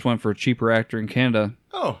 they just went for a cheaper actor in Canada,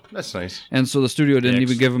 Oh, that's nice. and so the studio didn't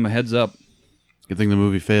Dicks. even give him a heads up. good thing the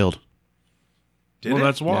movie failed. Did Well, it?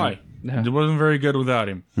 that's why. Yeah. It wasn't very good without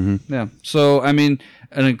him. Yeah, so I mean,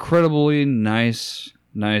 an incredibly nice,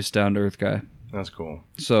 down to earth guy. That's cool.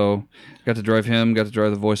 So got to drive him, got to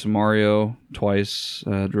drive the voice of Mario twice,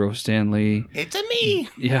 drove Stanley. It's a me.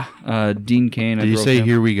 Yeah, Dean Cain. Did you say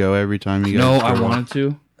 "Here we go" every time you No, guys? I wanted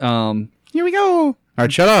to. Here we go. All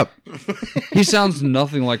right, shut up. He sounds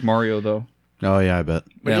nothing like Mario, though. Oh yeah, I bet.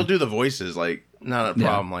 But Yeah. he'll do the voices, like, not a Yeah.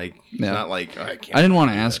 problem. Like, he's Yeah. not like, oh, I can't. I didn't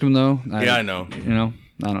want to ask him though. Yeah, I know. You know,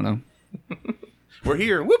 I don't know. We're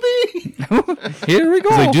here. Whoopee! Here we go.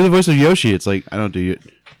 It's like, do the voice of Yoshi. It's like, I don't do it.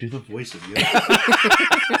 Do the voice of Yoshi.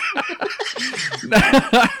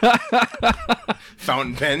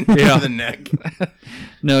 Fountain pen Yeah. to the neck.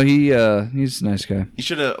 No, he's a nice guy. He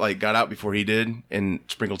should have, like, got out before he did and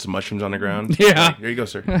sprinkled some mushrooms on the ground. Yeah. Like, here you go,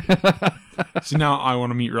 sir. See, now I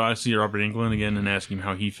want to see Robert Englund again and ask him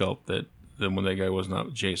how he felt that when that guy was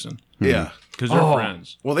not Jason. Yeah. Because they're Oh.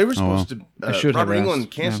 friends. Well, they were supposed to. I should have Robert asked,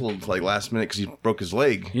 Englund canceled like last minute because he broke his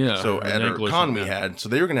leg. Yeah, So an at our ankle con we issue, yeah. had, so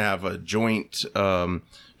they were going to have a joint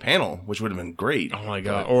panel, which would have been great. Oh my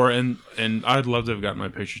god! Or and I'd love to have gotten my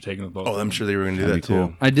picture taken with both. Oh, I'm sure they were going to do That'd that be cool.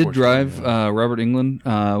 too. I did Unfortunately, drive Robert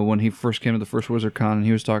Englund when he first came to the first Wizard Con, and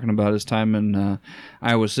he was talking about his time in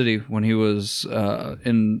Iowa City when he was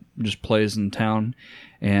in just plays in town.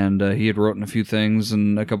 And he had written a few things,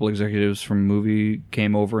 and a couple executives from a movie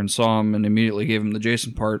came over and saw him and immediately gave him the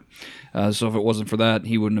Jason part. So if it wasn't for that,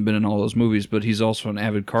 he wouldn't have been in all those movies. But he's also an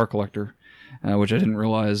avid car collector, which I didn't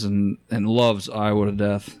realize, and loves Iowa to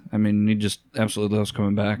death. I mean, he just absolutely loves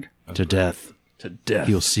coming back. To death. To death.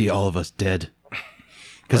 He'll see all of us dead.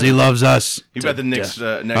 Because he loves us. You bet the next.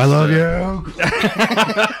 Next I love you.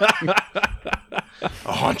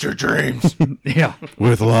 I'll haunt your dreams. Yeah.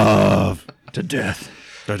 With love. To death.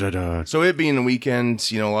 Da, da, da. So it being the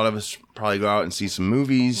weekend, you know, a lot of us probably go out and see some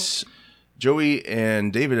movies. Joey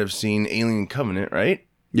and David have seen Alien Covenant, right?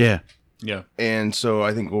 Yeah. Yeah. And so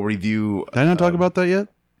I think we'll review. Did I not talk about that yet?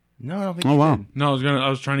 No, I don't think Oh you wow. did. No, I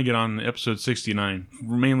was trying to get on episode 69,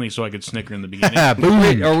 mainly so I could snicker in the beginning.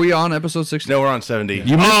 Wait, are we on episode 60? No, we're on 70.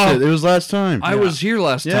 You missed it. It was last time. I was here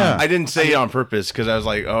last Yeah. time. I didn't say it on purpose because I was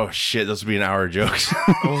like, oh shit, this will be an hour of jokes.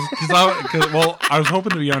 I was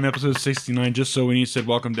hoping to be on episode 69 just so when you said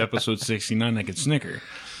welcome to episode 69, I could snicker.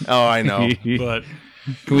 Oh, I know. But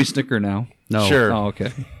Can we snicker now? No. Sure. Oh,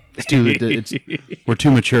 okay. It's too. We're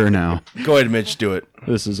too mature now. Go ahead, Mitch, do it.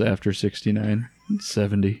 This is after 69.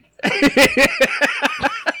 70.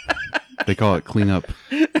 They call it cleanup.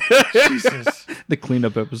 The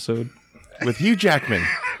cleanup episode. With Hugh Jackman.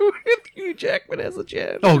 Hugh Jackman as a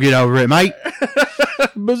Chad. Oh, get over it, mate.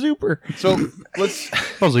 Bazooper. So let's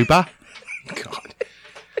Bazoopa. God.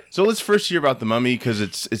 So let's first hear about The Mummy because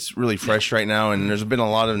it's really fresh right now, and there's been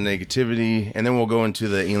a lot of negativity, and then we'll go into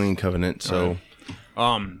the Alien Covenant. So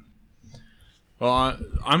I'm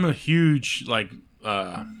a huge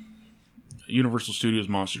Universal Studios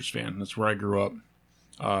Monsters fan. That's where I grew up.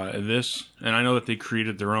 And I know that they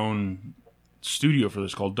created their own studio for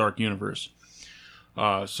this called Dark Universe.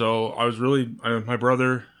 So I was really, my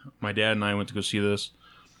brother, my dad, and I went to go see this.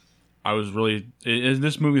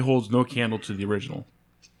 This movie holds no candle to the original.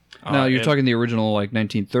 Now, you're talking the original,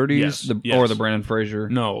 1930s? Yes, yes. Or the Brandon Fraser?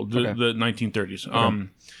 No, the 1930s. Okay.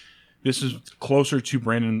 This is closer to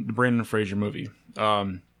the Brandon Fraser movie.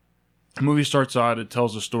 The movie starts out, it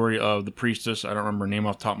tells the story of the priestess. I don't remember her name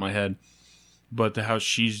off the top of my head. But how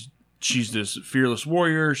she's this fearless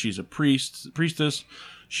warrior. She's a priestess.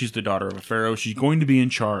 She's the daughter of a pharaoh. She's going to be in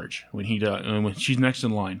charge when she's next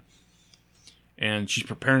in line. And she's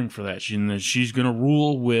preparing for that. She's going to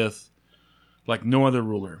rule with like no other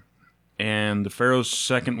ruler. And the pharaoh's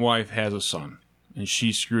second wife has a son. And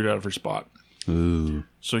she's screwed out of her spot. Ooh.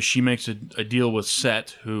 So she makes a deal with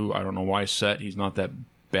Set, who, I don't know why Set, he's not that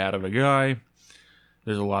bad of a guy.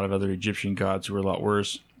 There's a lot of other Egyptian gods who are a lot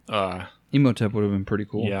worse. Imhotep would have been pretty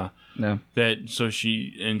cool. Yeah. Yeah. So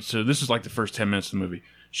this is like the first 10 minutes of the movie.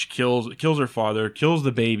 She kills her father, kills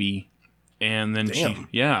the baby, and then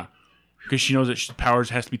because she knows that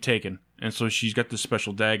powers has to be taken. And so she's got this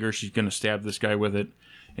special dagger. She's going to stab this guy with it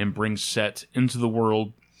and bring Set into the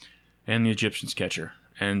world, and the Egyptians catch her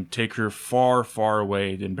and take her far, far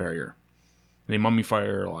away and bury her. They mummify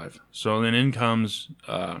her alive. So then in comes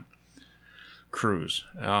Cruz.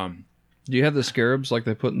 Do you have the scarabs like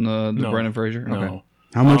they put in the No. Brandon Fraser? No. Okay.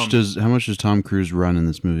 How much does Tom Cruise run in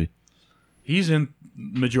this movie? He's in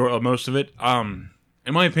most of it. In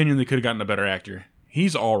my opinion, they could have gotten a better actor.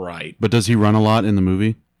 He's all right. But does he run a lot in the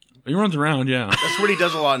movie? He runs around, yeah. that's what he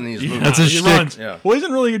does a lot in these movies. That's his he shtick. runs. Yeah. Well, he's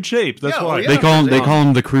in really good shape. That's Yeah, why. well, yeah. They call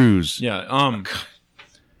him the Cruise. Yeah.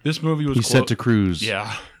 This movie was He's set to cruise.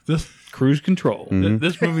 Yeah. This Cruise control.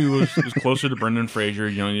 this movie was closer to Brendan Fraser.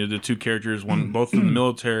 You know, the two characters, both in the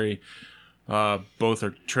military, both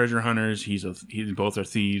are treasure hunters. Both are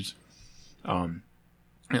thieves.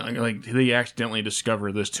 Like they accidentally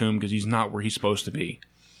discover this tomb because he's not where he's supposed to be.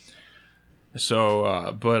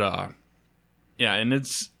 So, yeah, and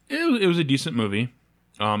it was a decent movie.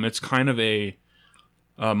 It's kind of a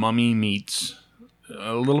Mummy meets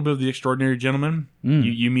a little bit of The Extraordinary Gentleman.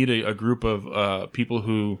 You meet a group of people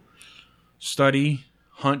who study,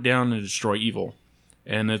 hunt down, and destroy evil,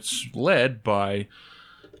 and it's led by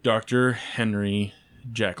Dr. Henry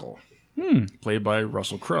Jekyll, played by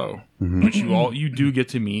Russell Crowe, which you do get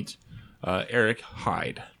to meet Eric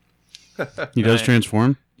Hyde. He does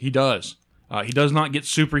transform? He does. He does not get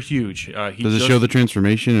super huge. Does it show the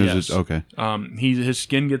transformation? Or Yes. is it okay? His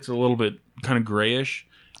skin gets a little bit kind of grayish.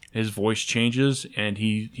 His voice changes, and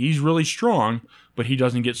he's really strong, but he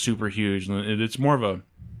doesn't get super huge. It's more of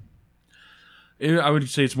I would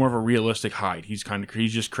say it's more of a realistic Hyde. He's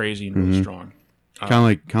just crazy and really strong. Kind of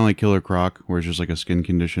like Killer Croc, where it's just like a skin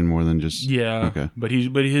condition more than just Okay. But his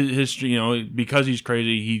because he's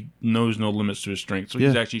crazy, he knows no limits to his strength, so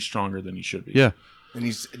he's Yeah. actually stronger than he should be. Yeah. And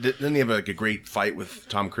didn't he have like a great fight with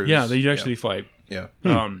Tom Cruise? Yeah, they actually fight. Yeah.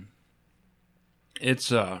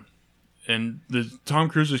 It's and the Tom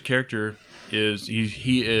Cruise's character is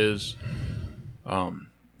he is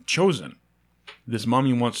chosen. This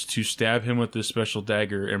mummy wants to stab him with this special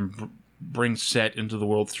dagger and bring Set into the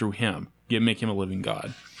world through him, make him a living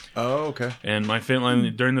god. Oh, okay. And my family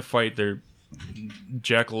during the fight, Hyde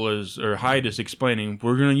is explaining,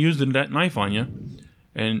 we're going to use that knife on you,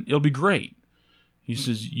 and it'll be great. He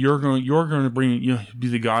says, you're going to be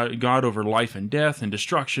the god over life and death and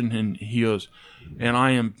destruction. And he goes, and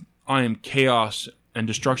I am chaos and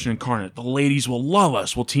destruction incarnate. The ladies will love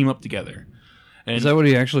us. We'll team up together. And Is that what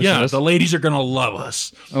he actually yeah, says? the ladies are going to love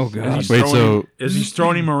us. Oh, God. As he's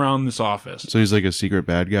throwing him around this office. So he's like a secret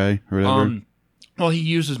bad guy or whatever? Well, he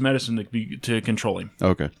uses medicine to control him.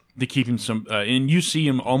 Okay. to keep him some, and you see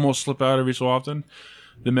him almost slip out every so often.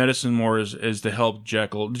 The medicine more is to help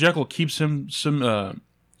Jekyll. Jekyll keeps him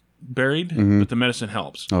buried, but the medicine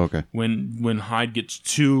helps. Oh, okay. When Hyde gets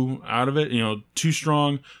too out of it, too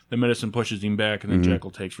strong, the medicine pushes him back, and then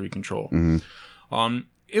Jekyll takes free control.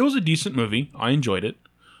 It was a decent movie. I enjoyed it.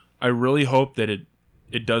 I really hope that it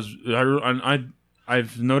does.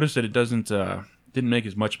 I've noticed that it didn't make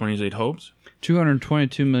as much money as they'd hoped.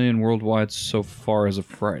 222 million worldwide so far as of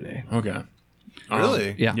Friday. Okay.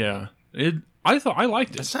 Really? Yeah. Yeah. I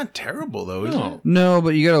liked it. That's not terrible, though, is it? No, but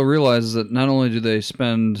you got to realize that not only do they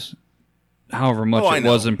spend however much I it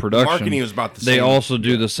know. was in production, Marketing was about the they same. also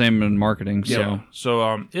do the same in marketing. Yeah.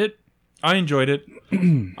 So So I enjoyed it.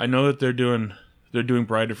 I know that they're doing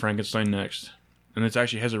Bride of Frankenstein next, and it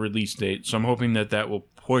actually has a release date. So I'm hoping that will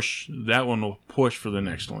push for the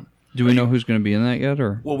next one. do we know who's going to be in that yet?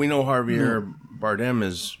 Or Well, we know Javier Bardem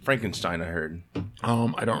is Frankenstein, I heard.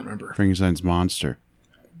 I don't remember. Frankenstein's monster.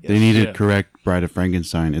 They need to Yeah. correct Bride of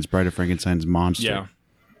Frankenstein. It's Bride of Frankenstein's monster.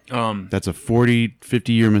 Yeah. That's a 40,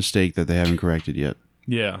 50-year mistake that they haven't corrected yet.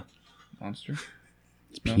 Yeah. monster?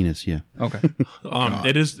 It's penis, yeah. Okay.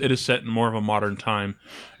 It is set in more of a modern time,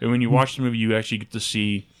 and when you watch the movie, you actually get to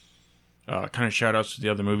see kind of shout outs to the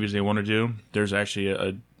other movies they want to do. There's actually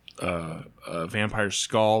a vampire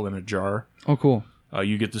skull in a jar. Oh, cool.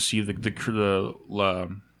 You get to see the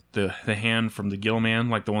hand from the Gill Man,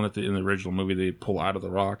 like the one that in the original movie they pull out of the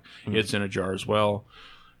rock. It's in a jar as well.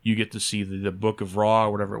 You get to see the Book of Ra,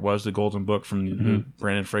 or whatever it was, the Golden Book from the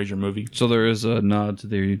Brandon Fraser movie. So there is a nod to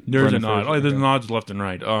the. There's Brendan a nod. Fraser. Oh, there's nods left and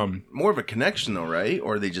right. More of a connection, though, right?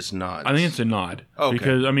 Or are they just nods? I think it's a nod. Okay.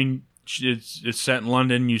 Because, I mean, it's set in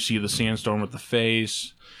London. You see the sandstorm with the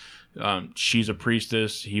face. She's a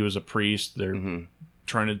priestess. He was a priest. They're going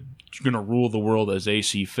to rule the world as they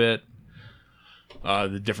see fit.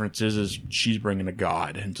 The difference is she's bringing a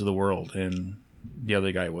god into the world, and the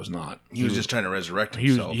other guy was not. He was just trying to resurrect He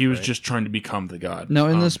was himself. he was right? just trying to become the god. Now,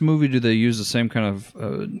 in this movie, do they use the same kind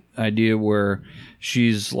of idea where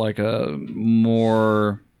she's like a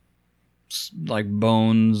more like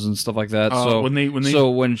bones and stuff like that?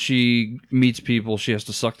 So when she meets people, she has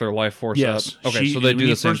to suck their life force Yes. up. Okay, so they when do you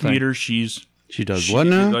the same first thing. meet her, she's She does what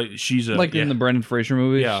now? Like, she's a, Like in the Brendan Fraser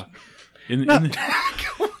movies? yeah.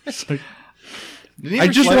 I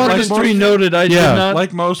just want this to be noted. I did not.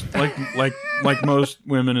 like most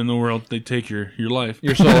women in the world, they take your life.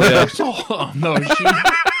 Your soul, yeah. Oh, no,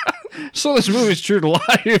 So this movie's true to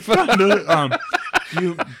life.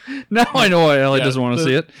 you Now I know why Ellie yeah, doesn't want to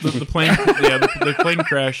see it. The plane, the plane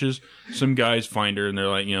crashes. Some guys find her, and they're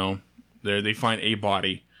like, they find a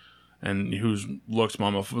body, and looks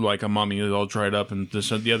like a mummy, is all dried up. And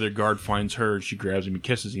the other guard finds her, and she grabs him and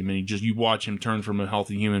kisses him, and you watch him turn from a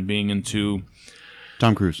healthy human being into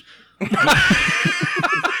Tom Cruise.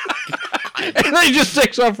 And then he just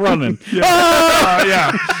takes off running.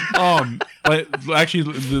 yeah. But actually,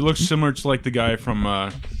 it looks similar to like the guy from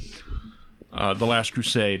The Last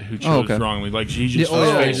Crusade who chose wrongly. Like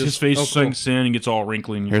his face sinks in and gets all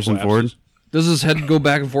wrinkly. And Harrison collapses. Ford? Does his head go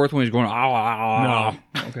back and forth when he's going, ow, ow, ow,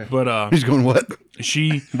 No. Okay. But He's going, what?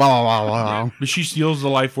 she Wow, wow, wow. she steals the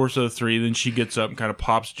life force of the three. Then she gets up and kind of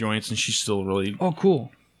pops joints, and she's still really Oh,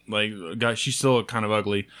 cool. like she's still kind of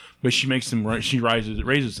ugly, but she makes them. She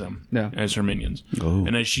raises them as her minions. Oh.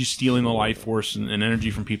 And as she's stealing the life force and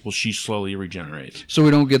energy from people, she slowly regenerates. So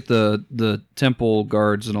we don't get the temple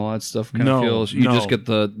guards and all that stuff kind of feels. You just get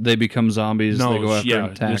they become zombies. They go after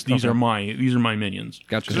and attack. These are my minions.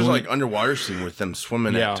 Gotcha. There's like underwater scene with them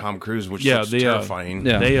swimming at Tom Cruise, which looks terrifying.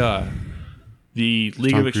 Yeah. The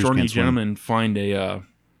League Tom of Cruise Extraordinary can't swim. Gentlemen find a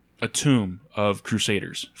tomb of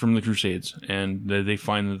Crusaders from the Crusades, and they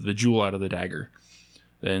find the jewel out of the dagger.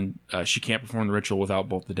 And she can't perform the ritual without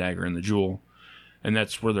both the dagger and the jewel, and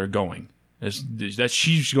that's where they're going. That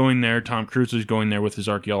she's going there. Tom Cruise is going there with his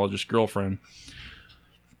archaeologist girlfriend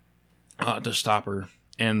to stop her,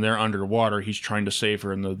 and they're underwater. He's trying to save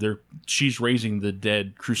her, and she's raising the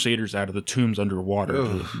dead Crusaders out of the tombs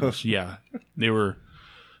underwater. Yeah, they were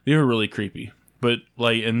really creepy. But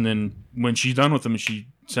and then when she's done with them, she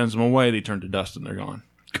sends them away. They turn to dust and they're gone.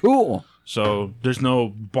 Cool. So there's no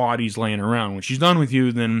bodies laying around. When she's done with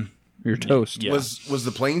you, then You're toast. yeah. Was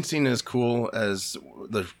the plane scene as cool as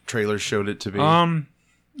the trailer showed it to be?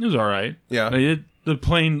 It was all right. Yeah. The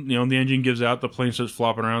plane, the engine gives out. The plane starts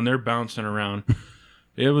flopping around. They're bouncing around.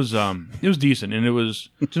 It was decent, and it was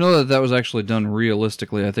To know that was actually done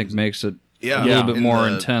realistically, I think makes it Yeah. a little bit In more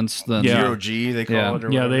the intense than Zero G, they call Yeah. it.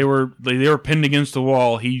 Or yeah. whatever. They were pinned against the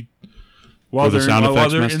wall. Were the sound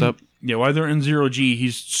effects messed up? Yeah, while they're in Zero G,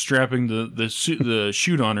 he's strapping the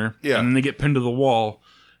chute on her. Yeah. And then they get pinned to the wall,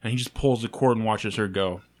 and he just pulls the cord and watches her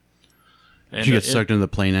go. And She gets sucked into the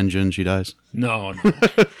plane engine. She dies. No.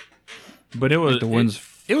 But it was the wind's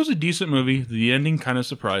it was a decent movie. The ending kind of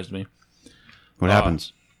surprised me. What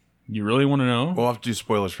happens? You really want to know? We'll have to do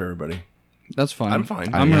spoilers for everybody. That's fine. I'm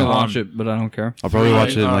fine. I'm gonna Um, watch it, but I don't care. I'll probably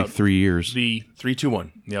watch it in uh, like 3 years. The 3, 2,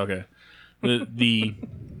 1. yeah, okay. The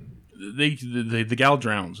gal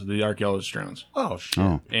drowns. The archaeologist drowns, Oh shit.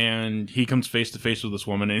 Oh, and he comes face to face with this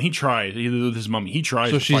woman, and he tries with his mummy. He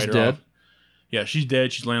tries So to she's fight her dead? off. Yeah, she's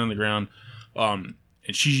dead. She's laying on the ground. And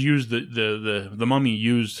she's used the mummy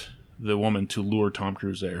used the woman to lure Tom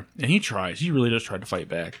Cruise there, and he tries. He really does try to fight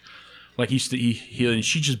back. Like and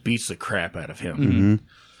she just beats the crap out of him. Mm-hmm.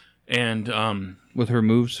 And With her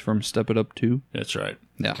moves from Step It Up 2. that's right.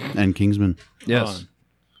 Yeah. and Kingsman. Yes.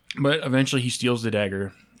 But eventually he steals the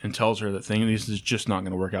dagger and tells her that this is just not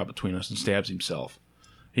going to work out between us, and stabs himself.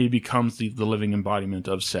 He becomes the living embodiment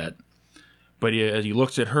of Set. But as he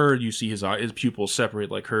looks at her, you see his pupils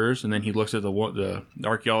separate like hers, and then he looks at the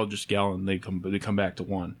archaeologist gal, and they come back to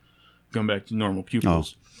one, come back to normal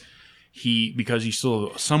pupils. Because he's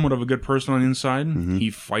still somewhat of a good person on the inside, he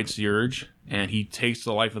fights the urge, and he takes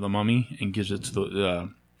the life of the mummy and gives it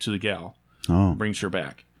to the gal, Oh, brings her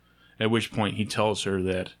back. At which point he tells her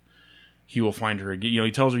that he will find her again.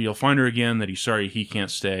 He tells her he'll find her again, that he's sorry he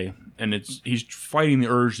can't stay, and he's fighting the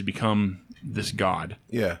urge to become this god,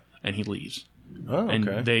 Yeah. and he leaves. Oh, okay.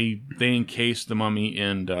 And they encase the mummy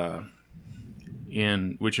in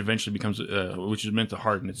which eventually becomes which is meant to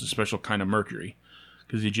harden. It's a special kind of mercury,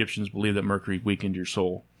 because the Egyptians believe that mercury weakened your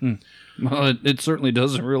soul. Well, it certainly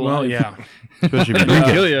does in real Well, life. yeah, especially if you It'll drink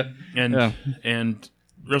kill it. you. and Yeah. and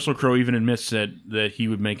Russell Crowe even admits that he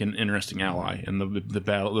would make an interesting ally in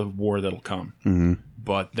the war that'll come,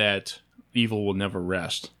 but that evil will never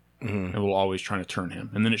rest and will always try to turn him.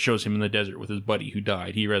 And then it shows him in the desert with his buddy who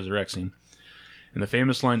died. He resurrects him. And the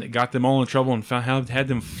famous line that got them all in trouble and had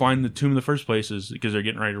them find the tomb in the first place is because they're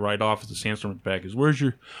getting ready to ride off as the sandstorm's back is, where's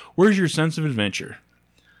your sense of adventure?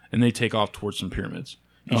 And they take off towards some pyramids.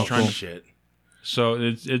 He's trying to shit. So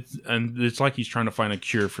it's like he's trying to find a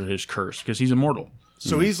cure for his curse because he's immortal.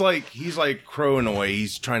 So he's like Crow in a way.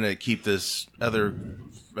 He's trying to keep this other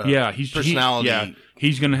He's personality.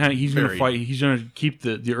 He's gonna buried. fight. He's gonna keep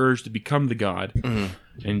the urge to become the god,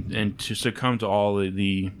 and to succumb to all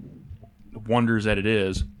the wonders that it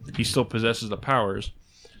is. He still possesses the powers,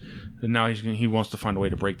 and now he wants to find a way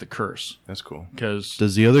to break the curse. That's cool. Because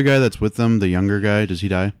Does the other guy that's with them, the younger guy, does he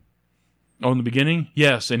die? in the beginning,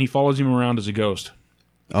 yes, and he follows him around as a ghost,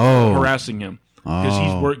 Oh, harassing him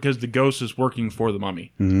because the ghost is working for the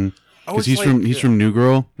mummy. because he's from New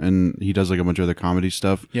Girl, and he does like a bunch of other comedy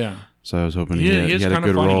stuff. Yeah, So I was hoping He he is had a kinda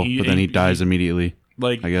good funny. role, He- but then he he- dies immediately.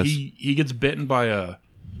 like I guess. he gets bitten by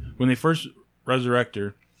when they first resurrect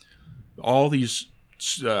her, all these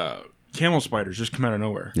camel spiders just come out of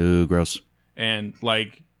nowhere, Ooh, gross. and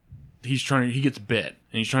like he gets bit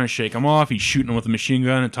and he's trying to shake them off. He's shooting them with a machine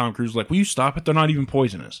gun, and Tom Cruise is like, "Will you stop it? They're not even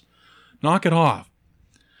poisonous. Knock it off."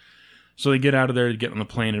 So they get out of there to get on the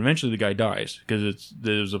plane, and eventually the guy dies because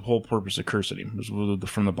there's a whole purpose of cursing him. It was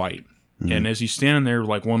from the bite. And as he's standing there,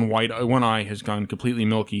 like one eye has gone completely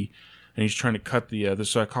milky, and he's trying to cut the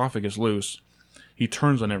sarcophagus loose. He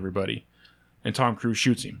turns on everybody, and Tom Cruise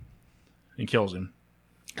shoots him and kills him.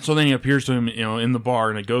 So then he appears to him, in the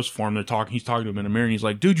bar in a ghost form. He's talking to him in a mirror, and he's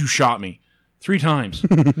like, "Dude, you shot me 3 times."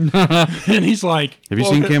 And he's like, Have you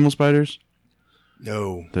seen camel spiders?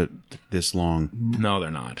 No. That this long? "No,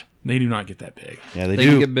 they're not. They do not get that big. Yeah, they They do.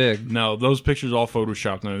 can get big. No, those pictures are all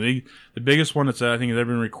photoshopped. No, the biggest one that's I think has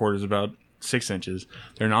ever been recorded is about 6 inches.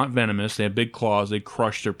 They're not venomous. They have big claws. They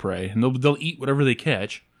crush their prey, and they'll eat whatever they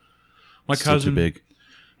catch. My Still cousin, too big.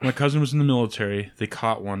 my cousin was in the military. They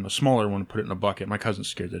caught one, a smaller one, put it in a bucket. My cousin's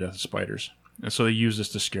scared to death of spiders, and so they used this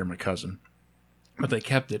to scare my cousin. But they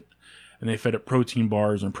kept it, and they fed it protein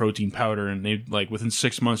bars and protein powder, and they within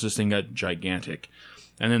 6 months this thing got gigantic.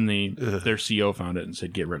 And then their CO found it and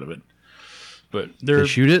said, "Get rid of it." But They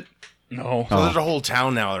shoot it. no. So there's a whole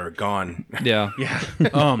town now that are gone. Yeah. Yeah.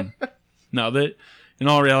 No, that in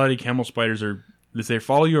all reality, camel spiders are, if they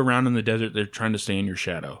follow you around in the desert, they're trying to stay in your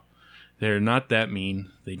shadow. They're not that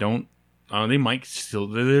mean. They don't. They might still.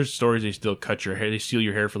 There's stories they still cut your hair. They steal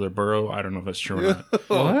your hair for their burrow. I don't know if that's true or not.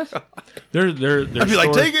 What? They're I'd be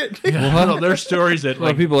like, take it. Yeah, no, there's stories that A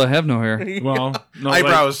lot of people that have no hair. well, no,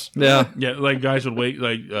 Eyebrows. Yeah. like guys would wake,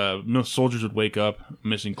 soldiers would wake up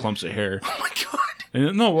missing clumps of hair. Oh my god.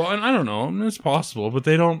 And no, well, and I don't know. I mean, it's possible, but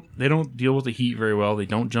they don't deal with the heat very well. They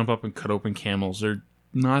don't jump up and cut open camels. They're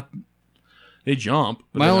not. They jump.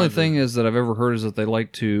 But My they're only not- thing is that I've ever heard is that they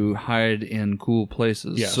like to hide in cool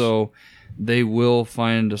places. Yes. So they will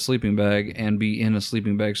find a sleeping bag and be in a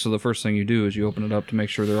sleeping bag. So the first thing you do is you open it up to make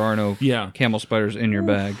sure there are no Yeah. camel spiders in your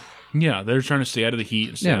bag. Yeah, they're trying to stay out of the heat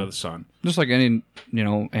and stay Yeah. out of the sun. Just like any,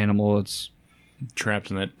 animal that's Trapped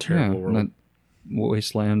in that terrible in world. that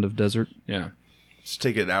wasteland of desert. Yeah. Just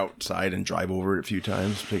take it outside and drive over it a few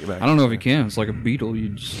times. Take it back. I don't know if you can. It's like a beetle. You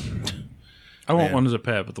just I want Man. one as a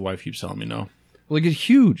pet, but the wife keeps telling me no. well, they get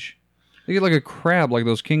huge. They get like a crab, like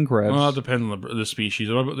those king crabs. Well, it depends on the species.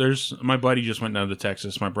 There's my buddy just went down to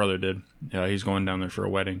Texas. My brother did. Yeah, he's going down there for a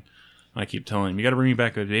wedding. I keep telling him, you got to bring me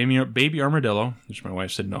back a baby armadillo, which my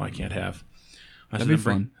wife said, no, I can't have. That'd be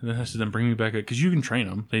fun. I said, then bring me back because you can train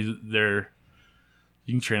them. You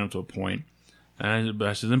can train them to a point. But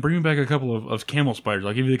I said, then bring me back a couple of camel spiders.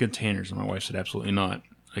 I'll give you the containers. And my wife said, absolutely not.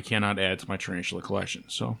 I cannot add to my tarantula collection.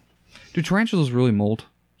 So, Do tarantulas really molt?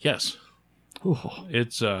 yes.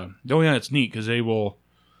 It's it's neat because they will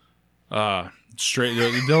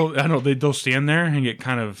they'll stand there and get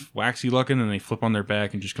kind of waxy looking, and they flip on their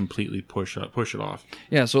back and just completely push it off.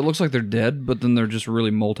 Yeah, so it looks like they're dead, but then they're just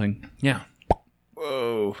really molting. Yeah,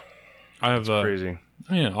 Whoa, I have crazy.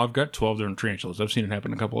 yeah, I've got 12 different tarantulas. I've seen it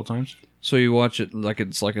happen a couple of times. So you watch it like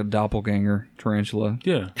it's like a doppelganger tarantula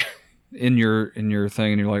Yeah, in your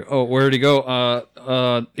thing, and you're like, oh, where'd he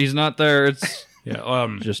go? He's not there. It's yeah.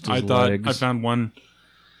 Just I his thought legs. I found one.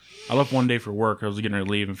 I left one day for work. I was getting ready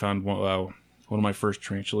to leave and found one of my first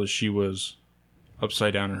tarantulas. She was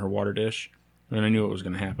upside down in her water dish, and I knew it was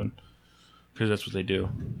going to happen because that's what they do.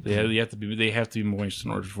 They have to be moist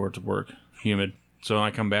in order for it to work. Humid. So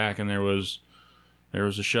I come back and there was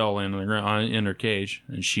a shell laying on the ground in her cage,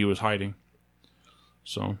 and she was hiding.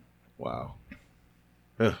 So Wow.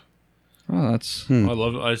 oh, that's. I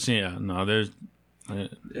love it. I see. Yeah, no, there's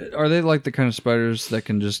Are they like the kind of spiders that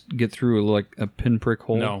can just get through like a pinprick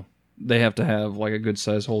hole? no. They have to have like a good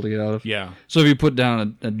size hole to get out of. Yeah, So if you put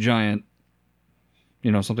down a giant,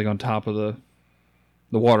 something on top of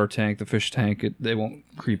the water tank, the fish tank, they won't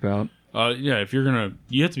creep out. yeah. If you're gonna,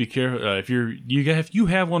 you have to be careful. If you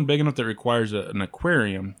have one big enough that requires an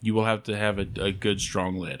aquarium, you will have to have a good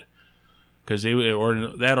strong lid, because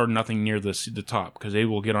or nothing near the top, because they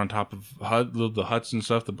will get on top of the huts and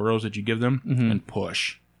stuff, the burrows that you give them, and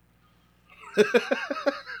push.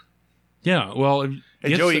 Yeah, well,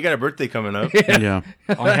 Hey, Joey, you got a birthday coming up. Yeah,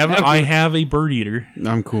 I have a bird eater.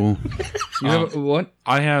 I'm cool. You have what?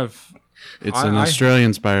 I have It's I- an I-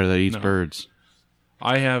 Australian spider that eats No. birds.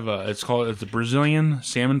 it's a Brazilian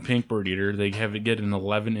salmon pink bird eater. They get an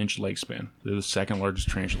 11-inch leg span. They're the second largest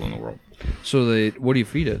tarantula in the world. So what do you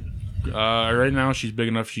feed it? Right now, she's big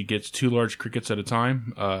enough. She gets 2 large crickets at a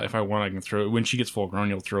time. If I want, I can throw. When she gets full grown,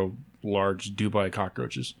 you'll throw large Dubai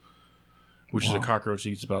cockroaches, which is a cockroach that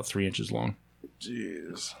gets about 3 inches long.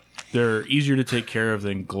 Jeez. They're easier to take care of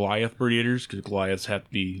than Goliath bird eaters, because Goliaths have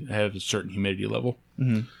a certain humidity level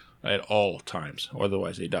at all times,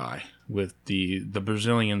 otherwise they die. With the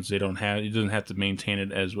Brazilians, they don't have. It doesn't have to maintain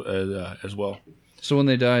it as well. So when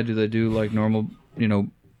they die, do they do like normal,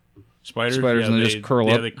 Spiders, Spiders, and they just curl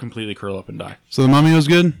yeah, up? they completely curl up and die. So the mummy was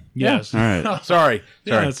good. Yes. All right. Sorry.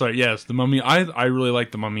 Yeah, that's right. Yes, the Mummy. I really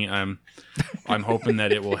like the Mummy. I'm hoping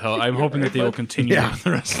that it will help. I'm hoping that they will continue with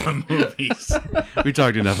the rest of the movies. We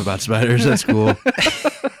talked enough about spiders. That's cool.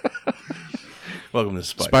 Welcome to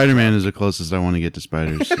Spider. Spider-Man is the closest I want to get to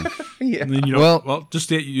spiders. So. Yeah. And then, Well- just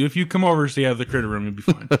stay, if you come over, stay out of the critter room, you'll be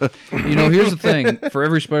fine. Here's the thing: for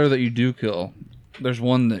every spider that you do kill, there's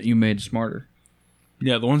one that you made smarter.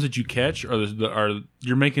 Yeah, the ones that you catch are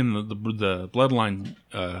you're making the bloodline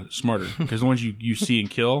smarter, because the ones you see and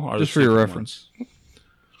kill are Just the for your secret reference.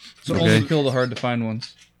 So Okay. only kill the hard to find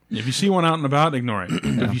ones. ones. If you see one out and about, ignore it.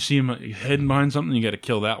 If you see him hidden behind something, you got to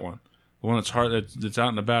kill that one. The one that's out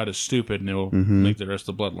and about is stupid, and it will make the rest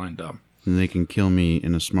of the bloodline dumb. And they can kill me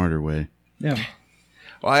in a smarter way. Yeah.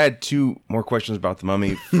 Well, I had 2 more questions about the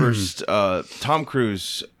Mummy. First, Tom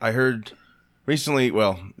Cruise. I heard recently,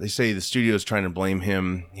 well, they say the studio's trying to blame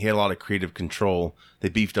him. He had a lot of creative control. They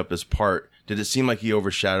beefed up his part. Did it seem like he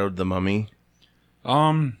overshadowed the Mummy?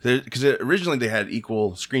 Because originally they had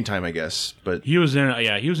equal screen time, I guess. But He was in it.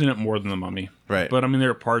 Yeah, he was in it more than the Mummy. Right. But I mean,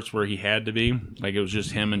 there are parts where he had to be, like it was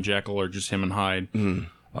just him and Jekyll, or just him and Hyde,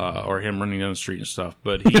 or him running down the street and stuff.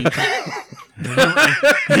 But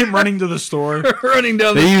him running to the store. Running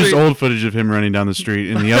down the They street used old footage of him running down the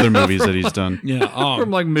street in the other movies that he's done. Yeah.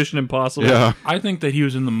 from like Mission Impossible. Yeah. I think that he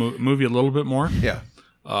was in the movie a little bit more, yeah.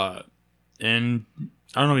 and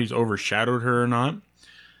I don't know if he's overshadowed her or not.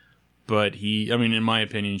 But in my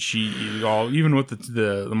opinion, even with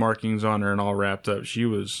the markings on her and all wrapped up, she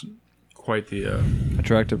was quite the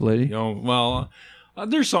Attractive lady.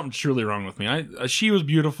 there's something truly wrong with me. She was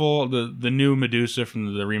beautiful. The new Medusa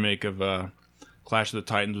from the remake of Clash of the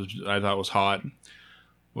Titans I thought was hot.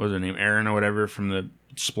 What was her name? Erin or whatever from the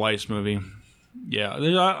Splice movie. Yeah,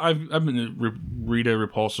 I've been Rita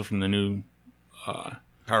Repulsa from the new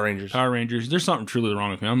Power Rangers. Power Rangers. There's something truly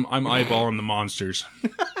wrong with me. I'm eyeballing the monsters.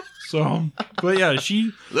 So, but yeah,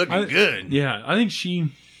 she Looking good. Yeah, I think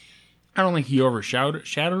I don't think he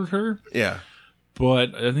overshadowed her. Yeah.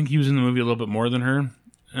 But I think he was in the movie a little bit more than her,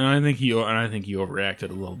 and I think he overacted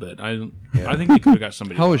a little bit. I think they could have got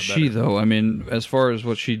somebody. How was better. she though? I mean, as far as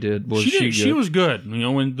what she did, was she good? She was good. You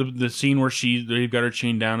know, when the scene where they've got her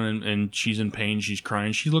chained down and she's in pain, she's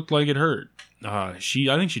crying. She looked like it hurt. I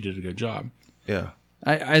think she did a good job. Yeah.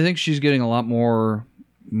 I think she's getting a lot more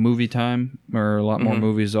movie time, or a lot more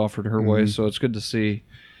movies offered her way. So it's good to see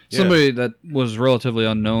somebody that was relatively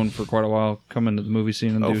unknown for quite a while come into the movie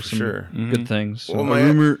scene and do for some sure. good things. So. Well, A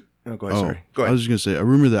rumor. Oh, go ahead. Sorry. Go I ahead. was just gonna say a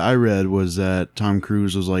rumor that I read was that Tom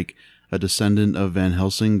Cruise was like a descendant of Van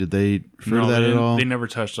Helsing. Did they refer to that at all? They never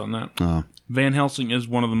touched on that. Oh. Van Helsing is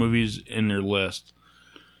one of the movies in their list.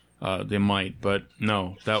 They might, but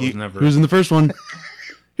no, that was never. Who was in the first one?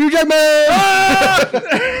 Hugh Jackman.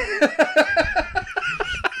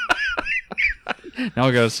 Now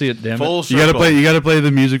I gotta see it. Damn Full it! circle. You gotta play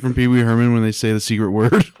the music from Pee Wee Herman when they say the secret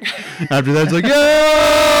word. After that, it's like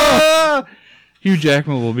yeah. Hugh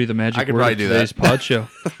Jackman will be the I magic could word probably of do today's that. pod show.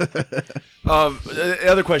 The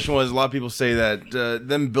other question was, a lot of people say that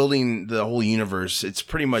them building the whole universe, it's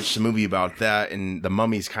pretty much the movie about that, and the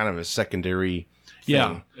Mummy's kind of a secondary thing.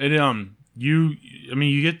 Yeah,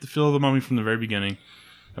 you get the feel of the Mummy from the very beginning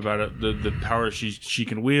about it, the power she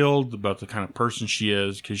can wield, about the kind of person she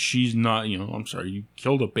is, because she's not, I'm sorry, you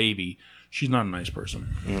killed a baby. She's not a nice person.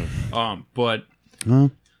 But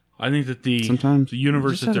Well, I think that sometimes. the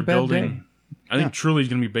universe Just that had they're a bad building, day. I think truly is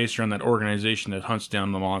going to be based around that organization that hunts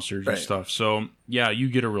down the monsters and Right. stuff. So yeah, you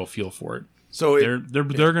get a real feel for it. So They're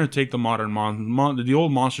going to take the modern the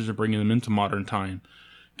old monsters and bringing them into modern time,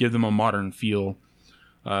 give them a modern feel,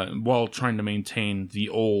 while trying to maintain the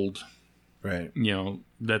old. right.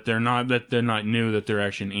 That they're not new, that they're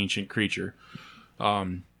actually an ancient creature.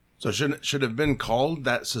 So should have been called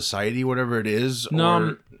that society, whatever it is, No,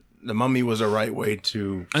 or the Mummy was a right way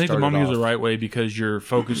to. I think the start it Mummy is off? the right way because you're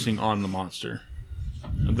focusing on the monster.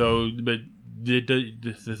 But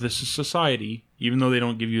the society, even though they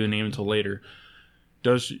don't give you a name until later,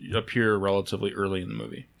 does appear relatively early in the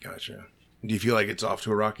movie. Gotcha. Do you feel like it's off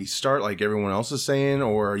to a rocky start, like everyone else is saying,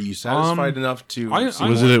 or are you satisfied enough to? I- see I-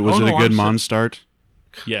 Was more? it a good I'm Mon start?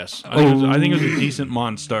 Yes, I think it was a decent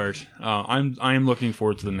Mon start. I am looking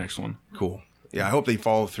forward to the next one. Cool. Yeah, I hope they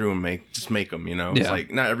follow through and make them. It's Yeah.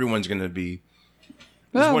 like not everyone's gonna be.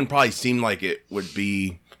 This one probably seemed like it would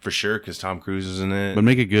be for sure because Tom Cruise is in it. But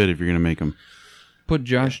make it good if you're gonna make them. Put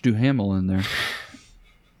Josh Duhamel in there.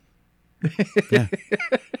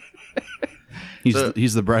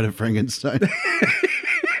 He's the bride of Frankenstein,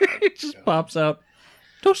 It just pops out.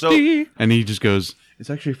 So, Toasty. and he just goes, "It's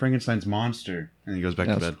actually Frankenstein's monster," and he goes back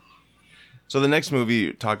Yes. to bed. so the next movie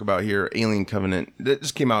you talk about here, Alien Covenant, that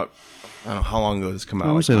just came out. I don't know how long ago this came out.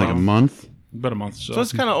 I would say like a month. About a month or so. So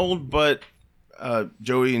it's kind of old, but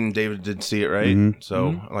Joey and David did see it, right?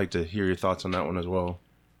 So I'd like to hear your thoughts on that one as well.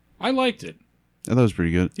 I liked it. I thought it was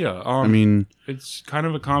pretty good. Yeah. I mean, it's kind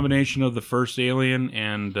of a combination of the first Alien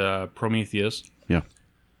and Prometheus. yeah.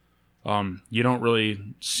 You don't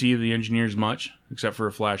really see the engineers much, except for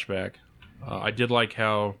a flashback. I did like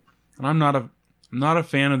how, and I'm not a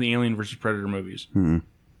fan of the Alien versus Predator movies.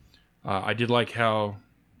 I did like how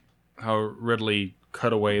Ridley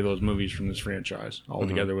cut away those movies from this franchise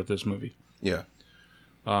altogether with this movie. Yeah.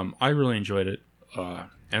 I really enjoyed it,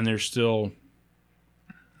 and there's still.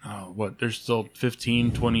 There's still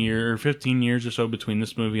 15 years or so between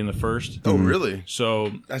this movie and the first. Oh, really?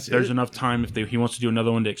 So That's there's it? enough time if he wants to do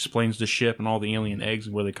another one that explains the ship and all the alien eggs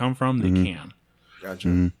and where they come from, they can.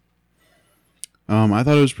 Gotcha. I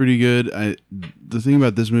thought it was pretty good. The thing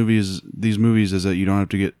about these movies is that you don't have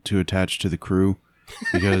to get too attached to the crew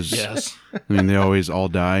because Yes. I mean they always all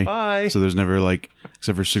die. Bye. So there's never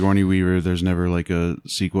except for Sigourney Weaver, there's never a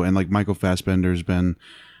sequel. And Michael Fassbender's been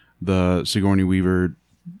the Sigourney Weaver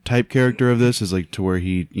type character of this is to where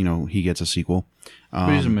he gets a sequel.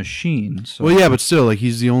 But he's a machine. So. Well, yeah, but still,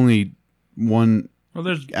 he's the only one Well,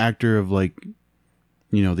 there's actor of the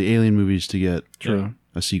Alien movies to get True.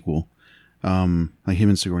 a sequel. Like him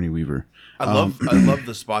and Sigourney Weaver. I love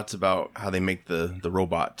the spots about how they make the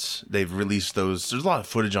robots. They've released those. There's a lot of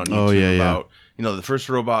footage on YouTube Oh, yeah, yeah. about the first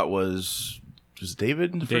robot was was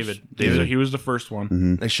David? The David. David. He was the first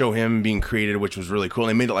one. They show him being created, which was really cool.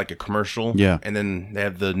 They made it like a commercial. Yeah. And then they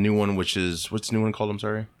have the new one, which is what's the new one called? I'm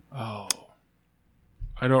sorry. Oh,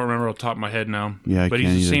 I don't remember off the top of my head now. Yeah, I but he's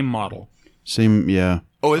can't the either. same model. Same, yeah.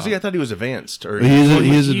 Oh, is he? I thought he was advanced. Or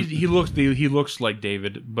He looks like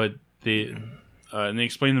David, but and they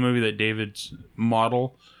explained in the movie that David's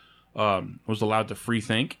model was allowed to free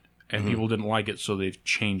think, and people didn't like it, so they've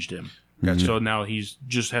changed him. Gotcha. So now he's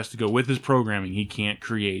just has to go with his programming. He can't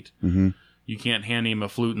create. You can't hand him a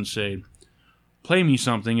flute and say, "Play me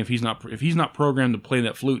something." If he's not programmed to play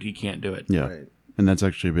that flute, he can't do it. Yeah. Right. And that's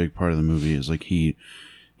actually a big part of the movie is like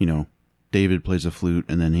David plays a flute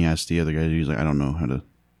and then he asks the other guy, he's like, I don't know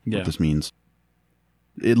what this means.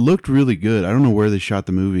 It looked really good. I don't know where they shot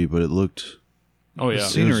the movie, but it looked... Oh, yeah. The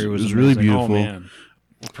scenery it was was really amazing. beautiful. Oh, man.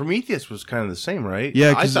 Prometheus was kind of the same, right?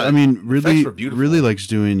 Yeah, because thought I mean, the really, effects were beautiful. really likes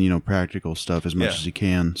doing practical stuff as much Yeah. as he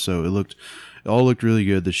can. So it all looked really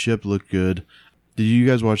good. The ship looked good. Did you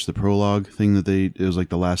guys watch the prologue thing it was like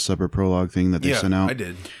the Last Supper prologue thing that they sent out? I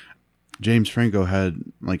did. James Franco had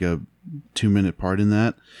like a 2-minute part in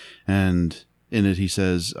that, and in it he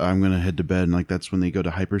says, "I'm gonna head to bed," and like that's when they go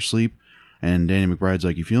to hypersleep. And Danny McBride's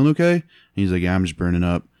like, "You feeling okay?" And he's like, "Yeah, I'm just burning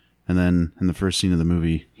up." And then in the first scene of the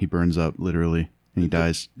movie, he burns up literally and he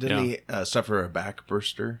dies. Didn't he suffer a back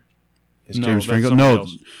burster? No, James that's Franco? somebody No,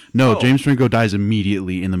 else. no. Oh. James Franco dies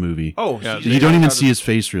immediately in the movie. Oh, Yeah, so you they don't got even out see of- his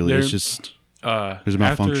face really. It's They're- just There's a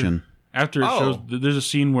malfunction. After it Oh. shows, there's a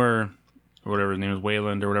scene where, or whatever his name is,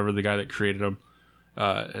 Wayland or whatever the guy that created him,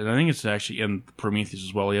 and I think it's actually in Prometheus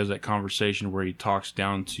as well. He has that conversation where he talks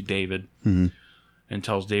down to David and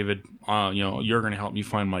tells David, you're going to help me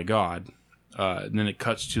find my God. And then it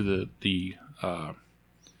cuts to the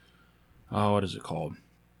what is it called?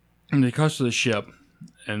 And it cuts to the ship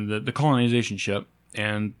and the colonization ship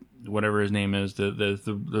and whatever his name is,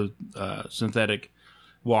 the synthetic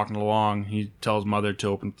walking along. He tells Mother to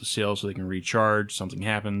open up the sails so they can recharge. Something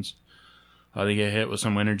happens. They get hit with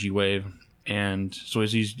some energy wave. And so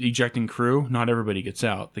as he's ejecting crew, not everybody gets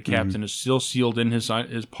out. The captain is still sealed in his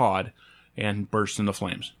pod and bursts into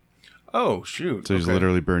flames. Oh, shoot. So he's Okay.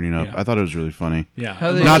 literally burning up. Yeah. I thought it was really funny. Yeah.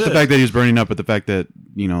 How they- Not the good. fact that he was burning up, but the fact that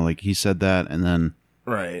like he said that, and then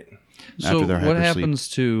Right. So after their what hypersleep. happens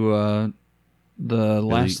to the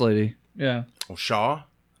last lady? Yeah. Oh, Shaw,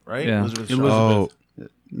 right? Yeah. Elizabeth Shaw. Elizabeth.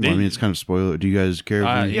 well, I mean, it's kind of spoiler. Do you guys care? If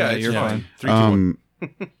we- Yeah, Yeah, it's you're fine. fine.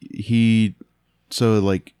 3, 2,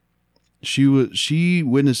 1. she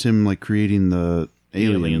witnessed him like creating the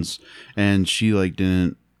aliens, and she like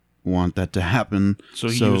didn't want that to happen. So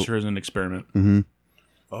he used her as an experiment.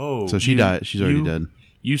 Oh. So she died. She's already dead.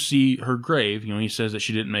 You see her grave. He says that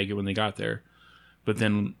she didn't make it when they got there. But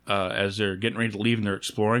then as they're getting ready to leave and they're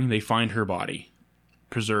exploring, they find her body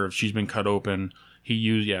preserved. She's been cut open. He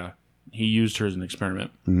used her as an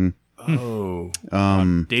experiment. Oh.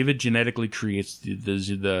 David genetically creates the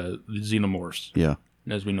xenomorphs Yeah.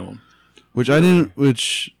 as we know them.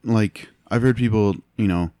 Which like I've heard people,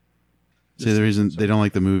 say the reason they don't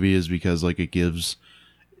like the movie is because like it gives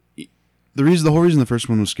the whole reason the first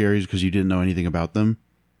one was scary is because you didn't know anything about them.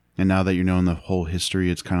 And now that you're knowing the whole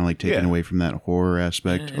history, it's kind of like taken Yeah. away from that horror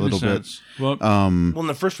aspect In a little bit. sense. Well, Well, in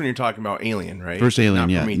the first one you're talking about Alien, right? First Alien, Not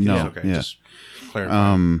yeah. Prometheus. No, Okay, yeah. just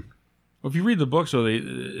clarify. if you read the book, so they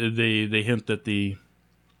hint that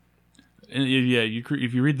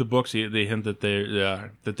if you read the books, they hint that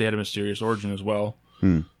they had a mysterious origin as well.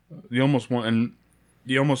 They almost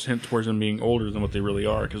hint towards them being older than what they really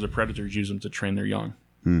are because the predators use them to train their young.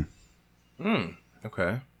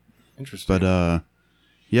 Okay. Interesting. But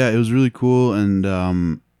yeah, it was really cool,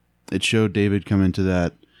 and it showed David come into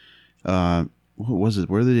that. What was it?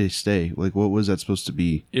 Where did they stay? Like, what was that supposed to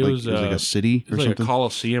be? It was like a city It or was like something. a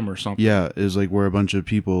coliseum or something. Yeah, it was like where a bunch of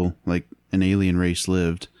people, like an alien race,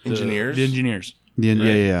 lived. Engineers? The engineers.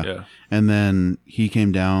 Yeah. And then he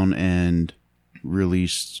came down and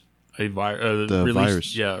released, The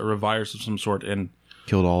virus. Yeah, a virus of some sort, and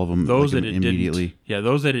killed all of them. those like, that it immediately. didn't. Yeah,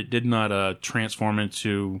 those that it did not transform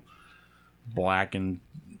into black and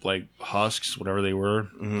like husks, whatever they were.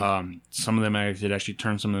 Some of them it actually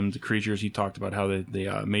turned some of them into creatures. He talked about how they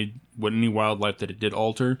made any wildlife that it did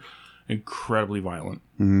alter incredibly violent.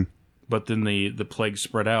 But then the plague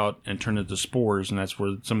spread out and turned into spores, and that's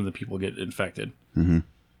where some of the people get infected.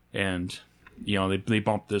 And they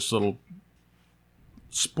bump this little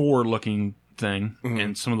spore-looking thing,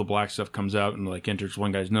 and some of the black stuff comes out and like enters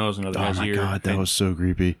one guy's nose, another Oh guy's my ear. god, that and- was so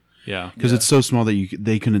creepy. yeah. Because it's so small that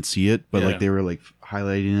they couldn't see it, but Yeah. like they were like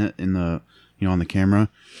highlighting it in the on the camera,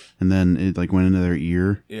 and then it like went into their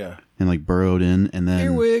ear yeah. and like burrowed in, and then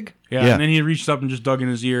Earwig. Yeah, Yeah. and then he reached up and just dug in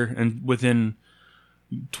his ear, and within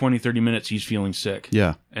 20, 30 minutes he's feeling sick.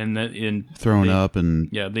 Yeah. And that Throwing up and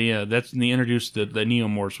yeah, they introduced the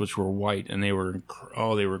neomorphs, which were white, and they were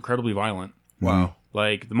incredibly violent. Wow.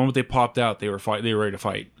 Like the moment they popped out, they were ready to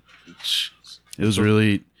fight. it was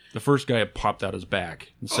really. The first guy popped out his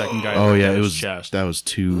back. The second guy Oh yeah, out it his was chest. that was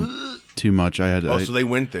too much. I had. Oh, so they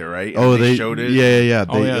went there, right? Oh, And they showed it. Yeah.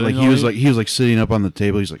 Oh, yeah, Like they he was know- like sitting up on the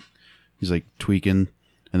table. He's like tweaking,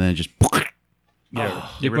 and then it just. Yeah,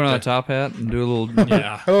 You put on a top hat and do a little.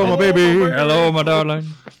 yeah. Oh my baby. Hello, my darling.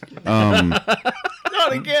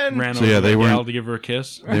 Not again. Ran So, over yeah, to they the gal weren't- to give her a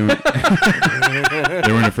kiss. They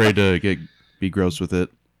weren't afraid to be gross with it.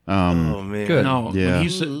 Oh man. Good. No, Yeah.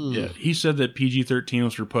 when he said that PG-13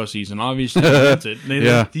 was for pussies, and obviously that's it.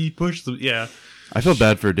 Yeah. He pushed the I felt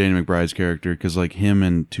bad for Danny McBride's character because like him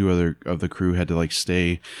and two other of the crew had to like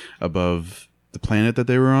stay above the planet that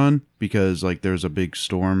they were on because like there's a big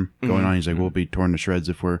storm going on. He's like, we'll be torn to shreds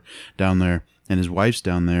if we're down there, and his wife's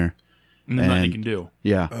down there. and there's nothing he And- can do.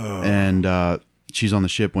 Yeah, and she's on the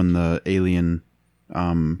ship when the alien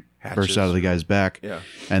bursts out of the guy's back. Yeah.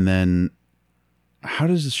 And then how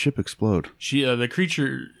does the ship explode? She the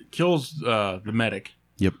creature kills the medic,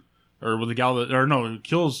 Yep. or with the gal that, or no,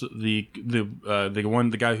 kills the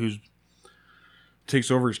guy who's takes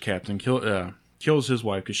over as captain. Kills his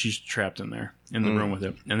wife because she's trapped in there in the room with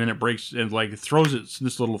him, and then it breaks and like throws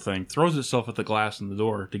itself at the glass in the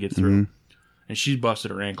door to get through, and she's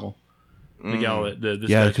busted her ankle. The gal that this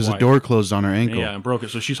Yeah, guy's because the wife. door closed on her ankle. Yeah, and broke it.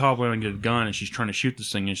 So she's hobbling to get a gun, and she's trying to shoot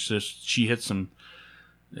this thing, and she hits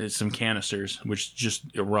some canisters, which just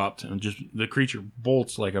erupt, and just the creature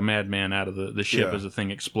bolts like a madman out of the ship Yeah. as the thing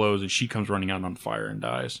explodes, and she comes running out on fire and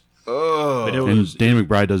dies. Oh. But it And was Danny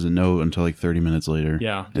McBride doesn't know until like 30 minutes later.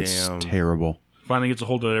 yeah. It's Damn. terrible. Finally gets a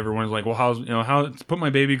hold of it. Everyone's like, "Well, how put my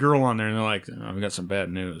baby girl on there?" And they're like, "Oh, we got some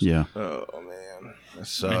bad news." Yeah. Oh man. That And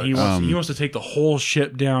sucks. he wants to take the whole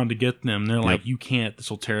ship down to get them. They're like, "You can't. This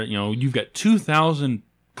will tear it." You've got 2,000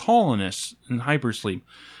 colonists in hypersleep.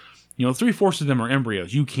 3/4 of them are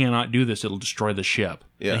embryos. You cannot do this. It'll destroy the ship.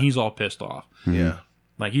 Yeah. And he's all pissed off. Yeah.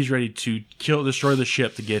 Like he's ready to destroy the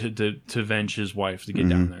ship to get it to avenge his wife to get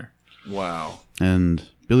down there. Wow. And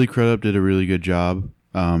Billy Crudup did a really good job.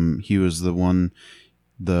 He was the one,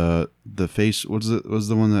 the face. Was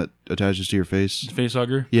the one that attaches to your face? Face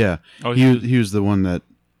hugger. Yeah. Oh, he was the one that.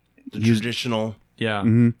 The He was- traditional. Yeah.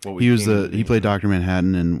 What we He was came to he played Dr.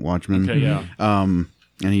 Manhattan in Watchmen. Okay. Yeah.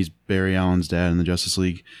 And he's Barry Allen's dad in the Justice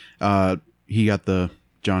League. He got the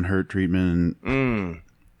John Hurt treatment and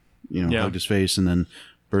Yeah. hugged his face and then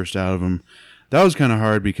burst out of him. That was kind of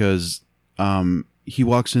hard because he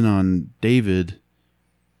walks in on David.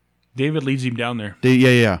 David leads him down there.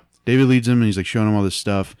 Yeah. David leads him and he's like showing him all this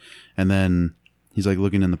stuff, and then he's like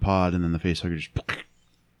looking in the pod, and then the facehugger just.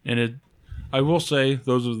 And I will say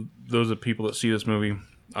those are people that see this movie,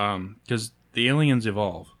 because the aliens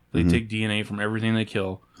evolve. They take DNA from everything they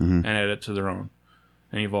kill and add it to their own,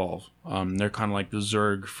 and evolve. They're kind of like the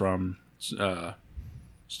Zerg from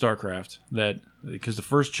StarCraft. Because the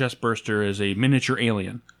first chest burster is a miniature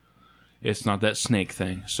alien. It's not that snake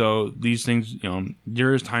thing. So these things,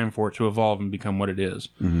 there is time for it to evolve and become what it is.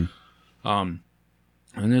 And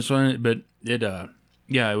this one, but then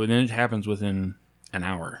it happens within an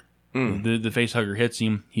hour. The face hugger hits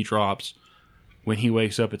him. He drops. When he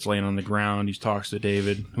wakes up, it's laying on the ground. He talks to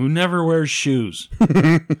David, who never wears shoes.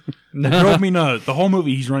 It drove me nuts. The whole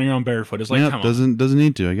movie, he's running around barefoot. It's like, come on. Doesn't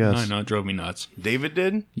need to, I guess. I know, it drove me nuts. David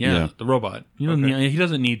did? Yeah, Yeah. the robot. He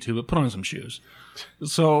doesn't need to, but put on some shoes.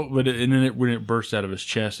 So, when it bursts out of his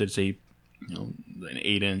chest, it's an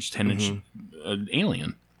 8-inch, 10-inch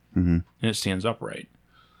alien, and it stands upright.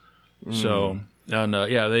 So, and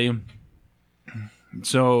they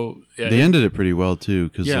ended it pretty well too,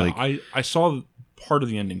 because I saw part of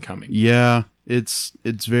the ending coming. yeah, it's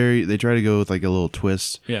very. They try to go with like a little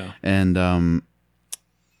twist. Yeah. And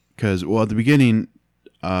because at the beginning,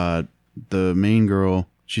 the main girl,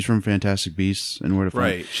 she's from Fantastic Beasts and Where to Find.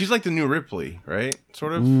 Right. She's like the new Ripley, right?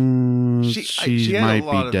 Sort of. She she had a might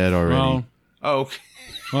lot be of- dead already. Well, Oh, okay.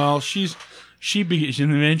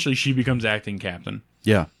 eventually she becomes acting captain.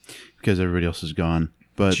 Yeah, because everybody else is gone.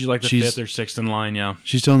 But She's like the fifth or sixth in line. Yeah.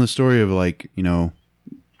 she's telling the story of like,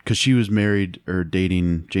 because she was married or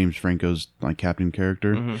dating James Franco's like captain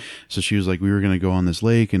character. So she was like, we were gonna go on this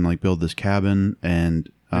lake and like build this cabin, and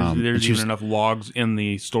There's and she even was- enough logs in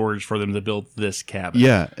the storage for them to build this cabin.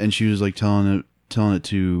 yeah, and she was like telling it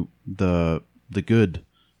to the good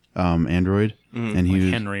android, and he Like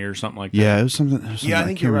was Henry or something like that. yeah, it was something. Yeah, I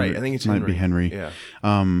think can't you're right. remember. I think it's might be Henry. Yeah.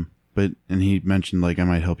 And he mentioned like I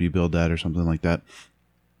might help you build that or something like that.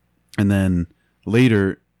 And then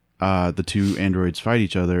later, the two androids fight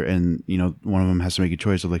each other, and one of them has to make a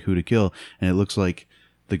choice of like who to kill, and it looks like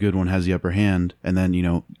the good one has the upper hand, and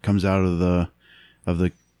then comes out of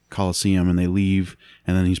the Coliseum, and they leave,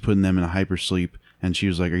 and then he's putting them in a hypersleep, and she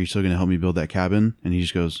was like, "Are you still going to help me build that cabin?" And he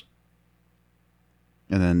just goes,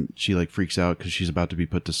 and then she like freaks out because she's about to be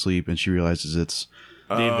put to sleep, and she realizes it's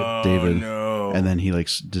David. No. And then he like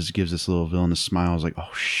just gives this little villainous smile. I was like,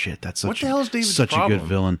 "Oh shit, that's What the hell is David's such problem? a good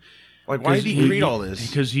villain." Like, why did he create all this?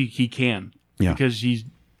 Because he can. Yeah. Because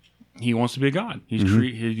he wants to be a god. He's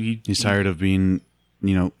He's tired of being,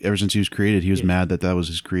 ever since he was created, he was mad that was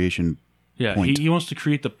his creation. Yeah, point. he wants to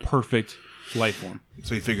create the perfect life form.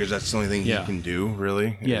 So he figures that's the only thing he can do,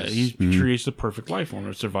 really? Yeah, he creates the perfect life form.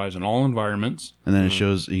 It survives in all environments. And then it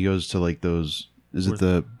shows he goes to like those. Is it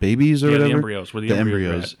the babies or Yeah, the whatever? embryos, where the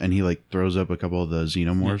embryos are at. and he like throws up a couple of the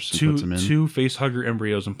xenomorphs and puts them in. Two face hugger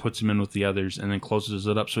embryos and puts them in with the others, and then closes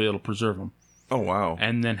it up so it'll preserve them. Oh, wow.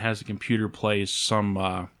 And then has the computer play some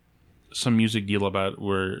music deal about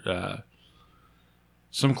where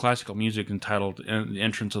some classical music entitled "The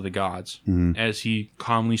Entrance of the Gods" as he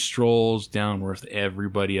calmly strolls down where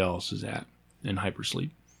everybody else is at in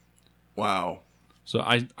hypersleep. Wow. So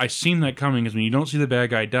I seen that coming, because when you don't see the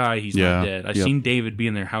bad guy die, he's not dead. I seen David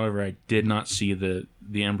being there. However, I did not see the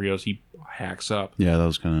embryos he hacks up. Yeah, that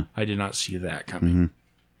was kind of. I did not see that coming.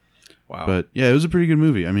 Wow. But yeah, it was a pretty good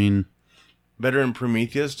movie. I mean, better than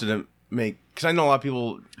Prometheus? Did it make... Because I know a lot of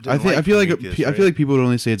people I feel like Prometheus, people would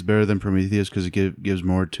only say it's better than Prometheus because it gives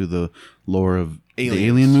more to the lore of Aliens. the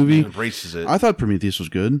Alien movie. It embraces it. I thought Prometheus was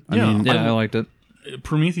good. I Yeah. mean, Yeah, I liked it.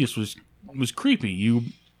 Prometheus was creepy.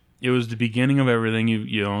 It was the beginning of everything.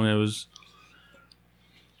 It was.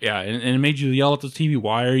 Yeah, and it made you yell at the TV.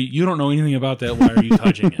 Why are you don't know anything about that? Why are you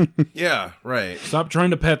touching it? Yeah, right. Stop trying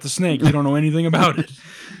to pet the snake. You don't know anything about it.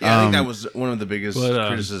 Yeah, I think that was one of the biggest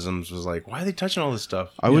criticisms was like, why are they touching all this stuff?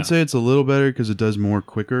 I would say it's a little better because it does more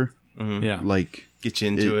quicker. Yeah, Like Get you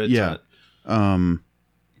into it. Yeah. there's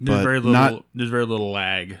but very little. not- There's very little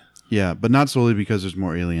lag. Yeah, but not solely because there's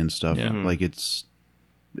more alien stuff. Yeah. Like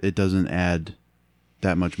it doesn't add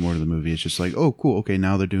that much more to the movie. It's just like, oh, cool. Okay,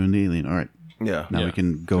 now they're doing the alien. All right, Yeah. now we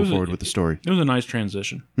can go forward with the story. It was a nice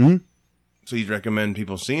transition. So you'd recommend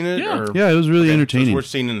people seeing it? Yeah. Or, Yeah, it was really So entertaining. it's worth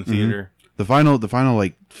seeing in the theater. The final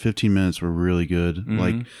like 15 minutes were really good.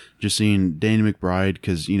 Like just seeing Danny McBride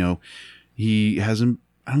because he hasn't.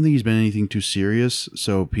 I don't think he's been anything too serious.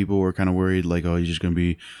 So people were kind of worried like, oh, he's just going to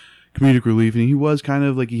be comedic relief, and he was kind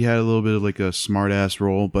of like he had a little bit of like a smart ass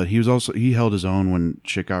role, but he held his own when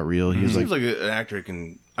shit got real. He was Seems like an actor who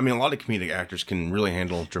can. I mean, a lot of comedic actors can really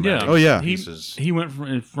handle dramatic. Oh, yeah. pieces. He went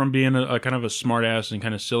from being a kind of a smart ass and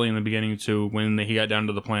kind of silly in the beginning to when he got down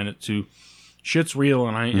to the planet to shit's real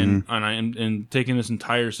and I am taking this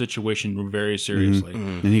entire situation very seriously.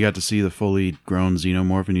 and he got to see the fully grown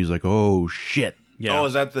xenomorph, and he was like, oh shit. Yeah. Oh,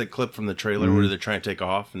 is that the clip from the trailer where they're trying to take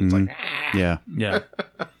off and it's like, Yeah. Yeah.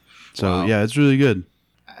 So yeah, it's really good.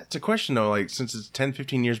 it's a question though. Like, since it's 10,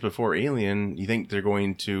 15 years before Alien, you think they're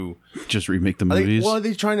going to? Just remake the Are they, movies. well, are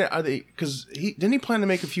they trying to? Are they? Because didn't he plan to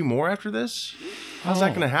make a few more after this? How's that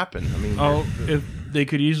going to happen? I mean, Oh, if they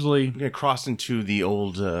could easily they're going to cross into the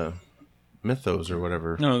old mythos or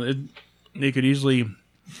whatever. they could easily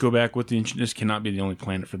go back with the. This cannot be the only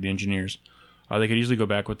planet for the engineers. They could easily go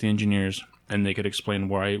back with the engineers, and they could explain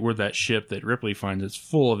where that ship that Ripley finds is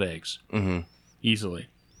full of eggs. Easily.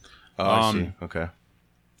 Oh, I see. Okay.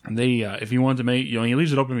 They, if he wanted to make, he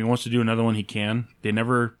leaves it open. If he wants to do another one, he can. They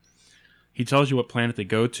never. He tells you what planet they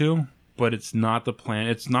go to, but it's not the planet.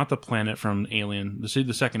 It's not the planet from Alien,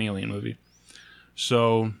 the second Alien movie.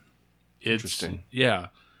 So, it's Interesting. Yeah,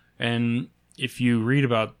 and if you read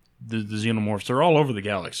about the xenomorphs, they're all over the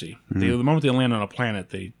galaxy. The moment they land on a planet,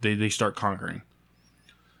 they start conquering,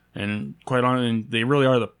 and quite honestly, they really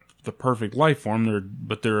are the perfect life form.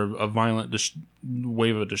 But they're a violent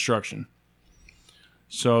wave of destruction.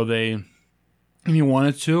 So if he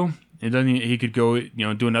wanted to, he could go,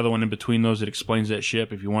 do another one in between those that explains that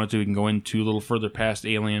ship. If he wanted to, he can go into a little further past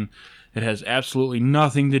Alien. It has absolutely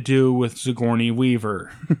nothing to do with Sigourney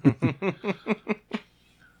Weaver.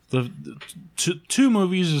 the two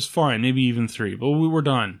movies is fine, maybe even three, but we were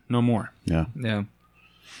done. No more. yeah. Yeah.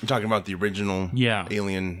 I'm talking about the original Yeah.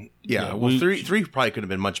 Alien. Yeah, Yeah, well, three probably could have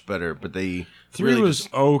been much better, but they Three really was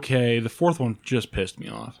okay. The fourth one just pissed me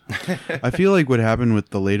off. I feel like what happened with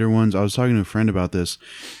the later ones, I was talking to a friend about this,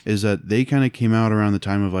 is that they kind of came out around the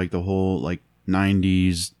time of like the whole like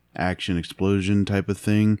 90s action explosion type of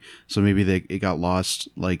thing. So maybe it got lost.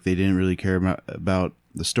 Like they didn't really care about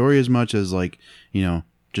the story as much as like,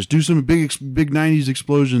 just do some big 90s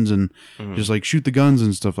explosions and just like shoot the guns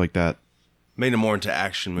and stuff like that. Made them more into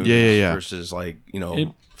action movies Yeah. versus like, It-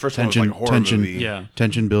 first one was like a horror movie. Yeah.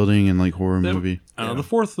 tension building and like horror movie. The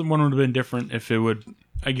fourth one would have been different if it would.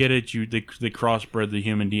 I get it. They crossbred the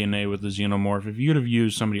human DNA with the xenomorph. If you'd have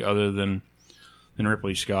used somebody other than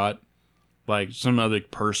Ripley Scott, like some other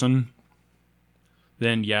person,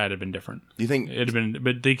 then yeah, it'd have been different. Do you think It'd have been,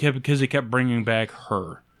 but they kept bringing back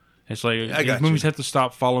her. It's like I these got movies you. have to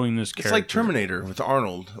stop following this character. it's like Terminator with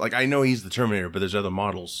Arnold? Like I know he's the Terminator, but there's other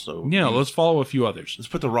models. So Yeah, let's follow a few others. let's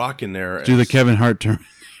put the Rock in there. Do the as- Kevin Hart term.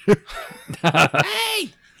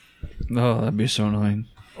 Oh, that'd be so annoying.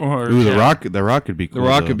 Or Ooh, yeah. The Rock could be cool.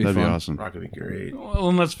 Rock though. could be That'd fun. be awesome. Rock would be great. Well,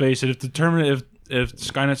 and let's face it, if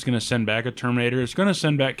Skynet's going to send back a Terminator, it's going to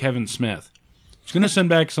send back Kevin Smith. It's going to send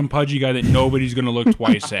back some pudgy guy that nobody's going to look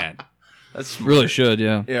twice at. That's Really should,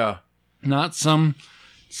 yeah. yeah. Not some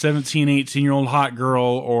 17, 18-year-old hot girl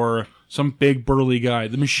or some big burly guy.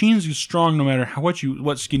 The machine's strong no matter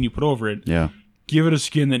what skin you put over it. Yeah. Give it a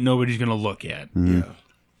skin that nobody's going to look at. Yeah.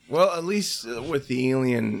 Well, at least with the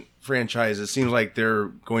Alien franchise, it seems like they're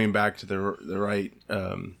going back to the right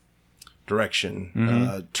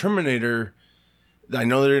direction. Terminator, I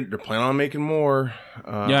know they're planning on making more.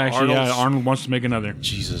 Arnold wants to make another.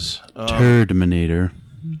 Jesus. Terminator.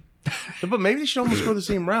 But maybe they should almost go the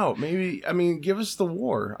same route. Maybe, give us the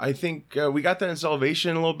war. I think we got that in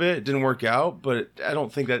Salvation a little bit. It didn't work out, but I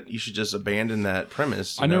don't think that you should just abandon that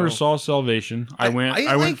premise. I never saw Salvation. I went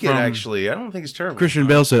like from it, actually. I don't think it's terrible. Christian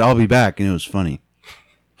Bale said, "I'll be back," and it was funny.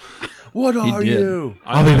 What are did. you?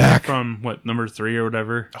 I'll be went back. from number 3 or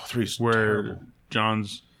whatever. Oh, 3's where terrible.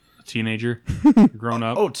 John's a teenager, grown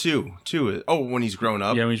up. Oh, 2. 2 is... Oh, when he's grown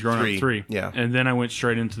up? Yeah, when he's grown 3. up, 3. Yeah. And then I went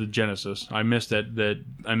straight into the Genesis. I missed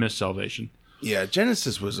I missed Salvation. Yeah,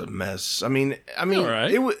 Genesis was a mess. I mean, All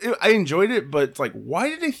right. I enjoyed it, but it's like, why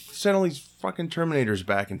did they send all these fucking Terminators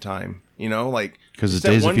back in time? Like... Because it's they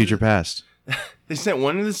sent Days of one Future to- Past. They sent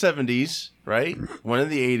one in the 70s, right? One in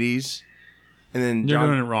the 80s. And then You're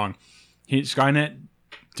doing it wrong. Skynet,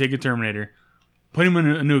 take a Terminator, put him in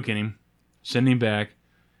a nuke in him, send him back,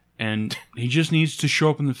 and he just needs to show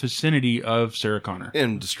up in the vicinity of Sarah Connor.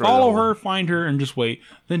 and destroy Follow the whole- her, find her, and just wait.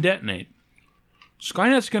 Then detonate.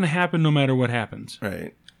 Skynet's going to happen no matter what happens.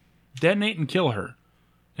 Right. Detonate and kill her,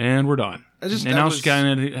 and we're done. And that now was-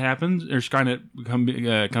 Skynet happens, or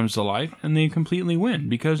Skynet comes to life, and they completely win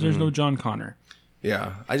because there's no John Connor.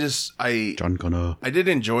 Yeah. I John Connor. I did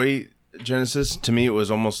enjoy Genesis. To me, it was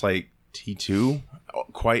almost like T2.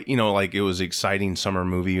 Quite, like it was an exciting summer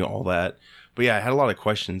movie, all that. But yeah, I had a lot of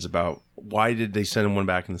questions about why did they send one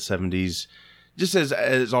back in the 70s? Just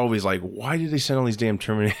as always, like, why did they send all these damn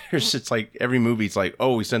Terminators? It's like every movie, it's like,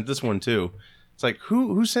 oh, we sent this one too. It's like,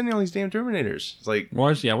 who's sending all these damn Terminators? It's like,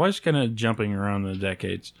 Why is kind of jumping around the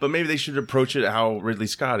decades? but maybe they should approach it how Ridley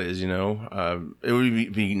Scott is, It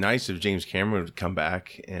would be nice if James Cameron would come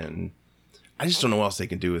back, and I just don't know what else they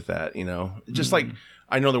can do with that, Just like,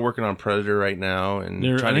 I know they're working on Predator right now and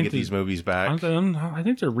I trying to think get these movies back. I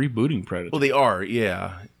think they're rebooting Predator. Well, they are,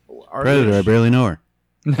 yeah. Predator. I barely know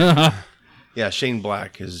her. Yeah, Shane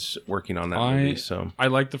Black is working on that movie, so. I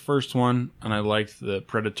liked the first one, and I liked the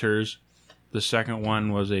Predators. The second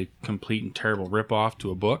one was a complete and terrible ripoff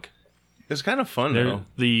to a book. It's kind of fun, There, though.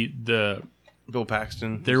 the Bill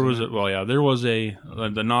Paxton. there was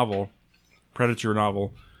the novel, Predator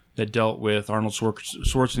novel, that dealt with Arnold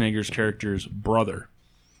Schwarzenegger's character's brother.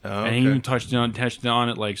 Oh, And he even touched on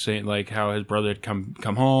it, like saying like how his brother had come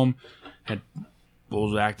home,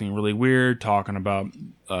 was acting really weird, talking about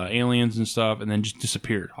aliens and stuff, and then just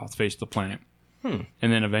disappeared off the face of the planet. And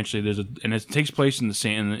then eventually it takes place in the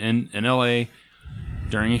sand in L.A.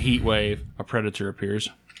 during a heat wave. A predator appears,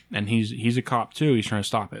 and he's a cop too. He's trying to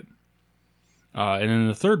stop it. And then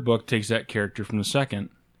the third book takes that character from the second,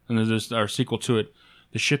 and there's our sequel to it.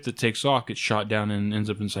 The ship that takes off gets shot down and ends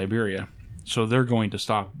up in Siberia. So they're going to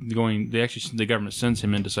stop going. The government sends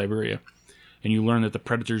him into Siberia, and you learn that the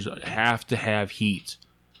predators have to have heat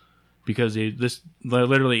because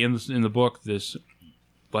literally in the book this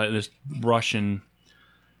Russian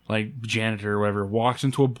janitor or whatever walks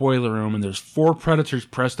into a boiler room and there's 4 predators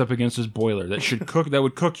pressed up against his boiler that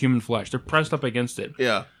would cook human flesh. They're pressed up against it.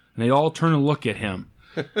 Yeah. And they all turn and look at him.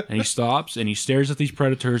 And he stops and he stares at these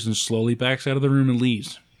predators and slowly backs out of the room and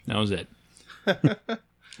leaves. That was it.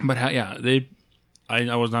 But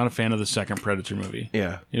I was not a fan of the second Predator movie.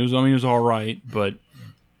 Yeah. It was all right, but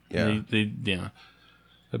Yeah.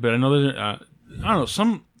 But I know that I don't know,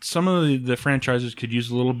 some of the franchises could use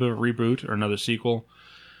a little bit of a reboot or another sequel.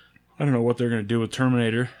 I don't know what they're going to do with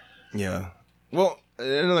Terminator. Yeah. Well,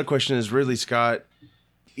 another question is Ridley Scott.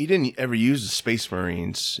 he didn't ever use the Space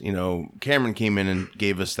Marines. You know, Cameron came in and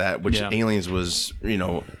gave us that, which Aliens was, you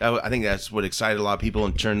know, I think that's what excited a lot of people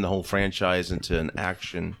and turned the whole franchise into an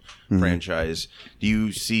action franchise. Do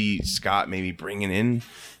you see Scott maybe bringing in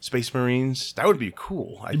Space Marines? That would be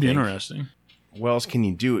cool. It'd be interesting. What else can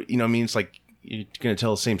you do? You know, I mean, it's like you're going to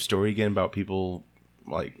tell the same story again about people,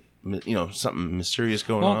 like, you know, something mysterious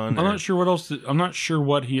going on. I'm not sure what else. I'm not sure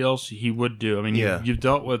what else he would do. I mean, you've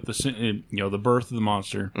dealt with the birth of the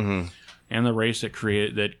monster and the race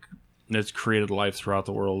that's created life throughout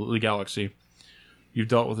the world, the galaxy. You've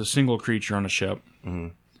dealt with a single creature on a ship.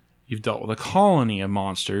 You've dealt with a colony of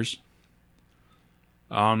monsters,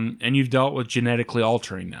 and you've dealt with genetically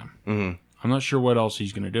altering them. I'm not sure what else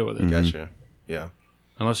he's going to do with it. Gotcha. Yeah.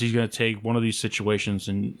 Unless he's going to take one of these situations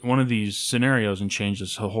and one of these scenarios and change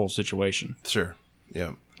this whole situation. Sure.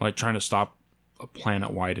 Yeah. Like trying to stop a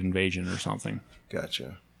planet-wide invasion or something.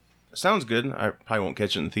 Gotcha. Sounds good. I probably won't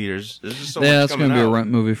catch it in theaters. There's just so much that's coming going to be out. a rent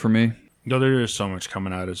movie for me. No, there is so much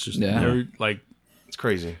coming out. It's just, they're like, It's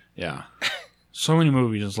crazy. yeah. So many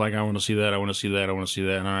movies. It's like, I want to see that, I want to see that, I want to see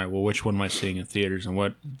that. And all right, well, which one am I seeing in theaters and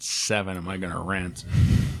what 7 am I going to rent?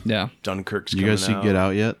 Yeah. Dunkirk's You coming guys see out. Get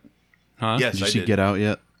Out yet? Huh? Yes, Did you I see did. Get Out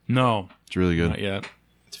yet? No, It's really good. not yet.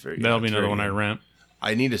 It's very That'll good. be It's another very one I good. rent.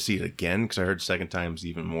 I need to see it again because I heard second time's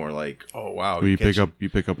even more like, oh wow. Well, you pick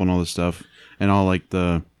up on all the stuff and all like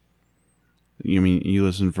the. You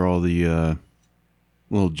listen for all the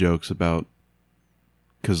little jokes about,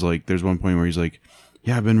 because like there's one point where he's like,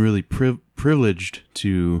 "Yeah, I've been really privileged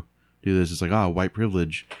to do this." It's like, white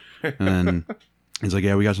privilege, and then he's like,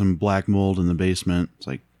 "Yeah, we got some black mold in the basement." It's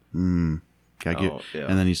like, gotta get. Oh, yeah.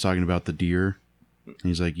 And then he's talking about the deer. And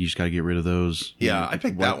he's like, "You just gotta get rid of those." Yeah, I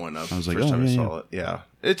picked that one up. I was like, first time I yeah, saw it. Yeah,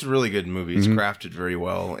 it's a really good movie. It's crafted very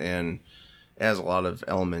well and it has a lot of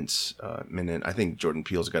elements in it. I think Jordan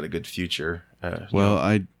Peele's got a good future. Well,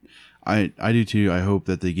 I do too. I hope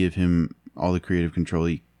that they give him all the creative control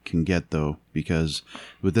he can get, though, because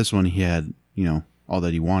with this one he had, all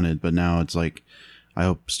that he wanted, but now it's like, I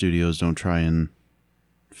hope studios don't try and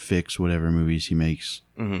fix whatever movies he makes.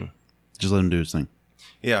 Just let him do his thing.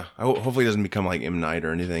 Yeah, hopefully he doesn't become like M. Night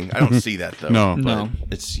or anything. I don't see that though. No. No.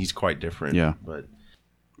 He's quite different. Yeah. But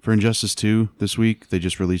For Injustice 2 this week, they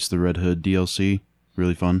just released the Red Hood DLC.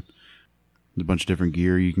 Really fun. There's a bunch of different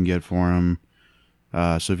gear you can get for him.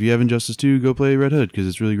 So if you have Injustice 2, go play Red Hood because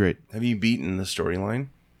it's really great. have you beaten the storyline?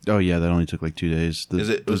 Oh yeah, that only took like 2 days.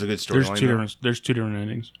 It was a good storyline. There's two different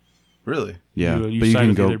endings. Really? Yeah, you but you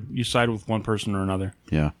side can with go. you side with one person or another.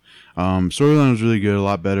 Yeah. Storyline was really good, a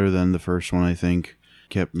lot better than the first one, I think.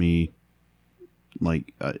 Kept me,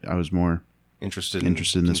 like, I was more Interested in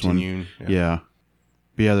this one. continuing? Yeah.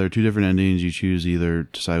 But yeah, there are 2 different endings. You choose either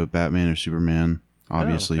to side with Batman or Superman,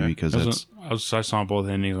 obviously, okay. because that's, I saw both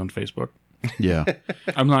endings on Facebook. yeah.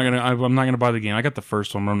 I'm not gonna buy the game. I got the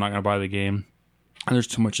first one, but I'm not gonna buy the game. And there's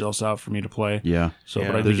too much else out for me to play. Yeah. So, Yeah.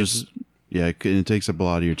 but I There's think just, it takes up a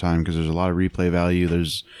lot of your time because there's a lot of replay value.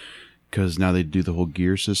 Because now they do the whole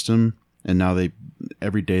gear system, and now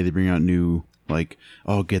every day they bring out new, like,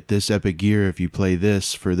 oh, get this epic gear if you play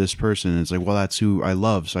this for this person. And it's like, well, that's who I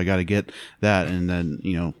love, so I got to get that. And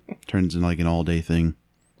then, turns into like an all day thing.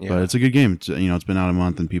 Yeah. But it's a good game. It's, it's been out a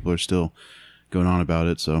month and people are still going on about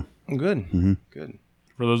it. So Good. Good.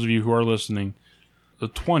 for those of you who are listening, the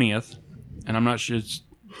 20th, and I'm not sure, it's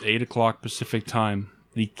 8 o'clock Pacific time,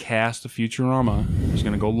 the cast of Futurama is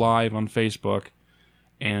going to go live on Facebook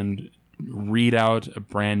and read out a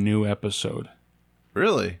brand new episode.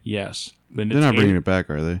 Really? Yes. But they're not bringing it back,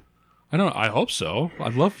 are they? I hope so. I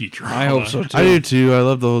love Futurama. I hope so too. I do too. I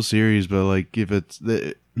love the whole series, but like if it's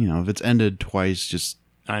if it's ended twice, just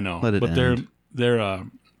I know. Let it but end. they're I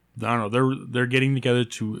don't know, they're getting together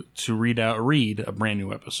to read a brand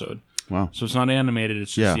new episode. wow. So it's not animated,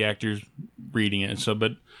 it's just Yeah. the actors reading it. So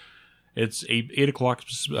but it's 8 o'clock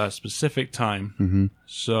specific time.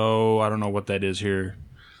 So I don't know what that is here.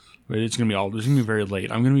 But it's gonna be very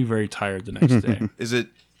late. I'm gonna be very tired the next day. Is it?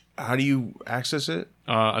 How do you access it?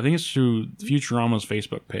 I think it's through Futurama's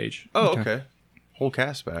Facebook page. Oh, okay. Whole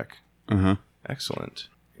cast back. Uh-huh. Excellent.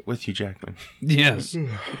 With Hugh Jackman. Yes.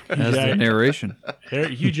 As the narration.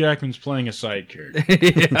 Hugh Jackman's playing a side character.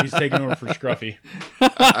 He's taking over for Scruffy.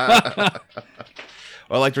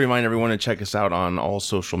 Well, I'd like to remind everyone to check us out on all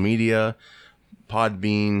social media: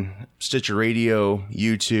 Podbean, Stitcher Radio,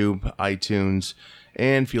 YouTube, iTunes,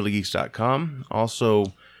 and fieldofgeeks.com.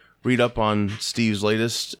 Also, read up on Steve's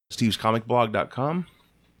latest, stevescomicblog.com.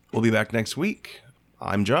 We'll be back next week.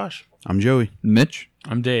 I'm Josh. I'm Joey. Mitch?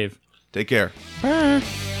 I'm Dave. Take care. Bye.